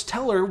 Miles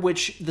Teller,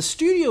 which the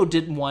studio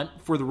didn't want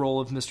for the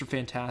role of Mr.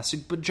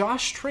 Fantastic, but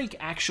Josh Trank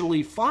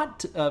actually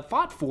fought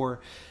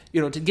for,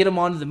 to get him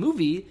onto the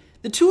movie.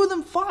 The two of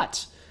them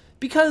fought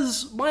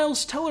because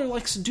Miles Teller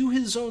likes to do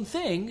his own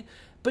thing,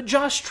 but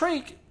Josh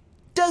Trank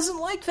doesn't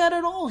like that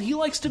at all. He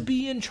likes to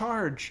be in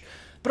charge.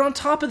 But on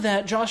top of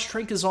that, Josh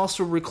Trank is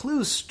also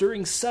recluse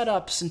during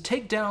setups and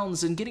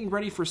takedowns and getting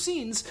ready for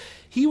scenes.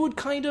 He would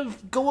kind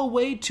of go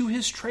away to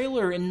his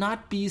trailer and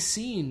not be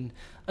seen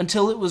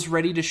until it was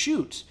ready to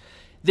shoot.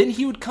 Then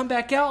he would come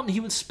back out and he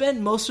would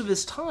spend most of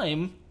his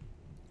time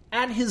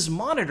at his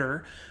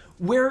monitor,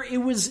 where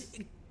it was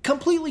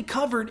completely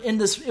covered in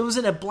this. It was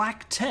in a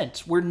black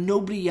tent where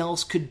nobody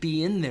else could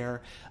be in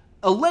there,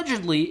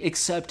 allegedly,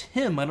 except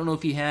him. I don't know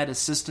if he had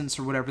assistants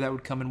or whatever that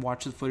would come and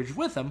watch the footage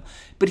with him,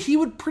 but he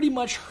would pretty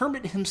much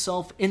hermit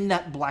himself in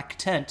that black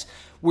tent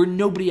where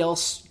nobody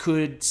else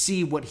could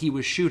see what he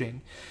was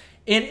shooting.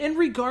 And in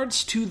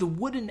regards to the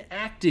wooden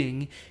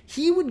acting,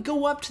 he would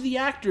go up to the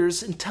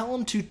actors and tell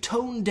them to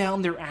tone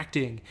down their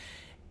acting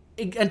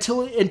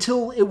until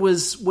it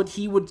was what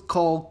he would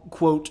call,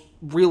 quote,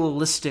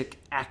 realistic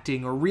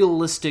acting or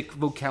realistic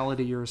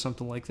vocality or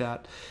something like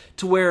that,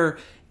 to where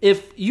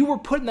if you were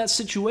put in that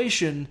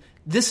situation,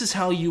 this is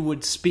how you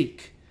would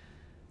speak.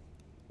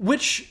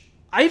 Which,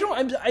 I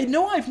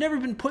know I've never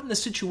been put in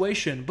this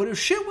situation, but if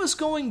shit was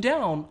going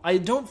down, I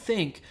don't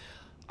think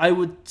I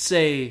would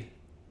say,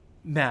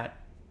 Matt,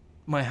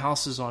 my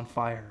house is on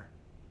fire.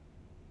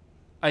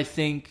 I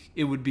think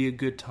it would be a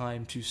good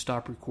time to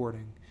stop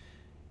recording,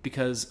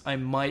 because I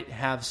might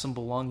have some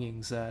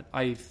belongings that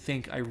I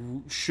think I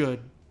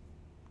should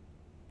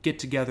get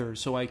together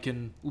so I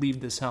can leave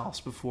this house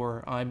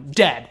before I'm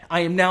dead. I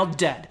am now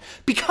dead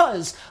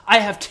because I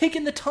have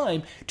taken the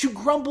time to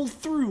grumble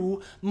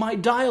through my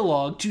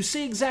dialogue to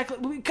say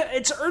exactly...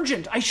 It's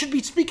urgent. I should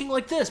be speaking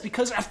like this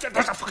because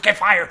there's a fucking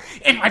fire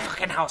in my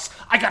fucking house.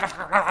 I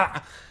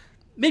gotta...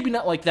 Maybe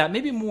not like that.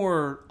 Maybe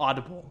more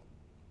audible.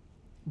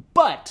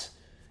 But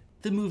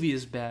the movie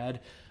is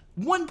bad.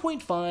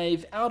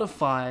 1.5 out of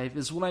 5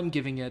 is what I'm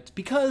giving it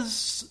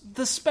because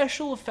the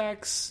special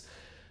effects...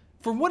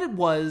 For what it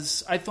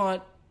was, I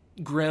thought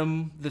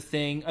Grimm, the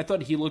Thing, I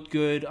thought he looked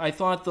good. I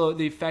thought the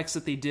effects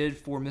that they did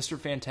for Mr.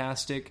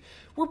 Fantastic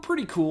were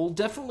pretty cool.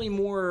 Definitely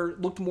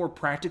looked more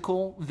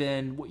practical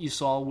than what you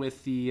saw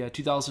with the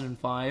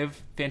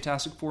 2005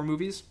 Fantastic Four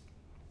movies.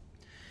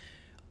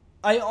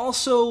 I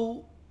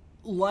also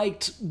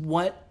liked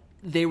what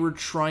they were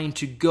trying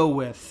to go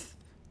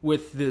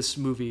with this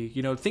movie.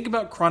 You know, think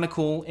about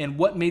Chronicle and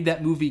what made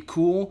that movie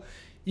cool.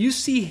 You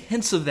see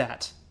hints of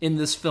that in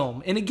this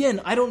film. And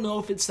again, I don't know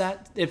if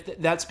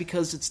that's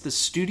because it's the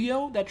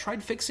studio that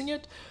tried fixing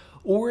it,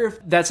 or if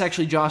that's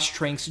actually Josh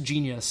Trank's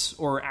genius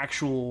or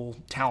actual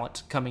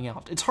talent coming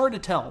out. It's hard to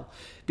tell,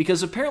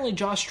 because apparently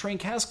Josh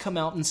Trank has come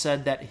out and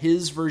said that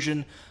his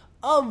version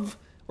of,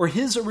 or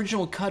his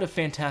original cut of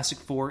Fantastic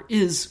Four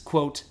is,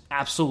 quote,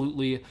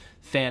 absolutely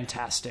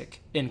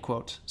fantastic, end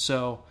quote.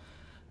 So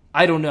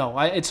I don't know.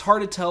 It's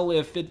hard to tell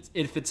if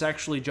it's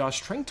actually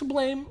Josh Trank to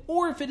blame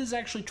or if it is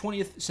actually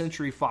 20th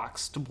Century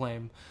Fox to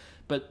blame.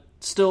 But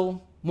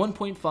still,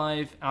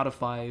 1.5 out of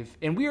 5.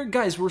 And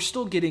we're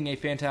still getting a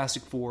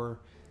Fantastic Four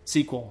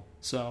sequel.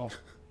 So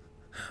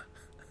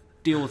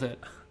deal with it.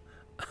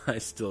 I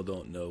still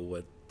don't know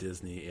what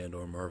Disney and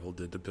or Marvel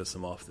did to piss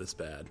them off this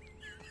bad.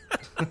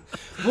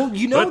 Well,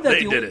 you know but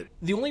that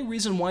the only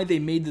reason why they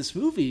made this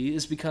movie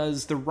is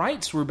because the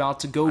rights were about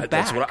to go back.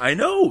 That's what I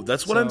know.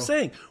 That's what I'm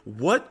saying.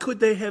 What could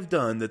they have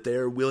done that they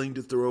are willing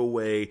to throw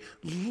away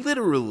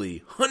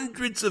literally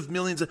hundreds of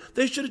millions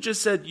they should have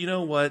just said, you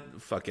know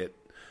what? Fuck it.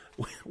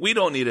 We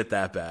don't need it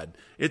that bad.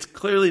 It's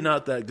clearly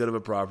not that good of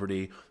a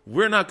property.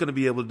 We're not going to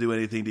be able to do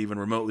anything to even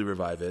remotely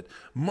revive it.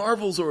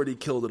 Marvel's already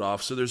killed it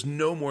off, so there's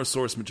no more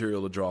source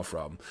material to draw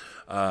from.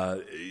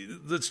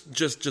 Let's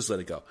just let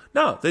it go.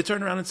 No, they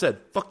turned around and said,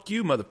 fuck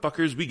you,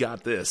 motherfuckers, we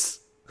got this.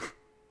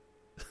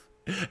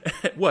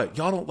 What,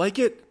 y'all don't like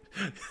it?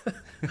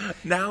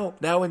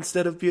 Now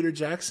instead of Peter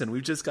Jackson,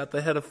 we've just got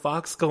the head of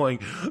Fox going,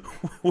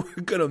 we're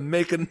going to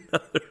make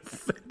another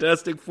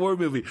Fantastic Four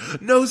movie.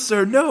 No,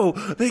 sir, no.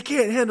 They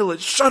can't handle it.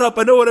 Shut up.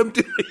 I know what I'm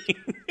doing.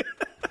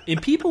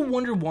 And people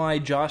wonder why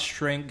Josh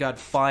Trank got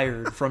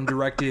fired from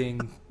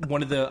directing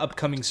one of the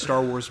upcoming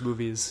Star Wars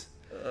movies.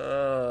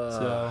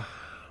 Yeah.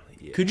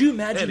 Could you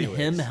imagine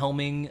him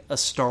helming a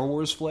Star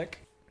Wars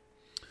flick?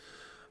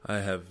 I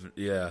have,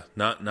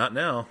 not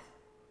now,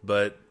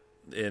 but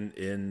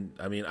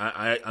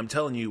I'm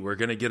telling you, we're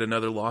going to get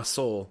another lost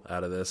soul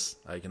out of this.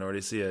 I can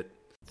already see it.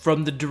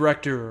 From the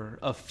director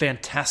of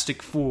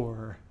Fantastic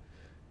Four.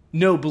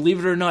 No, believe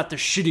it or not, the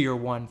shittier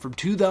one from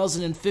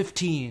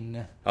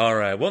 2015. All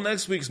right. Well,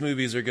 next week's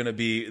movies are going to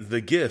be The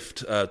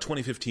Gift.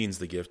 2015's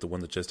The Gift, the one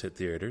that just hit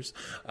theaters.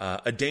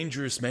 A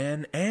Dangerous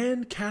Man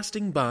and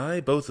Casting By,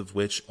 both of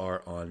which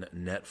are on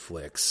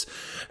Netflix.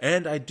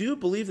 And I do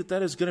believe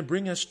that is going to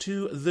bring us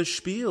to the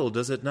spiel,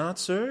 does it not,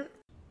 sir?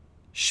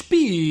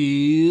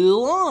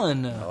 Spiel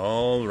on!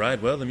 All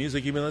right, well, the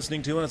music you've been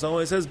listening to, as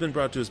always, has been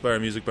brought to us by our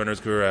music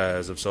partners,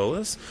 Cries of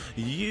Solace.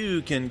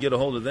 You can get a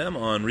hold of them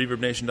on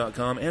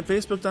ReverbNation.com and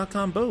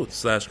Facebook.com, both,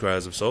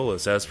 /Cries of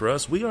Solace. As for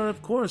us, we are,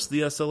 of course,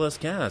 the SLS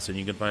Cast, and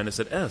you can find us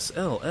at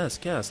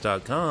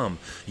slscast.com.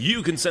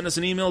 You can send us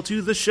an email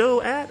to the show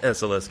at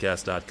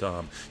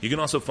slscast.com. You can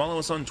also follow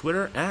us on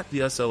Twitter at the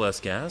SLS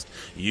Cast.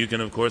 You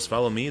can, of course,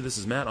 follow me, this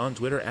is Matt, on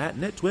Twitter at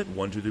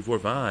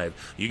NetTwit12345.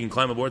 You can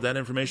climb aboard that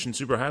information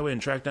superhighway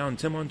and track down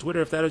Tim on Twitter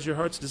if that is your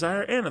heart's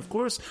desire. And of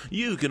course,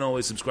 you can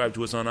always subscribe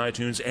to us on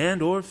iTunes and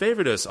or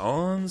favorite us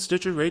on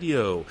Stitcher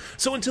Radio.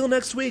 So until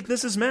next week,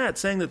 this is Matt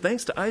saying that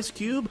thanks to Ice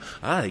Cube,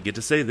 I get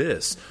to say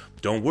this: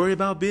 don't worry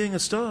about being a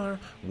star,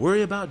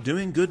 worry about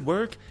doing good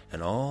work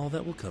and all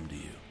that will come to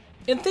you.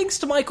 And thanks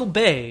to Michael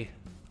Bay,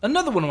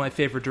 another one of my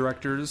favorite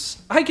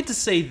directors, I get to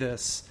say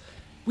this: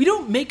 we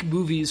don't make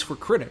movies for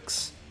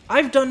critics.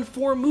 I've done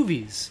 4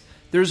 movies.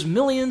 There's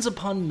millions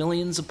upon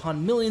millions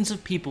upon millions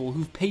of people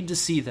who've paid to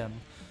see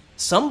them.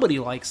 Somebody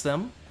likes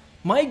them.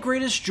 My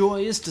greatest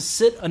joy is to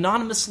sit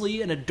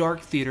anonymously in a dark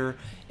theater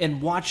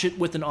and watch it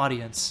with an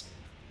audience.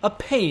 A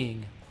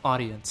paying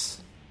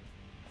audience.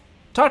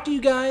 Talk to you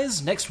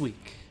guys next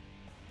week.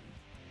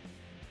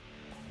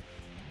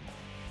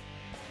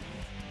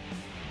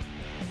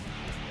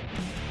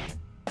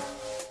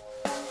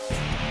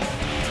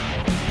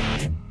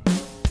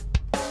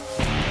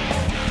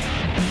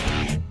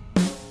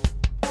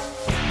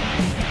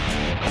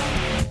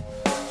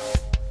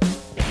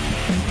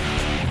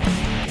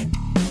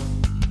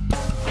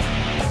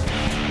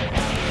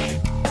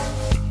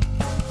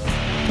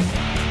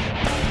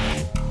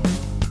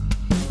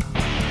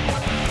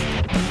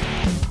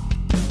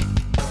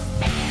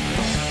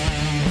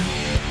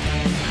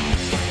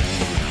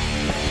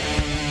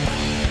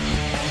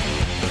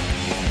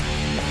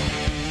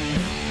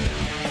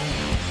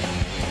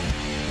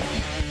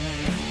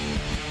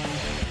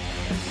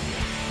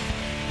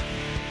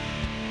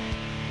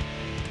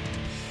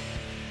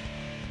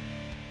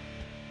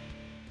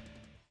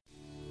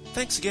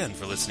 Thanks again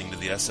for listening to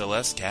the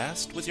SLS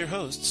Cast with your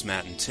hosts,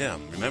 Matt and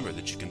Tim. Remember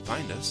that you can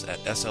find us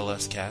at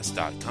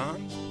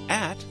slscast.com,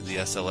 at the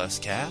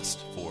SLS Cast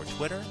for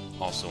Twitter,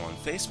 also on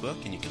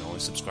Facebook, and you can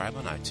always subscribe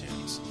on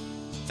iTunes.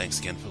 Thanks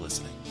again for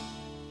listening.